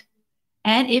helpmate.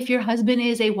 And if your husband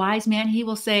is a wise man, he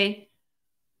will say,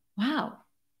 wow,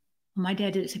 well, my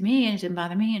dad did it to me and it didn't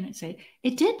bother me. And I'd say,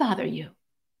 it did bother you.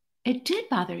 It did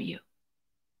bother you.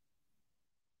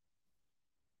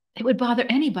 It would bother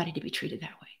anybody to be treated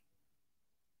that way.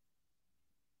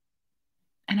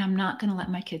 And I'm not going to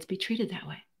let my kids be treated that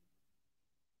way.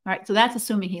 All right. So that's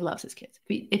assuming he loves his kids.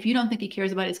 If you don't think he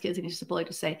cares about his kids and he's just a bully,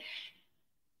 to say,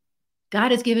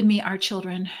 God has given me our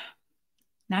children,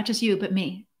 not just you, but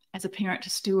me as a parent to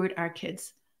steward our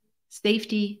kids'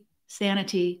 safety,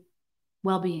 sanity,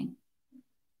 well-being.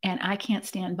 And I can't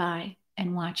stand by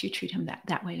and watch you treat him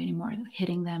that way anymore,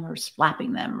 hitting them or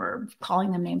slapping them or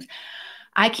calling them names.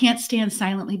 I can't stand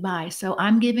silently by. So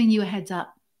I'm giving you a heads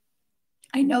up.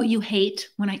 I know you hate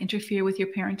when I interfere with your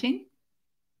parenting,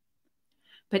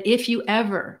 but if you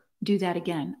ever do that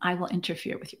again, I will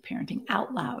interfere with your parenting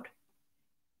out loud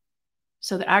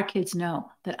so that our kids know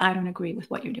that I don't agree with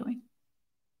what you're doing.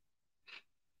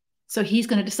 So he's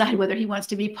going to decide whether he wants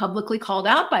to be publicly called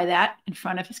out by that in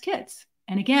front of his kids.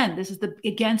 And again, this is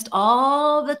against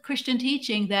all the Christian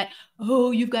teaching that,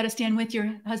 oh, you've got to stand with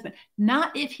your husband.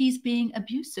 Not if he's being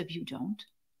abusive, you don't.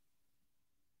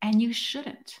 And you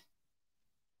shouldn't.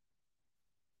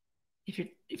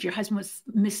 If your husband was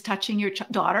mistouching your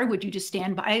daughter, would you just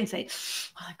stand by and say,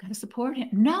 well, I've got to support him?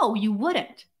 No, you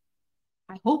wouldn't.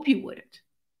 I hope you wouldn't.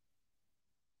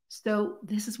 So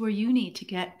this is where you need to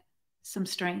get some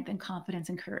strength and confidence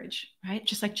and courage, right?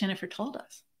 Just like Jennifer told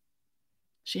us.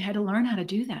 She had to learn how to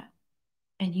do that.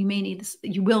 And you may need this,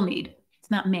 you will need,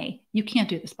 it's not may, you can't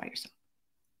do this by yourself.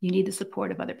 You need the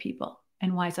support of other people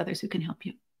and wise others who can help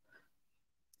you.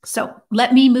 So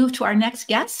let me move to our next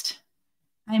guest.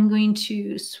 I'm going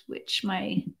to switch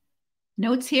my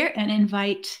notes here and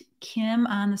invite Kim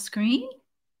on the screen.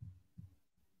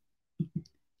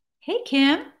 Hey,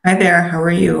 Kim. Hi there. How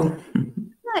are you?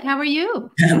 Good. How are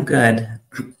you? I'm good.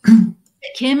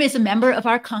 Kim is a member of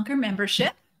our Conquer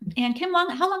membership. And Kim,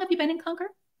 how long have you been in Conquer?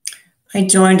 I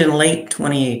joined in late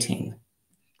 2018.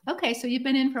 Okay, so you've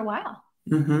been in for a while.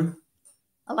 Mm-hmm.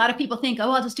 A lot of people think,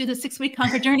 oh, I'll just do the 6-week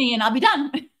Conquer journey and I'll be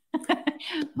done.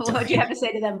 What do you have to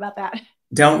say to them about that?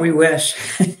 Don't we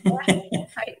wish?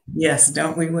 Right. Yes,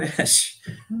 don't we wish?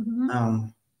 Mm-hmm.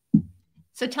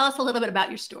 So tell us a little bit about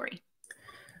your story.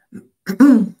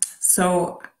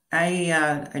 So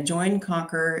I joined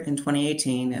Conquer in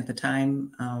 2018. At the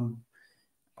time,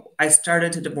 I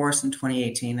started to divorce in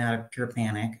 2018 out of pure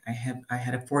panic. I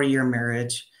had a 40-year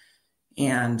marriage,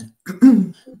 and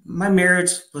my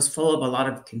marriage was full of a lot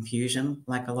of confusion,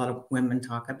 like a lot of women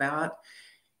talk about.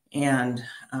 And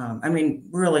I mean,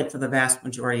 really, for the vast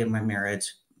majority of my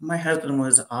marriage, my husband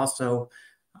was also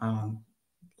a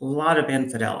lot of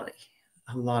infidelity,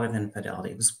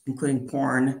 It was including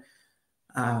porn,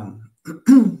 a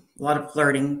lot of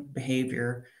flirting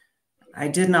behavior. I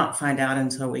did not find out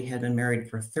until we had been married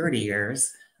for 30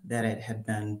 years that it had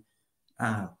been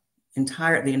the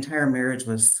entire marriage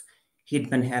was, he'd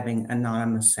been having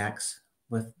anonymous sex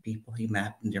with people he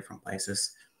met in different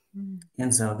places.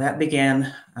 And so that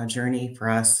began a journey for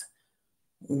us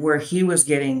where he was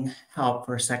getting help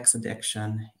for sex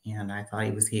addiction, and I thought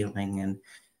he was healing, and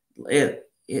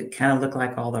it kind of looked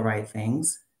like all the right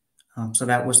things. So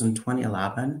that was in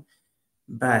 2011.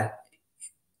 But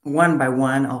one by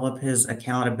one, all of his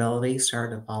accountability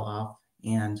started to fall off,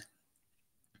 and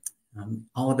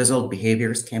all of his old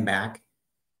behaviors came back.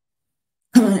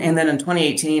 And then in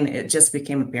 2018, it just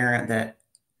became apparent that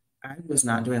I was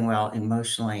not doing well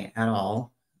emotionally at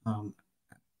all. I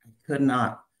could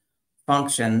not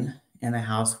function in a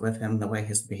house with him the way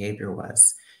his behavior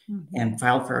was, and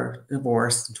filed for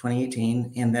divorce in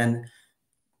 2018. And then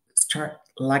start,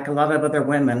 like a lot of other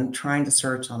women, trying to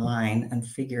search online and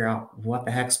figure out what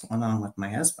the heck's going on with my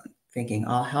husband, thinking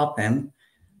I'll help him.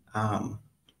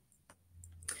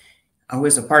 I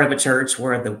was a part of a church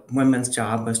where the women's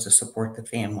job was to support the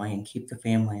family and keep the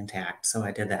family intact. So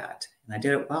I did that, and I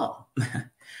did it well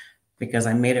because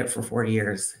I made it for 40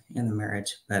 years in the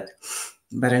marriage.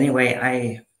 But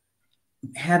anyway,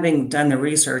 having done the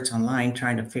research online,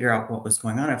 trying to figure out what was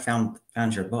going on, I found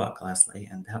your book, Leslie,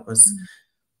 and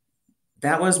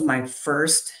that was my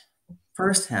first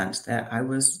hint that I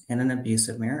was in an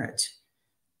abusive marriage.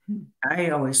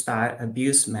 I always thought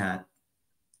abuse meant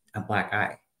a black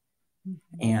eye.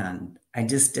 And I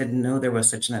just didn't know there was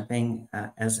such a thing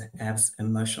as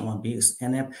emotional abuse.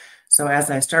 And so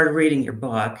as I started reading your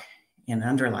book and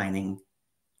underlining,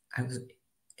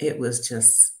 it was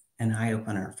just an eye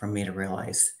opener for me to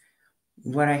realize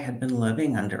what I had been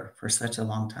living under for such a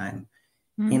long time,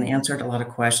 and answered a lot of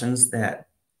questions that,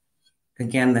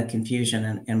 again, the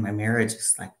confusion in my marriage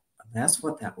is like, that's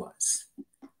what that was.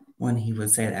 When he would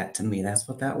say that to me, that's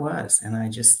what that was. And I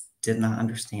just did not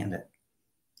understand it.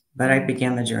 But I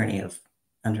began the journey of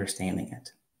understanding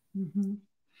it.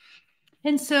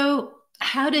 And so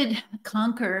how did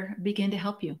Conquer begin to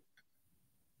help you?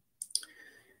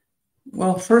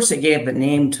 Well, first it gave a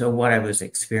name to what I was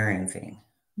experiencing.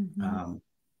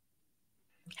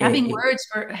 Having words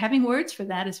for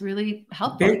that is really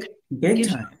helpful. Big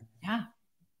time. Yeah.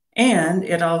 And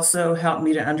it also helped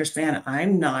me to understand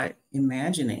I'm not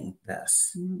imagining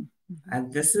this.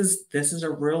 This is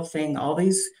a real thing. All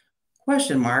these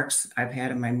question marks I've had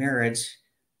in my marriage,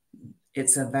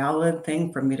 it's a valid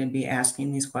thing for me to be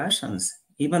asking these questions,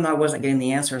 even though I wasn't getting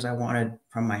the answers I wanted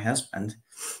from my husband.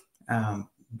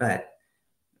 But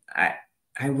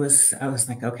I was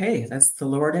like, okay, that's the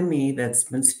Lord in me that's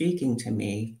been speaking to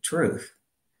me truth,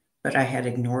 but I had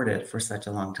ignored it for such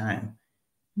a long time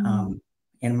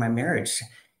in my marriage.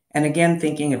 And again,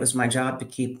 thinking it was my job to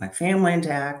keep my family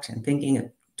intact, and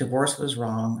thinking divorce was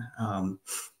wrong.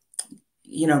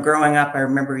 Growing up, I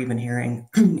remember even hearing,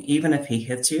 even if he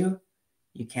hits you,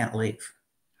 you can't leave.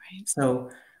 Right.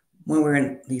 So when we're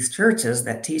in these churches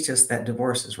that teach us that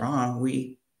divorce is wrong,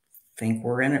 we think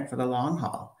we're in it for the long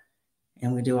haul,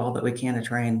 and we do all that we can to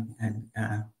try and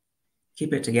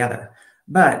keep it together.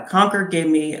 But Conquer gave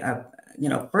me,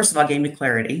 first of all, gave me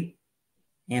clarity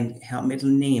and helped me to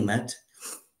name it.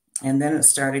 And then it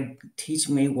started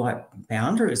teaching me what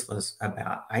boundaries was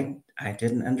about. I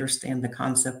didn't understand the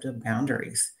concept of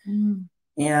boundaries.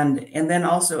 And then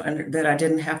also that I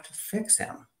didn't have to fix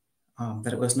him,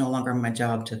 that it was no longer my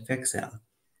job to fix him.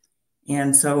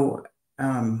 And so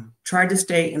tried to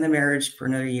stay in the marriage for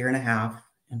another year and a half,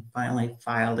 and finally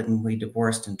filed, and we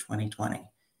divorced in 2020.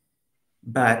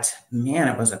 But man,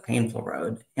 it was a painful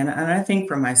road. And I think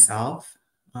for myself,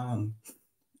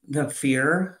 the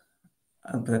fear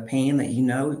of the pain that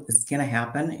is going to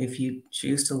happen if you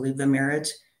choose to leave the marriage,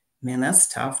 man, that's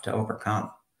tough to overcome.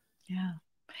 Yeah.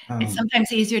 It's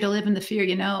sometimes easier to live in the fear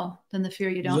than the fear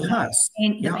you don't know. The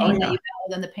pain that you know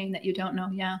than the pain that you don't know.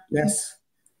 Yeah. Yes.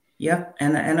 Yep.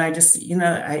 And I just,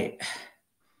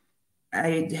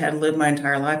 I had lived my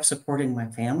entire life supporting my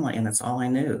family, and that's all I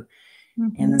knew.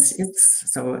 And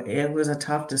so it was a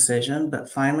tough decision,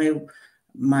 but finally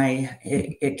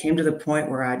it came to the point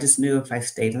where I just knew if I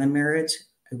stayed in the marriage,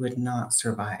 would not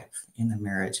survive in the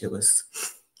marriage. It was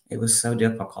so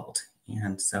difficult.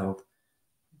 And so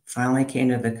finally came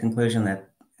to the conclusion that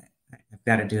I've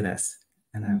got to do this.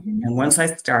 And, and once I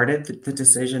started the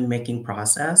decision-making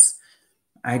process,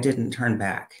 I didn't turn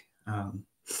back.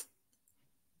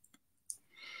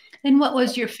 And what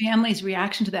was your family's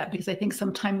reaction to that? Because I think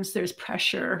sometimes there's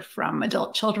pressure from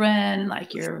adult children,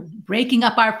 like, you're breaking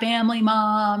up our family,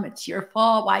 Mom. It's your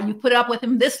fault. Why you put up with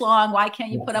him this long? Why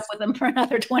can't you put up with him for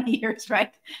another 20 years,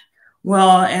 right?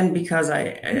 Well, and because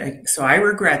so I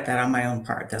regret that on my own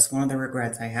part. That's one of the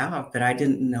regrets I have, but I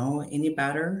didn't know any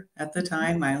better at the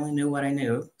time. I only knew what I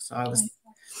knew. So I was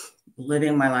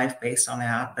living my life based on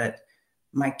that. But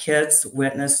my kids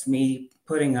witnessed me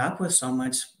putting up with so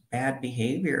much bad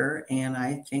behavior. And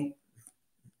I think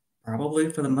probably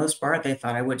for the most part, they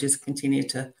thought I would just continue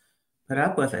to put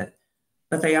up with it.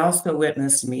 But they also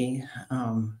witnessed me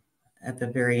at the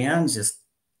very end just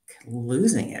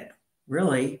losing it,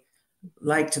 really,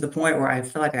 like to the point where I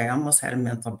feel like I almost had a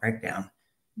mental breakdown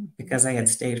because I had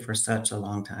stayed for such a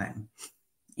long time.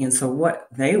 And so what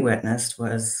they witnessed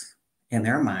was, in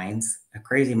their minds, a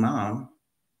crazy mom.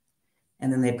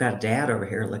 And then they've got a dad over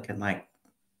here looking like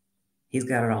he's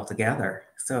got it all together.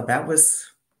 So that was,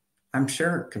 I'm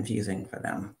sure, confusing for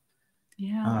them.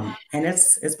 Yeah. And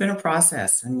it's been a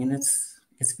process. I mean,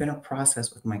 it's been a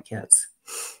process with my kids.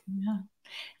 Yeah.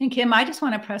 And Kim, I just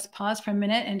want to press pause for a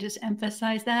minute and just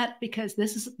emphasize that, because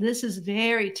this is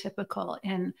very typical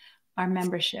in our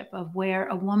membership, of where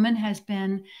a woman has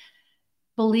been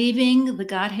believing the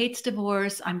God hates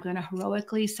divorce. I'm going to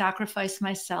heroically sacrifice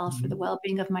myself for the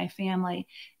well-being of my family,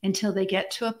 until they get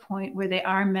to a point where they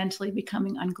are mentally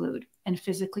becoming unglued and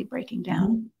physically breaking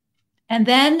down. And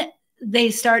then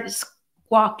they start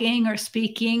walking or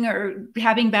speaking or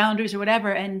having boundaries or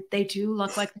whatever, and they do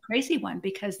look like the crazy one,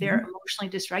 because they're emotionally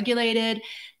dysregulated.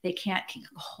 They can't,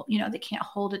 they can't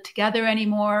hold it together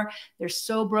anymore. They're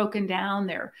so broken down.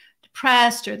 They're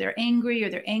depressed, or they're angry, or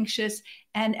they're anxious,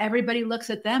 and everybody looks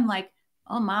at them like,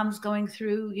 oh, Mom's going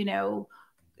through,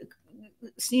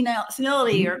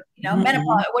 senility, or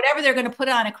menopause, whatever they're going to put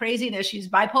on a craziness. She's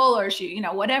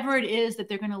bipolar, whatever it is that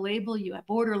they're going to label you at,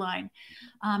 borderline.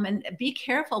 And be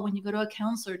careful when you go to a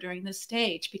counselor during this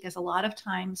stage, because a lot of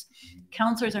times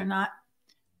counselors are not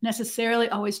necessarily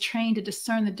always trained to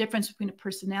discern the difference between a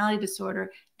personality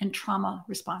disorder and trauma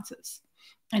responses.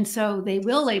 And so they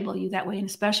will label you that way. And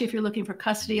especially if you're looking for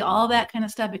custody, all that kind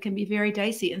of stuff, it can be very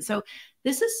dicey. And so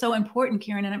this is so important,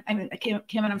 Karen. And Kim,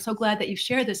 and I'm so glad that you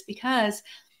shared this, because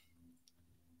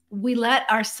we let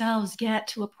ourselves get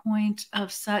to a point of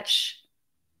such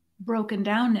broken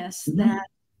downness that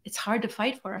it's hard to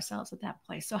fight for ourselves at that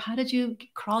place. So how did you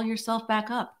crawl yourself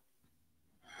back up?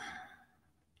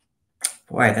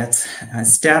 Boy, that's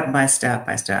step by step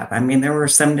by step. I mean, there were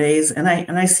some days, and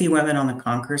I see women on the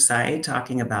Conquer side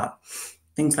talking about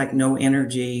things like no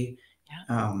energy,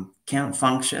 can't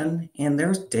function. And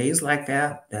there's days like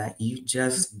that you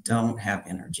just don't have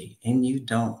energy and you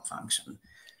don't function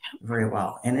very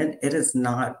well. And it's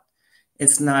not a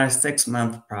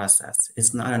 6-month process.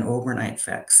 It's not an overnight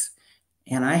fix.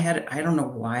 And I don't know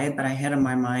why, but I had in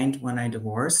my mind, when I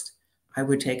divorced, I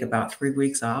would take about 3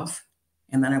 weeks off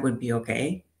and then I would be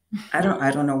okay. I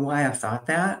don't know why I thought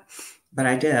that, but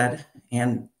I did.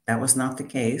 And that was not the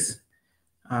case.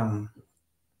 But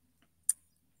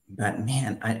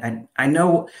man, I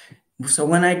know. So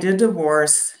when I did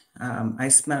divorce, I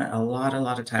spent a lot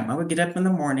of time. I would get up in the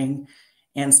morning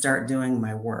and start doing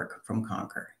my work from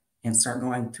Conquer, and start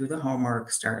going through the homework,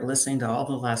 start listening to all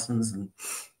the lessons. And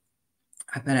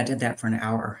I bet I did that for an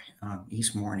hour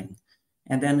each morning.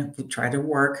 And then we tried to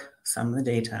work some of the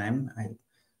daytime. I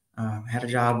had a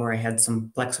job where I had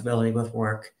some flexibility with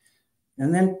work,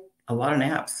 and then a lot of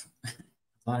naps,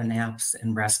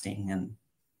 and resting. And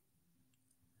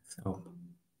so.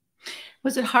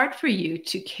 Was it hard for you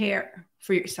to care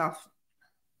for yourself?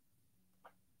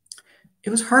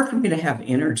 It was hard for me to have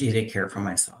energy to care for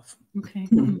myself. Okay.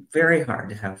 Very hard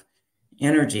to have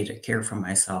energy to care for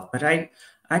myself. But I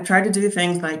tried to do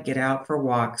things like get out for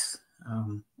walks,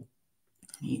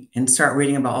 and start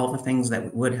reading about all the things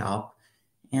that would help.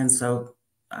 And so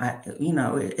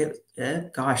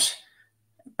gosh,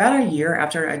 about a year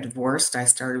after I divorced, I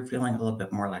started feeling a little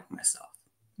bit more like myself.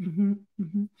 And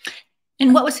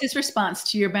what was his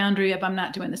response to your boundary of, I'm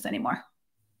not doing this anymore?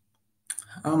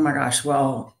 Oh my gosh.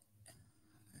 Well,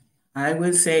 I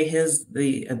would say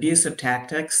the abusive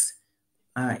tactics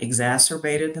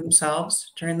exacerbated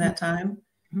themselves during that time.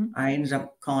 I ended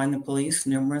up calling the police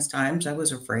numerous times. I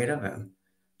was afraid of him.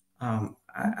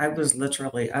 I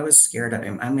was scared of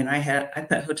him. I mean, I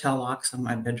put hotel locks on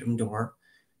my bedroom door.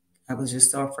 I was just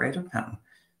so afraid of him.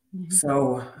 Mm-hmm.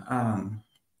 So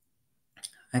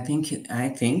I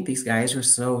think these guys are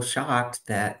so shocked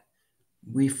that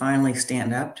we finally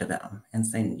stand up to them and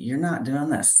say, "You're not doing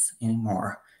this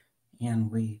anymore."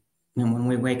 And when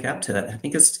we wake up to it, I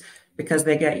think it's because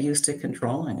they got used to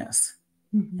controlling us.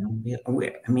 Mm-hmm.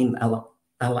 And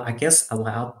I guess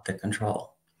allowed the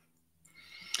control.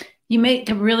 You make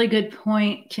a really good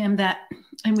point, Kim,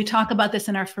 and we talk about this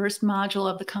in our first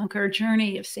module of the Conqueror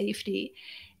journey of safety.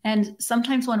 And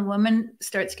sometimes when a woman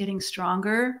starts getting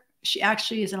stronger, she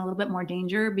actually is in a little bit more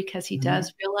danger because he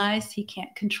does realize he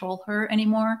can't control her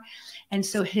anymore. And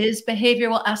so his behavior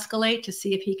will escalate to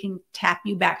see if he can tap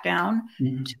you back down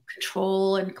to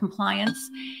control and compliance.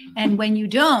 And when you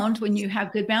don't, when you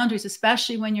have good boundaries,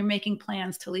 especially when you're making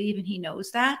plans to leave and he knows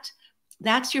that,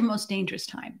 that's your most dangerous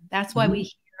time. That's why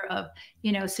we of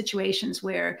situations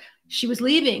where she was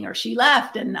leaving or she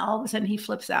left and all of a sudden he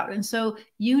flips out. And so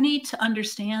you need to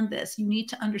understand this. You need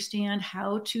to understand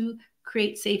how to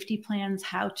create safety plans,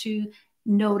 how to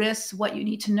notice what you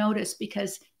need to notice,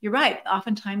 because you're right,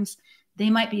 oftentimes they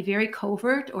might be very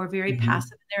covert or very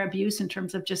passive in their abuse in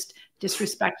terms of just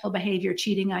disrespectful behavior,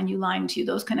 cheating on you, lying to you,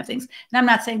 those kind of things. And I'm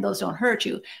not saying those don't hurt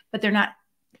you, but they're not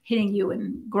hitting you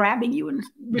and grabbing you and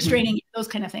restraining you, those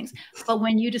kind of things. But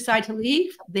when you decide to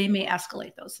leave, they may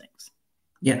escalate those things.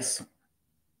 Yes.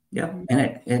 Yep.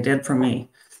 And it did for me.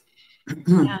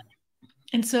 Yeah.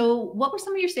 And so what were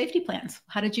some of your safety plans?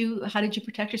 How did you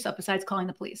protect yourself besides calling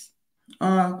the police?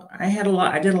 I did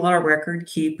a lot of record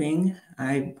keeping.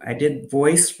 I did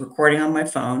voice recording on my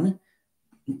phone,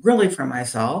 really for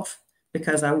myself,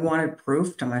 because I wanted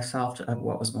proof to myself of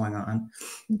what was going on.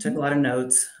 Took a lot of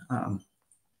notes. I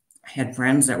had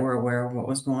friends that were aware of what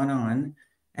was going on.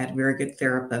 I had a very good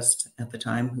therapist at the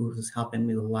time who was helping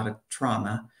me with a lot of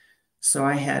trauma. So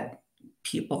I had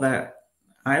people that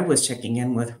I was checking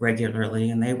in with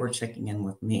regularly, and they were checking in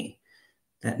with me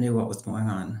that knew what was going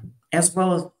on, as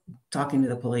well as talking to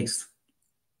the police.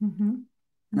 And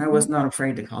I was not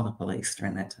afraid to call the police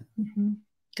during that time.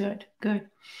 Good, good.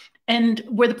 And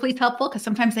were the police helpful? Because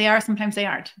sometimes they are, sometimes they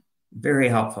aren't. Very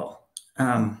helpful.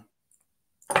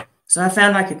 So I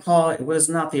found I could call, it was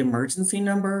not the emergency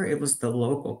number, it was the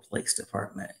local police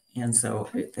department. And so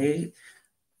they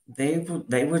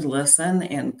would listen.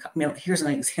 And here's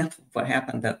an example of what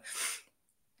happened.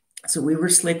 So we were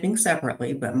sleeping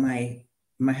separately, but my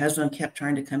husband kept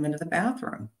trying to come into the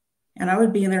bathroom. And I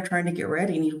would be in there trying to get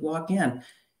ready, and he'd walk in.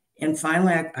 And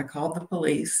finally, I called the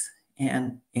police,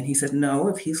 and he said, no,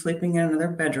 if he's sleeping in another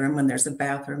bedroom and there's a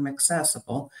bathroom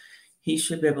accessible, he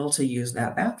should be able to use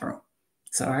that bathroom.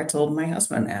 So I told my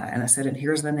husband that, and I said, and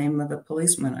here's the name of the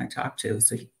policeman I talked to.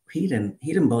 So he didn't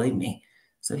believe me.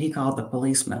 So he called the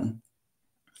policeman,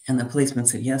 and the policeman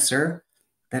said, yes, sir,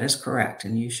 that is correct.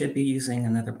 And you should be using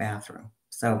another bathroom.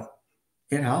 So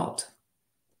it helped.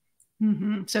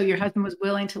 So your husband was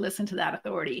willing to listen to that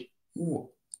authority.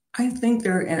 I think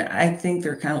they're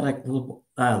kind of like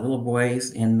little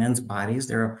boys in men's bodies.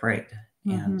 They're afraid.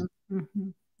 And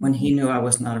when he knew I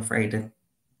was not afraid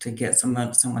to get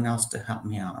someone else to help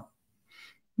me out.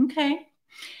 Okay.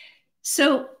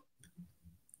 So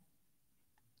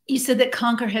you said that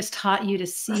Conquer has taught you to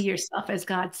see yourself as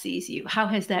God sees you. How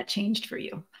has that changed for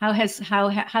you? How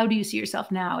do you see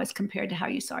yourself now as compared to how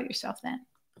you saw yourself then?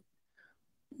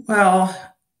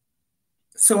 Well,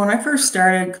 so when I first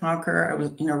started Conquer, I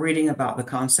was, reading about the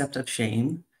concept of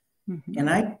shame. And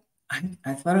I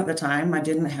thought at the time I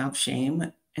didn't have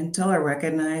shame until I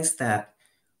recognized that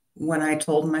when I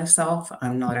told myself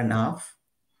I'm not enough,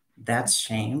 that's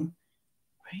shame.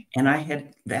 Right. And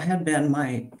that had been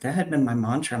my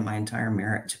mantra my entire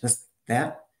marriage, because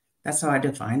that's how I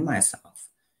define myself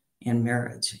in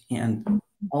marriage. And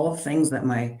all the things that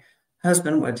my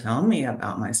husband would tell me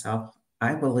about myself,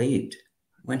 I believed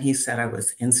when he said I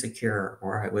was insecure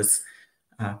or I was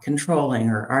controlling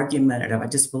or argumentative. I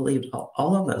just believed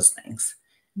all of those things.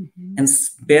 And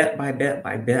bit by bit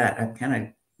by bit, I kind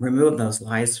of removed those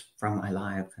lies from my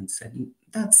life and said,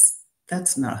 that's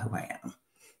not who I am.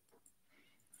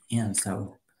 And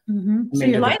so, so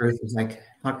your life, the truth is like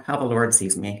how the Lord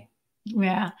sees me.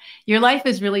 Yeah, your life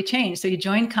has really changed. So you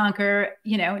joined Conquer,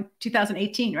 in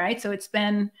 2018, right? So it's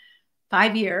been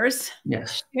 5 years.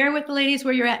 Yes. Share with the ladies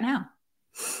where you're at now.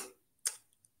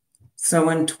 So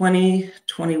in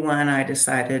 2021, I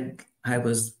decided I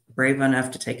was brave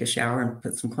enough to take a shower and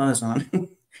put some clothes on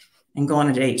and go on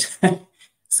a date.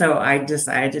 So I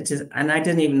decided to, and I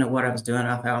didn't even know what I was doing.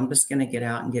 I thought I'm just going to get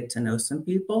out and get to know some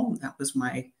people. That was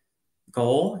my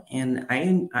goal. And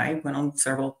I went on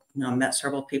met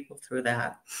several people through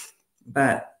that.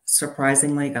 But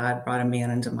surprisingly, God brought a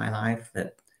man into my life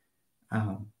that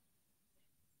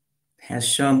has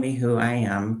shown me who I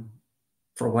am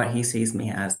for what he sees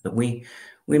me as. But we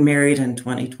married in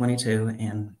 2022,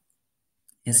 and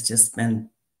it's just been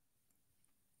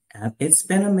it's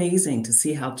been amazing to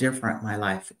see how different my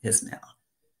life is now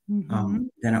than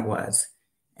it was,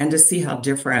 and to see how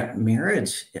different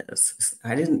marriage is.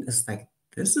 It's like,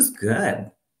 this is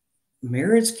good.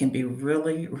 Marriage can be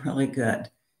really, really good.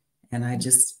 And I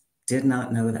just did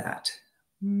not know that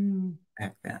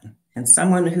back then. And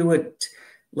someone who would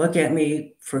look at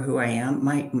me for who I am,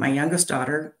 my youngest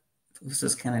daughter, this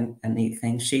is kind of a neat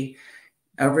thing. She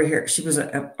was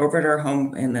over at our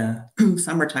home in the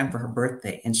summertime for her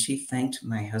birthday, and she thanked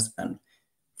my husband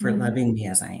for loving me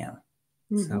as I am.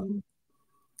 So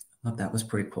I thought that was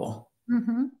pretty cool.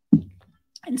 And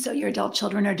so your adult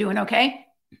children are doing okay?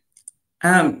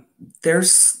 They're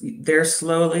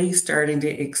slowly starting to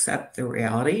accept the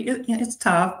reality. It's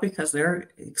tough because they're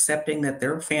accepting that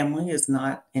their family is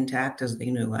not intact as they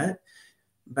knew it,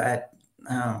 but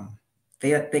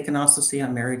they can also see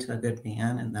I'm married to a good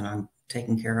man, and that I'm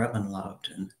taken care of and loved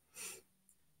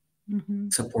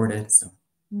and supported. So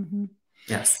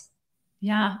yes.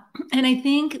 Yeah. And I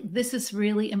think this is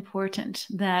really important,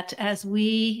 that as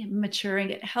we mature and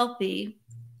get healthy,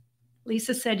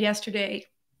 Lisa said yesterday,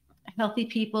 healthy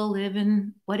people live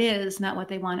in what is, not what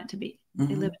they want it to be.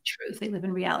 They live in truth. They live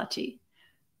in reality.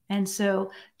 And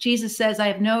so Jesus says, I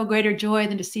have no greater joy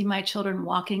than to see my children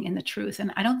walking in the truth.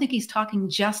 And I don't think he's talking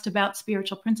just about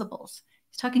spiritual principles.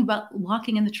 He's talking about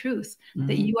walking in the truth,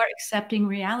 that you are accepting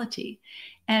reality.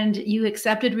 And you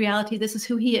accepted reality. This is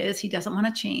who he is. He doesn't want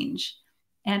to change.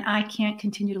 And I can't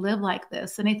continue to live like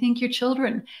this. And I think your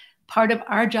children, part of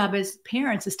our job as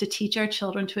parents is to teach our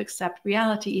children to accept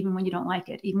reality, even when you don't like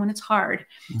it, even when it's hard.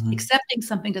 Accepting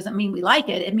something doesn't mean we like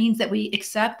it. It means that we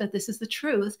accept that this is the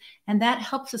truth. And that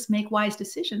helps us make wise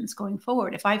decisions going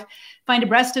forward. If I find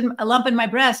a lump in my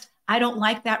breast, I don't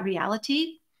like that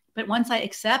reality. But once I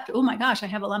accept, oh my gosh, I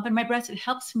have a lump in my breast, it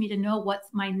helps me to know what's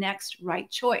my next right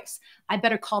choice. I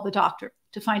better call the doctor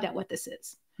to find out what this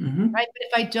is. Right. But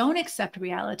if I don't accept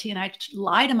reality and I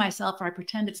lie to myself or I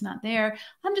pretend it's not there,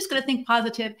 I'm just going to think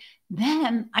positive.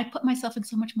 Then I put myself in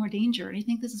so much more danger. And I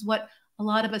think this is what a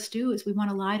lot of us do, is we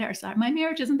want to lie to ourselves. My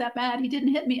marriage isn't that bad. He didn't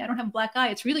hit me. I don't have a black eye.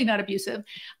 It's really not abusive.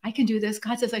 I can do this.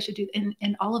 God says I should do.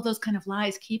 And all of those kind of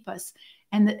lies keep us.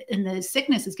 And the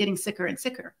sickness is getting sicker and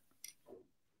sicker.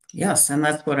 Yes. And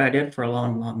that's what I did for a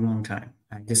long, long, long time.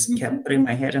 I just kept putting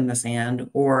my head in the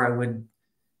sand, or I would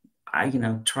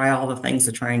try all the things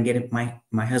to try and get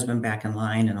my husband back in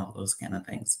line and all those kind of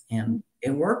things. And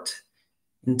it worked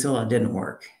until it didn't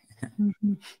work. And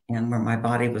where my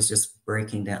body was just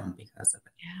breaking down because of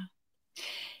it. Yeah.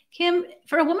 Kim,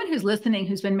 for a woman who's listening,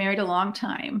 who's been married a long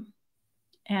time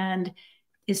and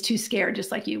is too scared,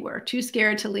 just like you were, too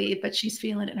scared to leave, but she's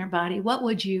feeling it in her body, what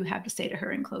would you have to say to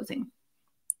her in closing?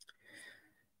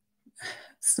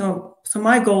 So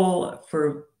my goal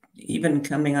for even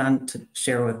coming on to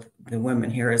share with the women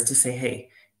here is to say, hey,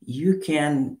 you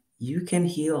can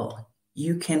heal.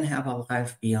 You can have a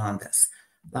life beyond this.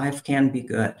 Life can be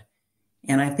good.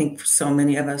 And I think so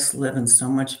many of us live in so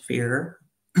much fear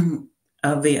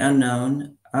of the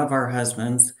unknown, of our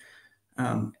husbands,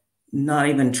 not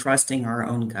even trusting our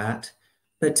own gut,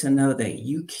 but to know that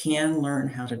you can learn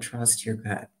how to trust your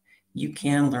gut. You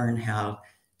can learn how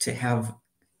to have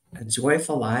a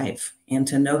joyful life and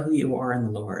to know who you are in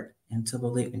the Lord and to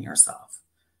believe in yourself.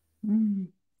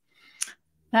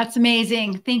 That's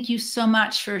amazing. Thank you so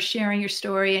much for sharing your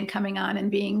story and coming on and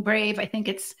being brave. I think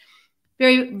it's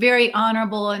very, very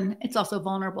honorable, and it's also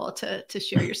vulnerable to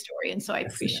share your story. And so I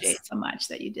appreciate so much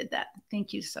that you did that.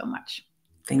 Thank you so much.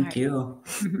 Thank you.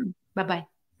 Bye-bye.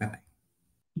 Bye-bye.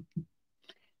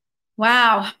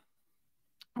 Wow.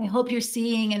 I hope you're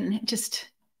seeing and just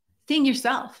seeing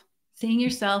yourself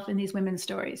in these women's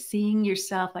stories, seeing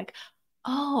yourself like,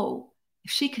 oh,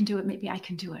 if she can do it, maybe I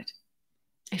can do it.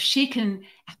 If she can,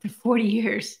 after 40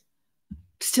 years,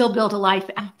 still build a life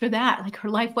after that, like her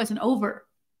life wasn't over,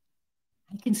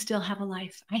 I can still have a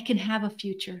life. I can have a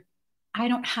future. I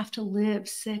don't have to live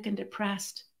sick and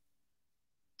depressed.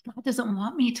 God doesn't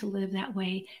want me to live that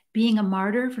way, being a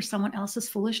martyr for someone else's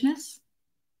foolishness,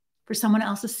 for someone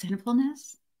else's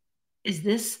sinfulness. Is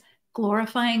this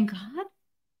glorifying God?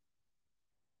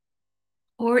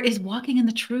 Or is walking in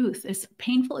the truth, as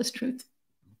painful as truth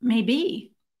may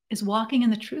be, is walking in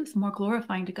the truth more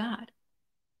glorifying to God,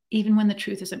 even when the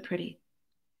truth isn't pretty?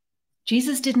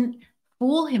 Jesus didn't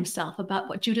fool himself about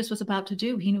what Judas was about to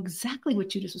do. He knew exactly what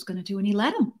Judas was going to do, and he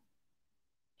let him.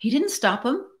 He didn't stop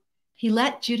him. He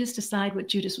let Judas decide what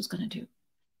Judas was going to do.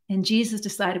 And Jesus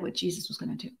decided what Jesus was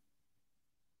going to do.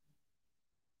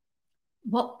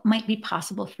 what might be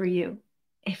possible for you.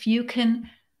 If you can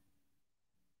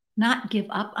not give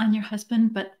up on your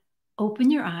husband, but open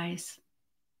your eyes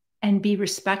and be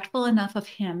respectful enough of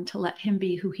him to let him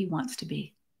be who he wants to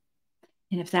be.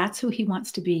 And if that's who he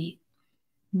wants to be,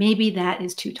 maybe that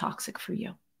is too toxic for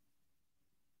you,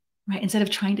 right? Instead of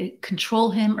trying to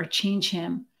control him or change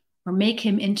him or make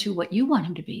him into what you want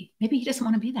him to be, maybe he doesn't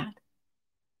want to be that.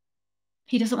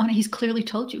 He doesn't want to, he's clearly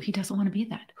told you he doesn't want to be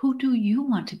that. Who do you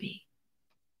want to be?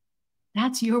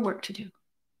 That's your work to do.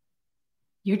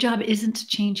 Your job isn't to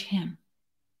change him.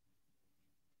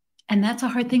 And that's a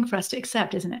hard thing for us to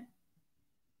accept, isn't it?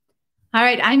 All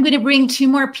right, I'm going to bring two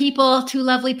more people, two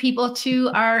lovely people to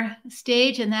our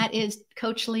stage, and that is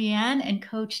Coach Leanne and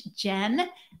Coach Jen.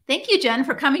 Thank you, Jen,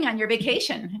 for coming on your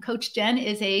vacation. Coach Jen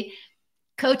is a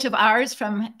coach of ours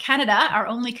from Canada, our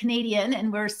only Canadian,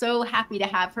 and we're so happy to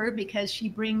have her because she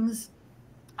brings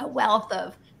a wealth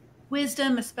of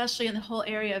wisdom, especially in the whole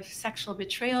area of sexual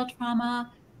betrayal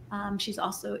trauma. She's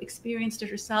also experienced it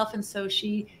herself, and so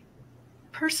she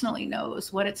personally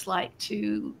knows what it's like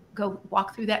to go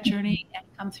walk through that journey and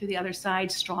come through the other side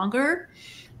stronger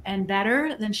and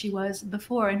better than she was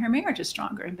before. And her marriage is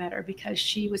stronger and better because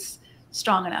she was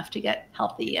strong enough to get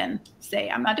healthy and say,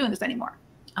 I'm not doing this anymore.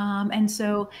 And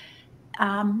so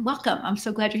welcome. I'm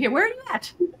so glad you're here. Where are you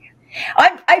at?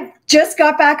 I just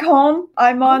got back home.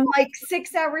 I'm on like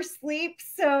 6 hours sleep.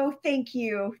 So thank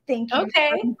you. Thank you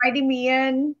for inviting me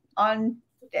in on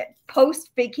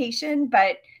post vacation,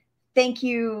 but thank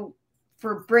you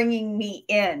for bringing me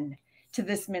in to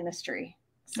this ministry.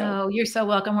 So you're so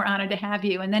welcome. We're honored to have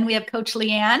you. And then we have Coach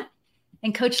Leanne,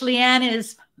 and Coach Leanne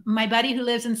is my buddy who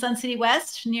lives in Sun City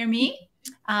West near me.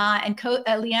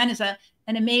 Leanne is an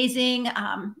amazing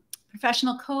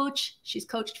professional coach. She's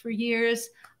coached for years.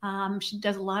 She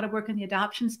does a lot of work in the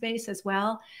adoption space as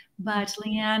well. But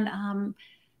Leanne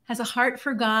has a heart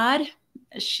for God.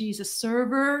 She's a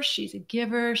server. She's a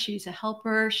giver. She's a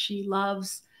helper. She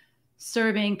loves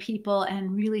serving people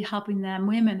and really helping them,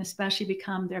 women especially,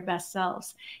 become their best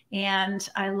selves. And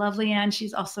I love Leanne.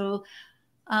 She's also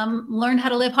learned how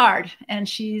to live hard. And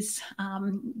she's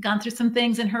gone through some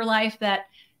things in her life that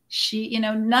she,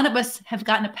 none of us have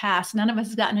gotten a pass. None of us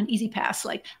has gotten an easy pass.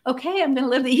 Like, okay, I'm going to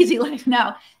live the easy life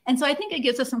now. And so I think it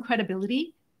gives us some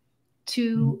credibility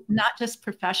to not just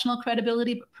professional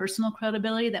credibility, but personal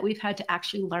credibility that we've had to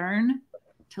actually learn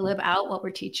to live out what we're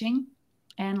teaching.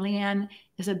 And Leanne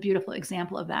is a beautiful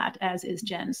example of that, as is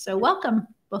Jen. So welcome,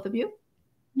 both of you.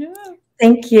 Yeah.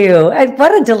 Thank you. And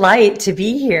what a delight to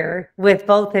be here with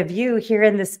both of you here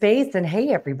in the space. And hey,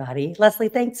 everybody. Leslie,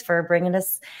 thanks for bringing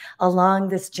us along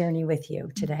this journey with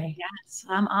you today. Yes,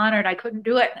 I'm honored. I couldn't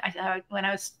do it. When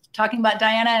I was talking about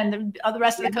Diana and the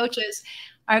rest of the coaches,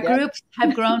 our groups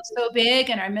have grown so big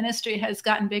and our ministry has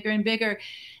gotten bigger and bigger.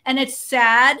 And it's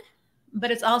sad, but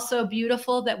it's also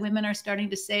beautiful that women are starting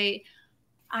to say,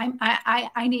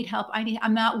 I need help.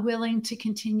 I'm not willing to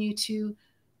continue to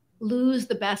lose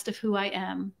the best of who I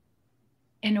am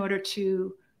in order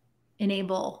to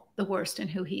enable the worst in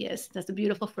who he is. That's a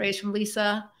beautiful phrase from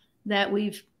Lisa that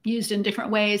we've used in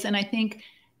different ways. And I think,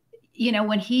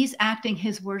 when he's acting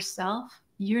his worst self,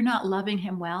 you're not loving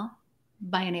him well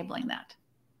by enabling that.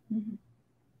 Mm-hmm.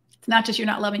 It's not just you're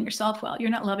not loving yourself well,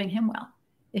 you're not loving him well.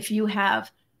 If you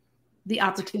have the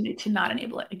opportunity to not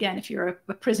enable it. Again, if you're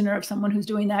a prisoner of someone who's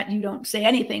doing that, you don't say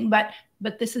anything, but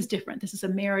this is different. This is a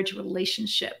marriage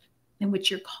relationship in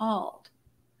which you're called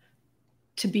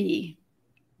to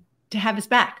have his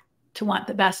back, to want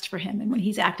the best for him. And when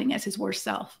he's acting as his worst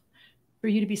self, for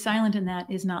you to be silent in that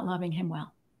is not loving him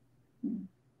well.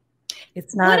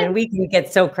 It's not. And we can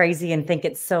get so crazy and think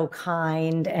it's so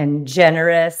kind and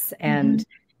generous and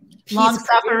long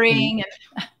suffering.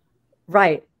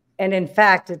 Right. And in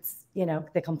fact, it's,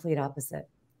 the complete opposite.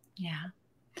 Yeah.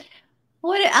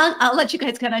 I'll let you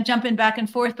guys kind of jump in back and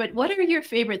forth, but what are your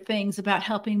favorite things about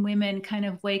helping women kind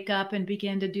of wake up and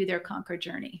begin to do their conquer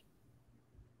journey?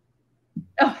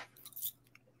 Oh,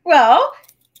 well,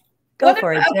 go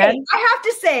for it, Jen. I have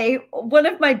to say, one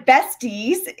of my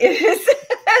besties is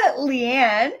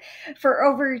Leanne for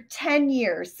over 10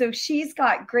 years. So she's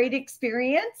got great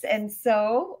experience. And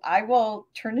so I will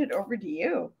turn it over to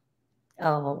you.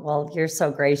 Oh, well, you're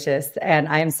so gracious. And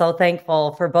I am so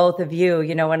thankful for both of you.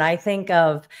 When I think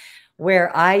of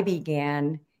where I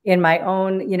began in my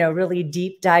own, really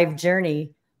deep dive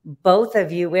journey, both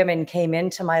of you women came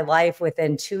into my life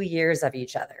within 2 years of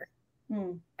each other.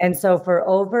 And so for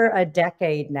over a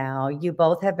decade now, you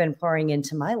both have been pouring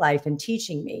into my life and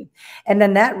teaching me. And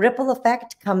then that ripple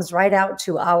effect comes right out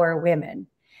to our women.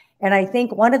 And I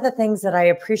think one of the things that I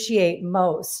appreciate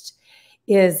most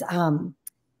is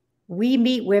we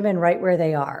meet women right where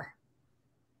they are.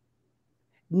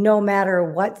 No matter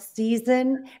what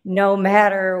season, no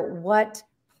matter what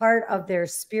part of their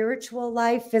spiritual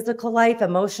life, physical life,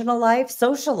 emotional life,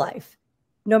 social life,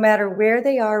 no matter where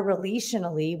they are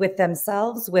relationally with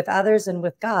themselves, with others, and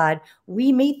with God,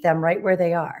 we meet them right where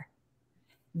they are.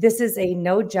 This is a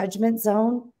no judgment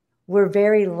zone. We're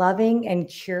very loving and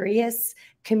curious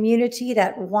community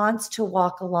that wants to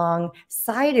walk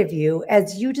alongside of you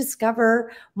as you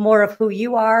discover more of who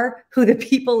you are, who the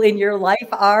people in your life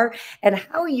are, and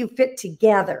how you fit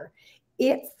together.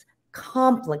 It's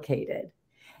complicated.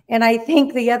 And I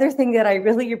think the other thing that I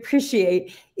really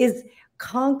appreciate is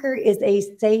Conquer is a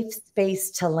safe space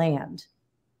to land.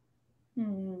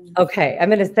 Okay, I'm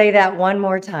going to say that one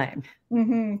more time.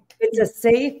 It's a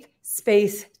safe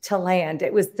space to land.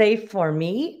 It was safe for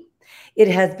me. It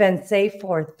has been safe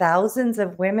for thousands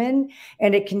of women,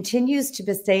 and it continues to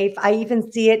be safe. I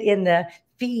even see it in the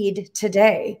feed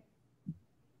today.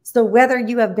 So whether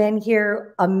you have been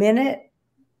here a minute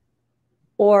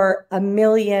or a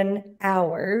million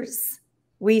hours,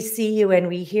 we see you and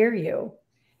we hear you.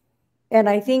 And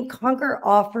I think Conquer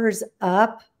offers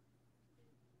up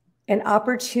an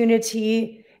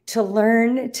opportunity to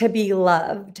learn to be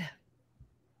loved.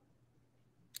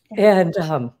 And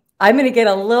I'm going to get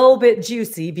a little bit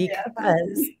juicy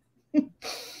because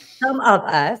some of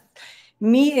us,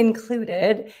 me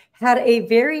included, had a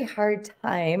very hard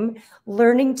time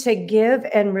learning to give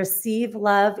and receive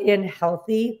love in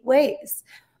healthy ways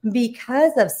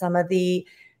because of some of the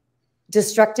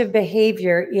destructive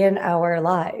behavior in our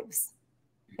lives.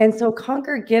 And so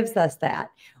Conquer gives us that.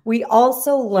 We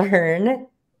also learn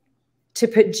to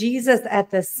put Jesus at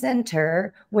the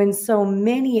center when so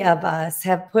many of us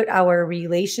have put our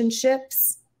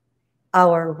relationships,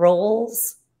 our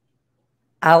roles,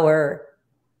 our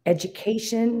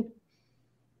education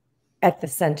at the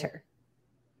center.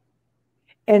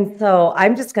 And so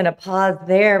I'm just going to pause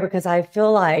there because I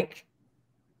feel like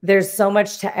there's so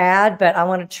much to add, but I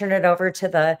want to turn it over to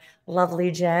the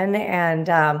lovely Jen,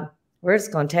 and we're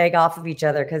just going to tag off of each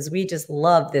other because we just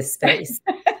love this space.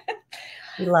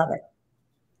 We love it.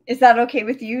 Is that okay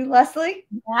with you, Leslie?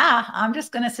 Yeah, I'm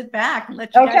just going to sit back and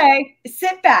let you guys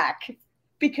sit back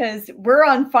because we're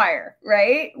on fire,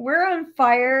 right? We're on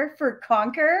fire for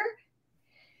Conquer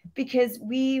because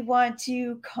we want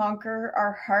to conquer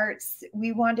our hearts.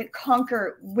 We want to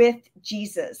conquer with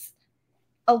Jesus,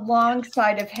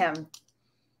 alongside of him.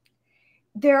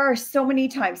 There are so many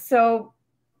times. So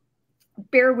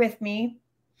bear with me.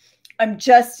 I'm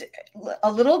just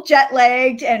a little jet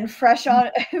lagged and fresh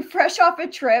off a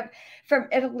trip from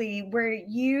Italy where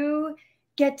you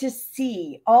get to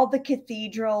see all the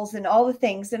cathedrals and all the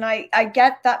things. And I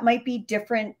get that might be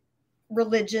different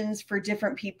religions for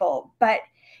different people, but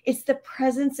it's the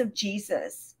presence of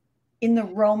Jesus in the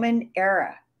Roman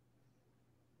era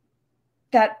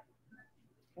that,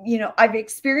 you know, I've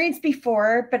experienced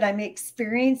before, but I'm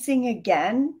experiencing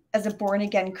again as a born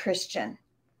again Christian.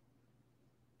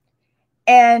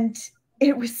 And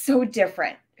it was so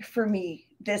different for me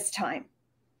this time.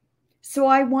 So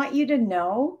I want you to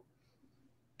know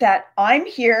that I'm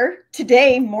here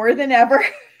today more than ever,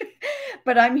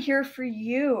 but I'm here for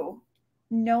you,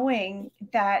 knowing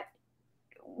that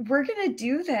we're going to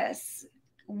do this.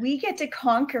 We get to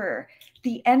conquer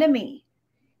the enemy.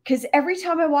 Because every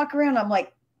time I walk around, I'm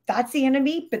like, that's the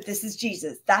enemy, but this is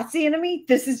Jesus. That's the enemy.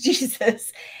 This is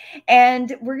Jesus.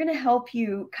 And we're going to help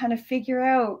you kind of figure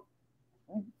out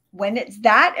when it's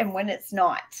that and when it's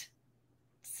not.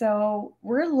 So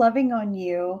we're loving on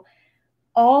you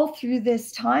all through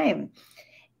this time.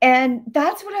 And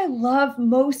that's what I love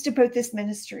most about this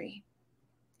ministry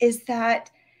is that,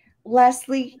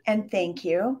 Leslie, and thank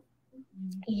you,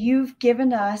 you've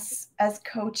given us as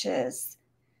coaches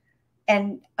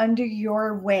and under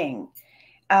your wing,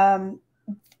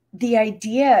 the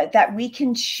idea that we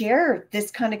can share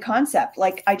this kind of concept.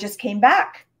 Like I just came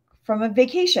back from a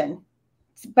vacation,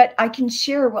 but I can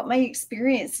share what my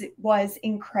experience was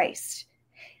in Christ.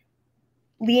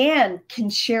 Leanne can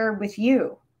share with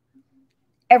you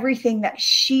everything that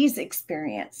she's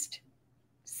experienced.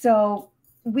 So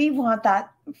we want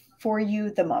that for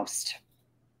you the most.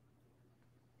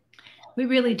 We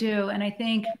really do. And I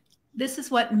think this is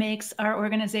what makes our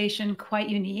organization quite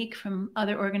unique from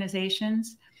other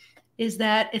organizations, is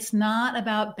that it's not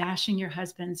about bashing your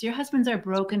husbands. Your husbands are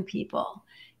broken people.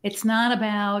 It's not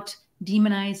about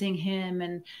demonizing him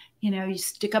and, you know, you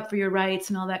stick up for your rights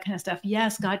and all that kind of stuff.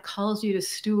 Yes, God calls you to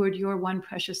steward your one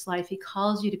precious life. He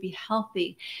calls you to be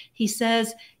healthy. He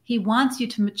says he wants you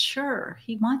to mature.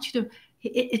 He wants you to,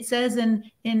 it says in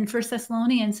 1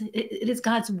 Thessalonians, it is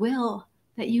God's will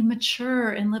that you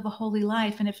mature and live a holy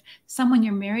life. And if someone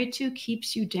you're married to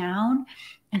keeps you down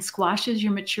and squashes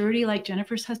your maturity, like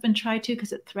Jennifer's husband tried to,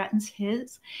 because it threatens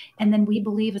his, and then we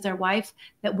believe as our wife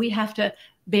that we have to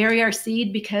bury our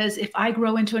seed, because if I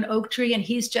grow into an oak tree and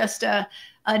he's just an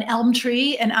elm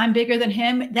tree and I'm bigger than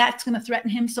him, that's going to threaten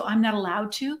him, so I'm not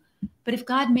allowed to. But if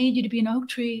God made you to be an oak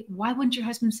tree, why wouldn't your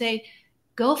husband say,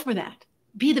 go for that?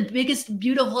 Be the biggest,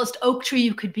 beautifulest oak tree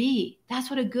you could be. That's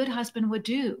what a good husband would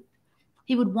do.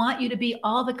 He would want you to be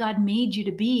all that God made you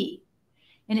to be.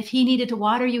 And if he needed to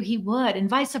water you, he would, and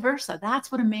vice versa.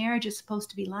 That's what a marriage is supposed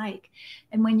to be like.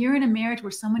 And when you're in a marriage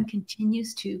where someone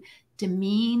continues to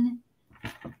demean,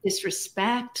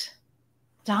 disrespect,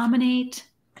 dominate,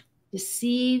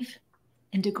 deceive,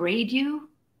 and degrade you,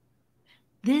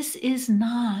 this is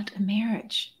not a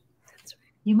marriage.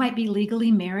 You might be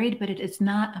legally married, but it is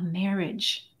not a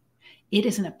marriage. It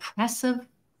is an oppressive,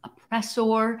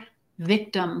 oppressor,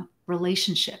 victim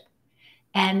relationship.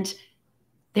 And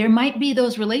there might be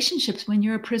those relationships when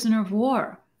you're a prisoner of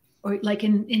war, or like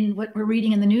in what we're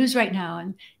reading in the news right now,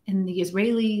 and in the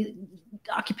Israeli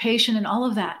occupation and all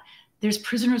of that. There's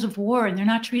prisoners of war and they're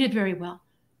not treated very well.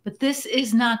 But this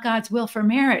is not God's will for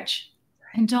marriage.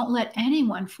 And don't let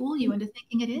anyone fool you into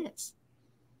thinking it is.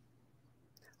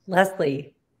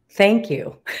 Leslie, thank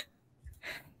you.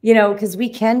 You know, because we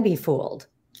can be fooled.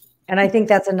 And I think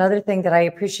that's another thing that I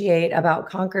appreciate about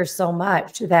Conquer so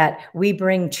much, that we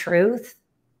bring truth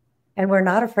and we're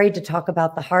not afraid to talk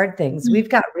about the hard things. We've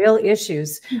got real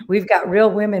issues. We've got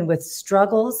real women with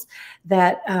struggles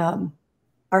that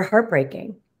are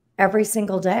heartbreaking every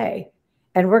single day.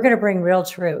 And we're going to bring real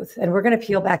truth, and we're going to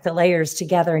peel back the layers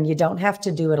together, and you don't have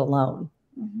to do it alone.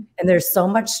 And there's so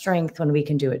much strength when we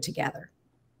can do it together.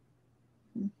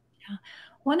 Yeah.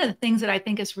 One of the things that I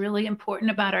think is really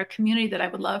important about our community that I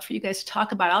would love for you guys to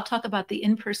talk about, I'll talk about the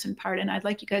in-person part, and I'd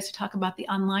like you guys to talk about the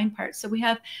online part. So we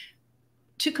have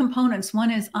two components.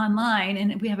 One is online,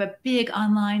 and we have a big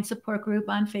online support group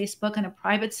on Facebook in a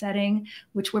private setting,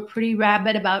 which we're pretty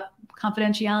rabid about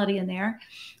confidentiality in there.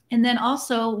 And then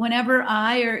also, whenever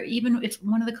I, or even if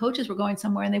one of the coaches were going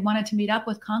somewhere and they wanted to meet up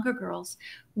with Conquer Girls,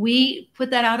 we put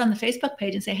that out on the Facebook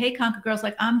page and say, hey, Conquer Girls,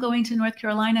 like, I'm going to North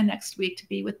Carolina next week to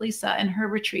be with Lisa and her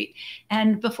retreat.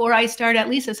 And before I start at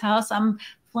Lisa's house, I'm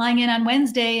flying in on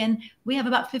Wednesday, and we have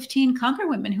about 15 Conquer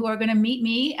women who are going to meet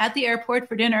me at the airport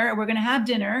for dinner. We're going to have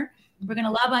dinner. We're going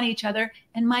to love on each other.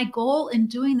 And my goal in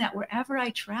doing that, wherever I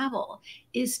travel,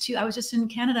 is to, I was just in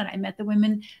Canada and I met the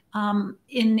women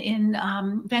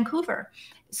in Vancouver.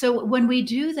 So when we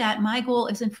do that, my goal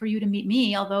isn't for you to meet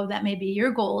me, although that may be your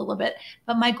goal a little bit,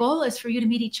 but my goal is for you to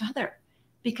meet each other,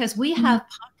 because we have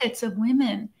pockets of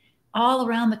women all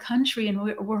around the country, and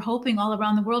we're hoping all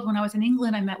around the world. When I was in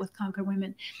England, I met with Conquer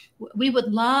Women. We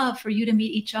would love for you to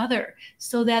meet each other,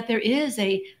 so that there is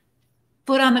a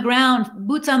foot on the ground,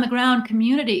 boots on the ground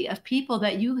community of people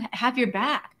that you have your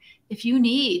back. If you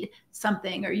need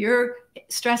something, or you're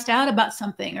stressed out about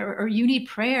something, or you need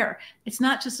prayer, it's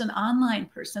not just an online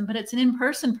person, but it's an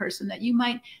in-person person that you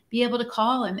might be able to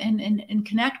call and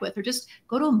connect with, or just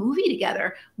go to a movie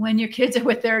together when your kids are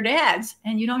with their dads,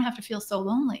 and you don't have to feel so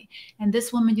lonely. And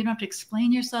this woman, you don't have to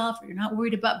explain yourself, or you're not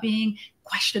worried about being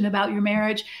questioned about your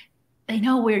marriage. They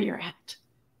know where you're at.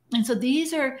 And so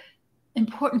these are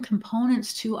important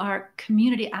components to our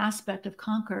community aspect of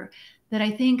Conquer that I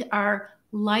think are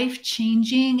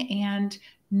life-changing and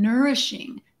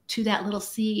nourishing to that little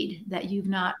seed that you've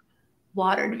not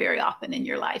watered very often in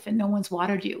your life, and no one's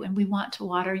watered you. And we want to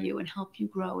water you and help you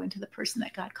grow into the person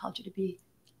that God called you to be.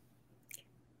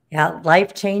 Yeah,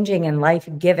 life-changing and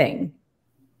life-giving.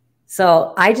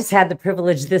 So I just had the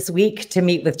privilege this week to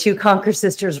meet with two Conquer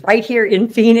sisters right here in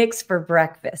Phoenix for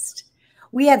breakfast.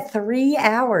 We had 3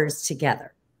 hours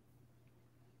together,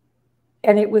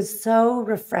 and it was so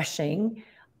refreshing.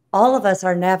 All of us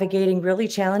are navigating really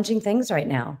challenging things right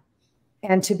now.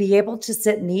 And to be able to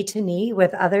sit knee to knee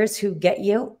with others who get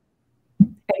you,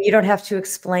 and you don't have to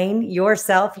explain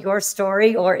yourself, your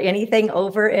story, or anything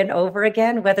over and over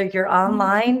again, whether you're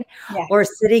online or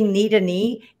sitting knee to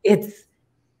knee,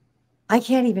 I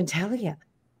can't even tell you.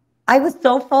 I was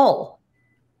so full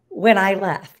when I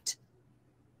left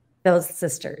those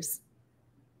sisters.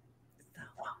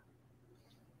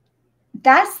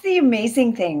 That's the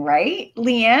amazing thing, right,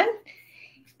 Leanne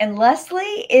and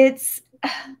Leslie? It's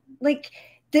like,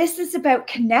 this is about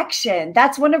connection.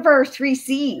 That's one of our 3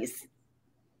 C's.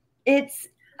 It's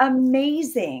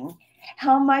amazing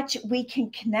how much we can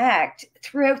connect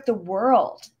throughout the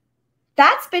world.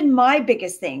 That's been my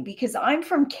biggest thing, because I'm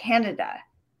from Canada.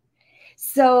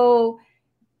 So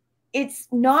it's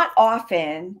not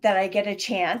often that I get a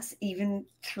chance, even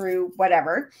through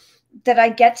whatever, that I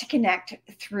get to connect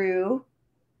through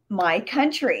my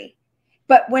country.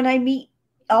 But when I meet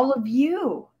all of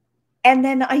you, and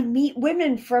then I meet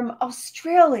women from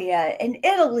Australia and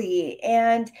Italy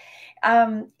and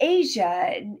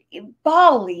Asia and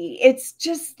Bali, it's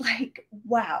just like,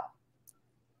 wow.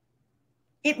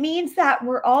 It means that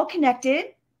we're all connected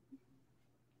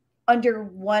under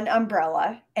one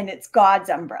umbrella, and it's God's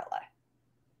umbrella.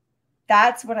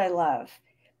 That's what I love.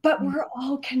 But we're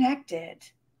all connected.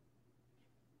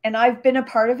 And I've been a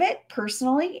part of it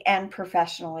personally and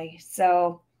professionally.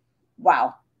 So,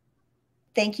 wow.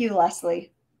 Thank you,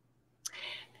 Leslie.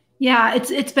 Yeah,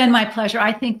 it's been my pleasure.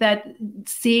 I think that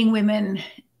seeing women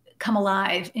come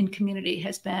alive in community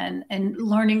has been, and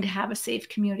learning to have a safe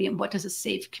community, and what does a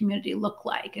safe community look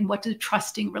like, and what do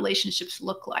trusting relationships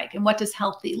look like, and what does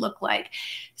healthy look like.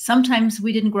 Sometimes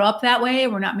we didn't grow up that way,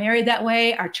 we're not married that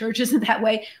way, our church isn't that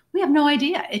way, we have no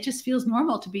idea. It just feels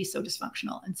normal to be so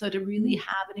dysfunctional, and so to really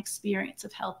have an experience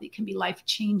of healthy can be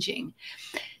life-changing.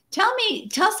 Tell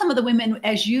some of the women,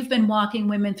 as you've been walking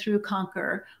women through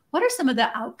Conquer, what are some of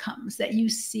the outcomes that you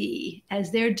see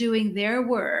as they're doing their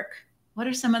work? What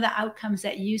are some of the outcomes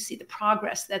that you see, the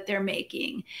progress that they're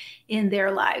making in their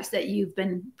lives that you've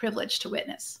been privileged to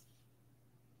witness?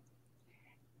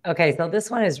 Okay, so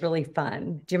this one is really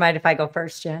fun. Do you mind if I go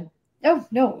first, Jen? Oh,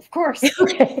 no, of course.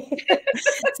 Okay.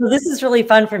 So this is really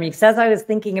fun for me because as I was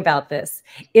thinking about this,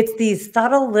 it's these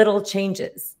subtle little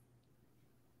changes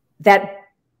that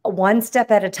one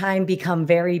step at a time become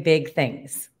very big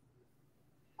things.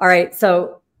 All right,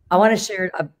 so I want to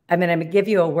share, I'm going to give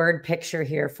you a word picture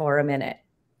here for a minute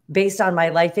based on my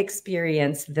life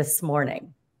experience this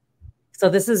morning. So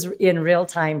this is in real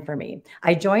time for me.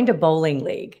 I joined a bowling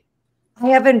league. I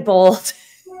haven't bowled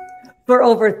for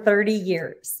over 30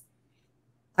 years.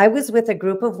 I was with a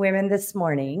group of women this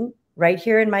morning right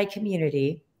here in my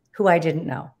community who I didn't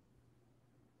know.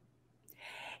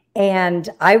 And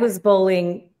I was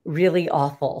bowling really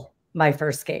awful my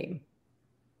first game.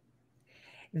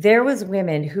 There was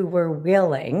women who were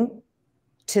willing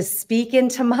to speak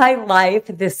into my life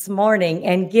this morning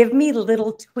and give me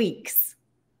little tweaks,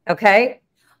 okay,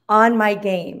 on my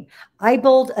game. I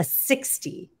bowled a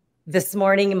 60 this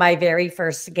morning in my very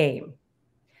first game.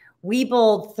 We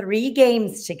bowled 3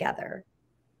 games together.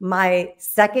 My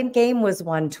second game was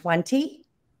 120,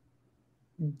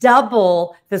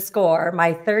 double the score.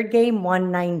 My third game,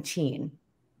 119.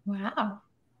 Wow.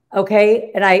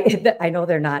 Okay. And I know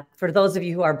they're not, for those of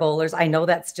you who are bowlers, I know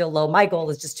that's still low. My goal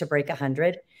is just to break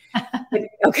 100.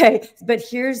 Okay. But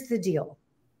here's the deal.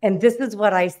 And this is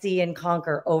what I see in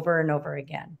Conquer over and over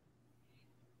again.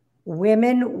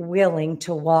 Women willing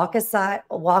to walk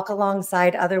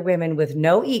alongside other women with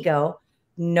no ego,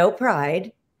 no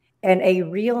pride, and a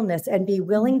realness, and be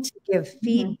willing to give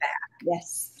feedback.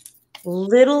 Yes.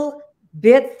 Little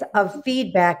bits of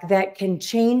feedback that can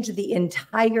change the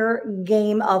entire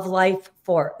game of life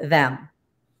for them.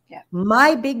 Yeah.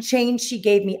 My big change she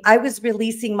gave me, I was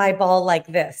releasing my ball like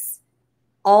this.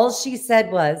 All she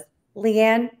said was,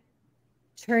 Leanne,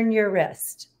 turn your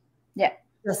wrist. Yeah.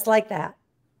 Just like that.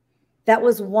 That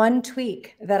was one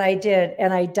tweak that I did,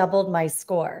 and I doubled my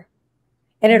score.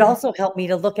 And it also helped me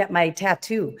to look at my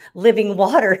tattoo, Living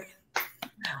Water,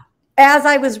 as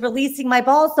I was releasing my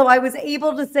ball. So I was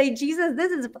able to say, Jesus,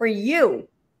 this is for you.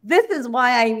 This is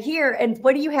why I'm here. And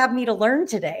what do you have me to learn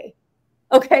today?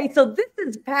 Okay, so this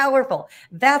is powerful.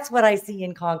 That's what I see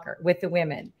in Conquer with the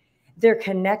women. They're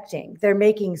connecting. They're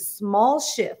making small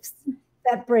shifts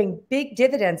that bring big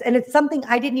dividends. And it's something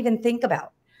I didn't even think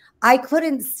about. I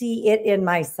couldn't see it in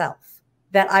myself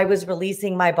that I was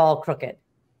releasing my ball crooked.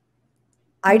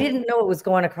 I didn't know it was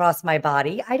going across my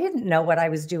body. I didn't know what I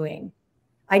was doing.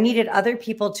 I needed other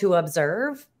people to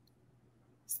observe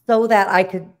so that I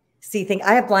could see things.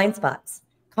 I have blind spots.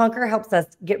 Conquer helps us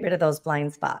get rid of those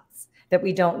blind spots that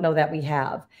we don't know that we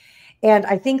have. And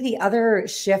I think the other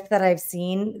shift that I've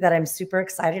seen that I'm super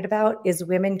excited about is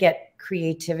women get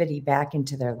creativity back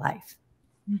into their life.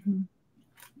 Mm-hmm.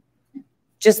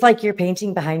 Just like your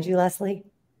painting behind you, Leslie.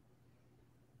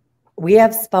 We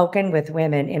have spoken with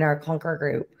women in our Conquer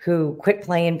group who quit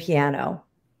playing piano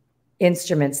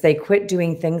instruments. They quit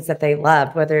doing things that they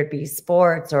loved, whether it be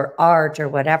sports or art or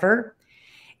whatever,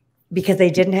 because they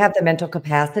didn't have the mental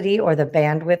capacity or the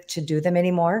bandwidth to do them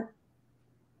anymore.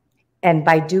 And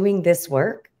by doing this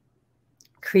work,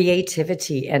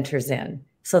 creativity enters in.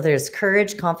 So there's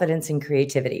courage, confidence, and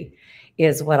creativity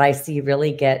is what I see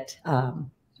really get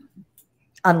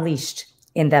unleashed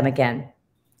in them again.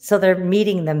 So they're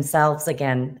meeting themselves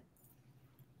again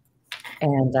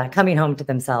and coming home to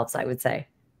themselves, I would say.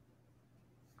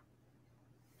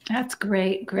 That's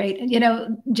great. Great. You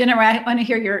know, Jennifer, I want to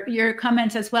hear your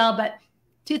comments as well, but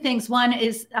two things. One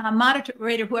is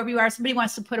moderator, whoever you are, somebody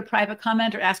wants to put a private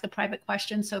comment or ask a private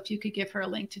question. So if you could give her a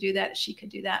link to do that, she could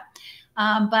do that.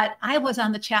 But I was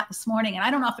on the chat this morning, and I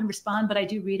don't often respond, but I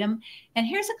do read them. And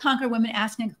here's a Conquer Women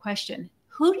asking a question.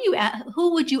 Who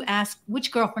would you ask,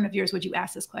 which girlfriend of yours would you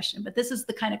ask this question? But this is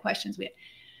the kind of questions we have.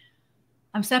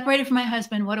 I'm separated from my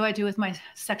husband. What do I do with my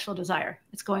sexual desire?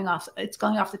 It's going off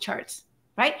the charts,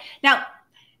 right? Now,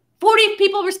 40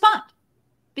 people respond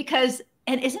because,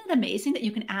 and isn't it amazing that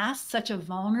you can ask such a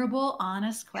vulnerable,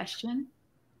 honest question?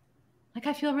 Like,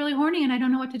 I feel really horny and I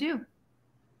don't know what to do.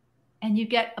 And you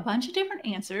get a bunch of different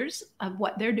answers of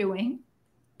what they're doing,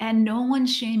 and no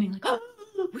one's shaming, like, oh,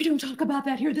 we don't talk about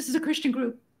that here. This is a Christian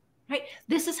group, right?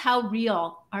 This is how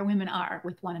real our women are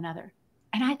with one another.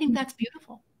 And I think that's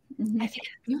beautiful. I think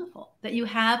it's beautiful that you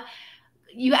have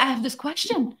this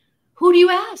question. Who do you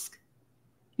ask?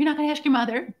 You're not going to ask your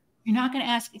mother. You're not going to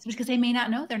ask, it's because they may not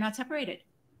know, they're not separated.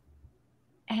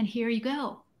 And here you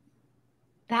go.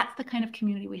 That's the kind of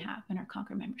community we have in our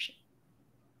Conquer membership.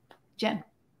 Jen.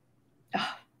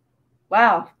 Oh,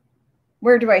 wow.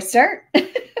 Where do I start?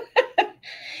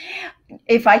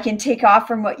 If I can take off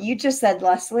from what you just said,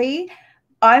 Leslie,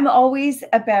 I'm always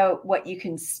about what you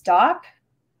can stop,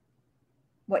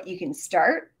 what you can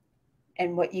start,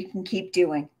 and what you can keep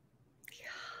doing.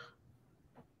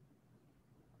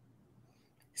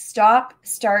 Stop,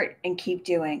 start, and keep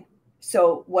doing.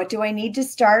 So what do I need to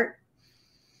stop?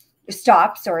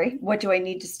 What do I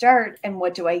need to start? And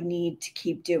what do I need to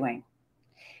keep doing?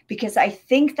 Because I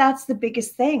think that's the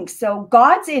biggest thing. So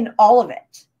God's in all of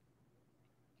it.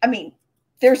 I mean,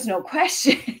 there's no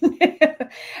question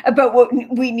about what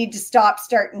we need to stop,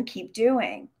 start, and keep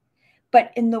doing.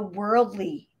 But in the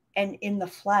worldly and in the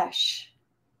flesh,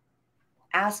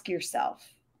 ask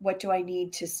yourself, what do I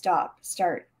need to stop,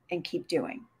 start, and keep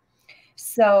doing?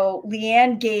 So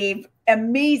Leanne gave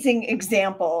amazing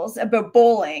examples about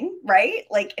bowling, right?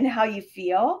 Like, and how you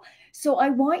feel. So I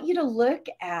want you to look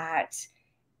at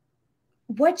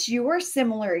what's your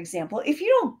similar example. If you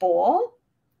don't bowl,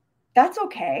 that's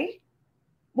okay.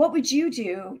 What would you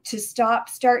do to stop,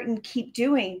 start, and keep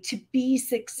doing to be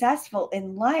successful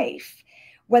in life?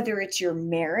 Whether it's your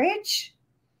marriage,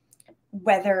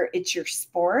 whether it's your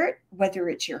sport, whether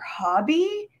it's your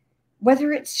hobby,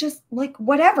 whether it's just like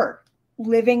whatever,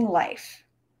 living life.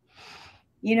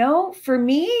 You know, for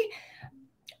me,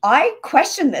 I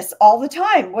question this all the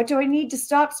time. What do I need to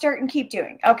stop, start, and keep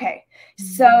doing? Okay.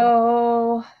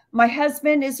 So my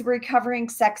husband is a recovering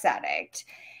sex addict,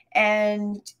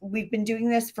 and we've been doing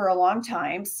this for a long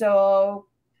time. So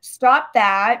stop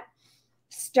that,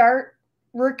 start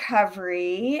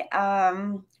recovery.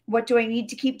 What do I need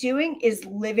to keep doing is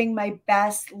living my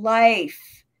best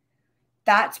life.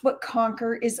 That's what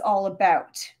Conquer is all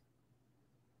about.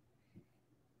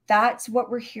 That's what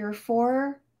we're here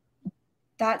for.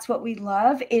 That's what we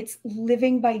love. It's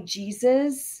living by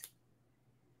Jesus.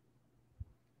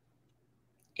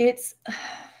 It's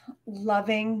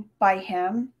loving by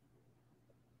him.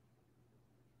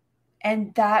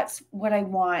 And that's what I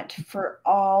want for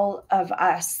all of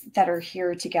us that are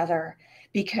here together,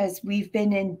 because we've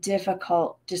been in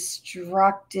difficult,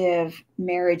 destructive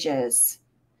marriages.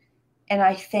 And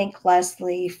I thank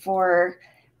Leslie for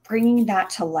bringing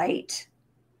that to light,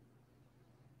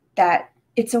 that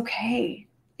it's okay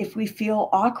if we feel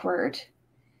awkward,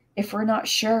 if we're not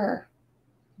sure.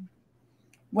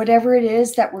 Whatever it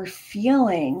is that we're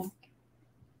feeling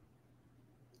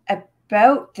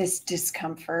about this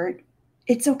discomfort,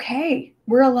 it's okay.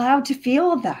 We're allowed to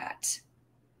feel that.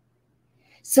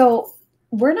 So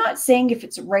we're not saying if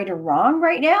it's right or wrong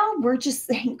right now. We're just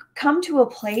saying come to a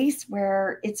place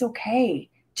where it's okay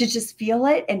to just feel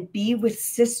it and be with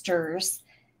sisters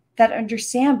that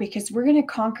understand, because we're going to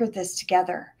conquer this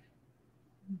together.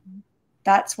 Mm-hmm.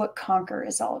 That's what Conquer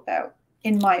is all about,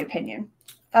 in my opinion.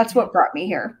 That's what brought me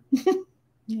here.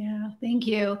 Yeah, thank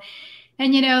you.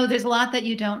 And you know, there's a lot that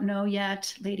you don't know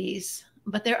yet, ladies,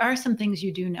 but there are some things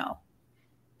you do know.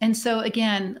 And so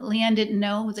again, Leanne didn't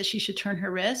know that she should turn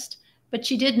her wrist, but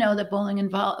she did know that bowling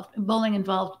involved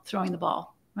throwing the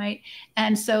ball, right?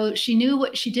 And so she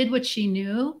did what she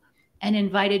knew and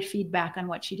invited feedback on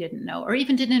what she didn't know, or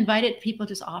even didn't invite it. People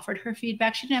just offered her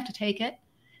feedback. She didn't have to take it.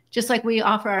 Just like we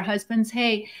offer our husbands,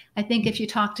 hey, I think if you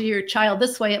talk to your child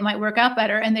this way, it might work out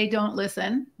better, and they don't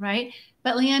listen, right?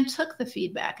 But Leanne took the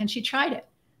feedback and she tried it.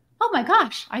 Oh my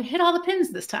gosh, I hit all the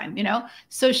pins this time, you know?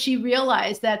 So she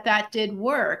realized that that did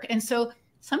work. And so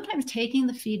sometimes taking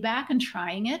the feedback and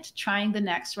trying it, trying the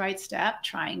next right step,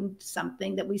 trying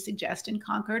something that we suggest in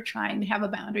Conquer, trying to have a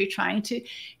boundary, trying to,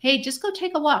 hey, just go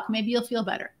take a walk. Maybe you'll feel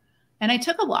better. And I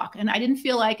took a walk and I didn't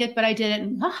feel like it, but I did it.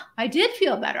 And I did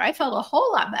feel better. I felt a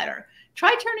whole lot better. Try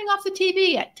turning off the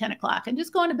TV at 10 o'clock and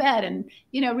just going to bed and,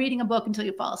 reading a book until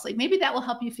you fall asleep. Maybe that will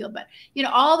help you feel better.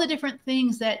 All the different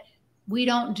things that we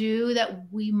don't do that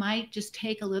we might just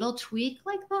take a little tweak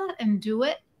like that and do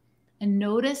it and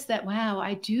notice that, wow,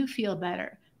 I do feel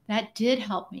better. That did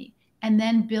help me. And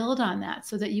then build on that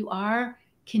so that you are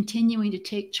continuing to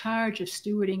take charge of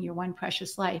stewarding your one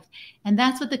precious life. And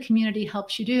that's what the community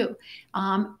helps you do.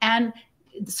 And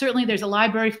certainly there's a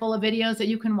library full of videos that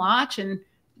you can watch and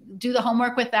do the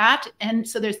homework with that. And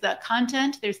so there's the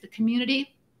content, there's the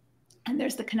community, and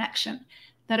there's the connection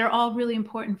that are all really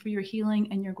important for your healing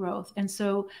and your growth. And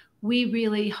so we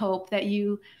really hope that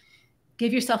you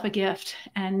give yourself a gift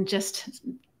and just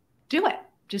do it.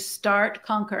 Just start,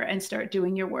 conquer, and start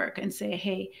doing your work and say,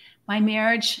 hey, my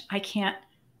marriage, I can't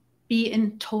be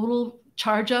in total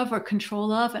charge of or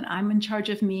control of, and I'm in charge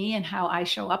of me and how I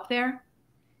show up there.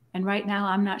 And right now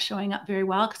I'm not showing up very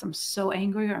well because I'm so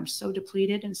angry or I'm so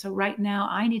depleted. And so right now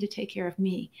I need to take care of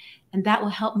me, and that will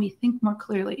help me think more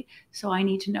clearly. So I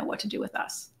need to know what to do with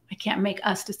us. I can't make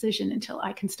us decision until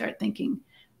I can start thinking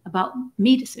about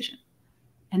me decision.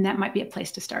 And that might be a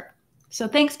place to start. So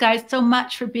thanks, guys, so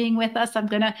much for being with us. I'm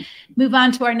going to move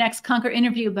on to our next Conquer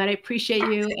interview, but I appreciate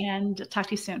you and talk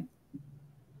to you soon.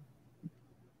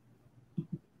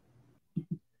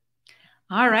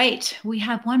 All right. We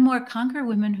have one more Conquer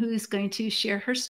woman who's going to share her story.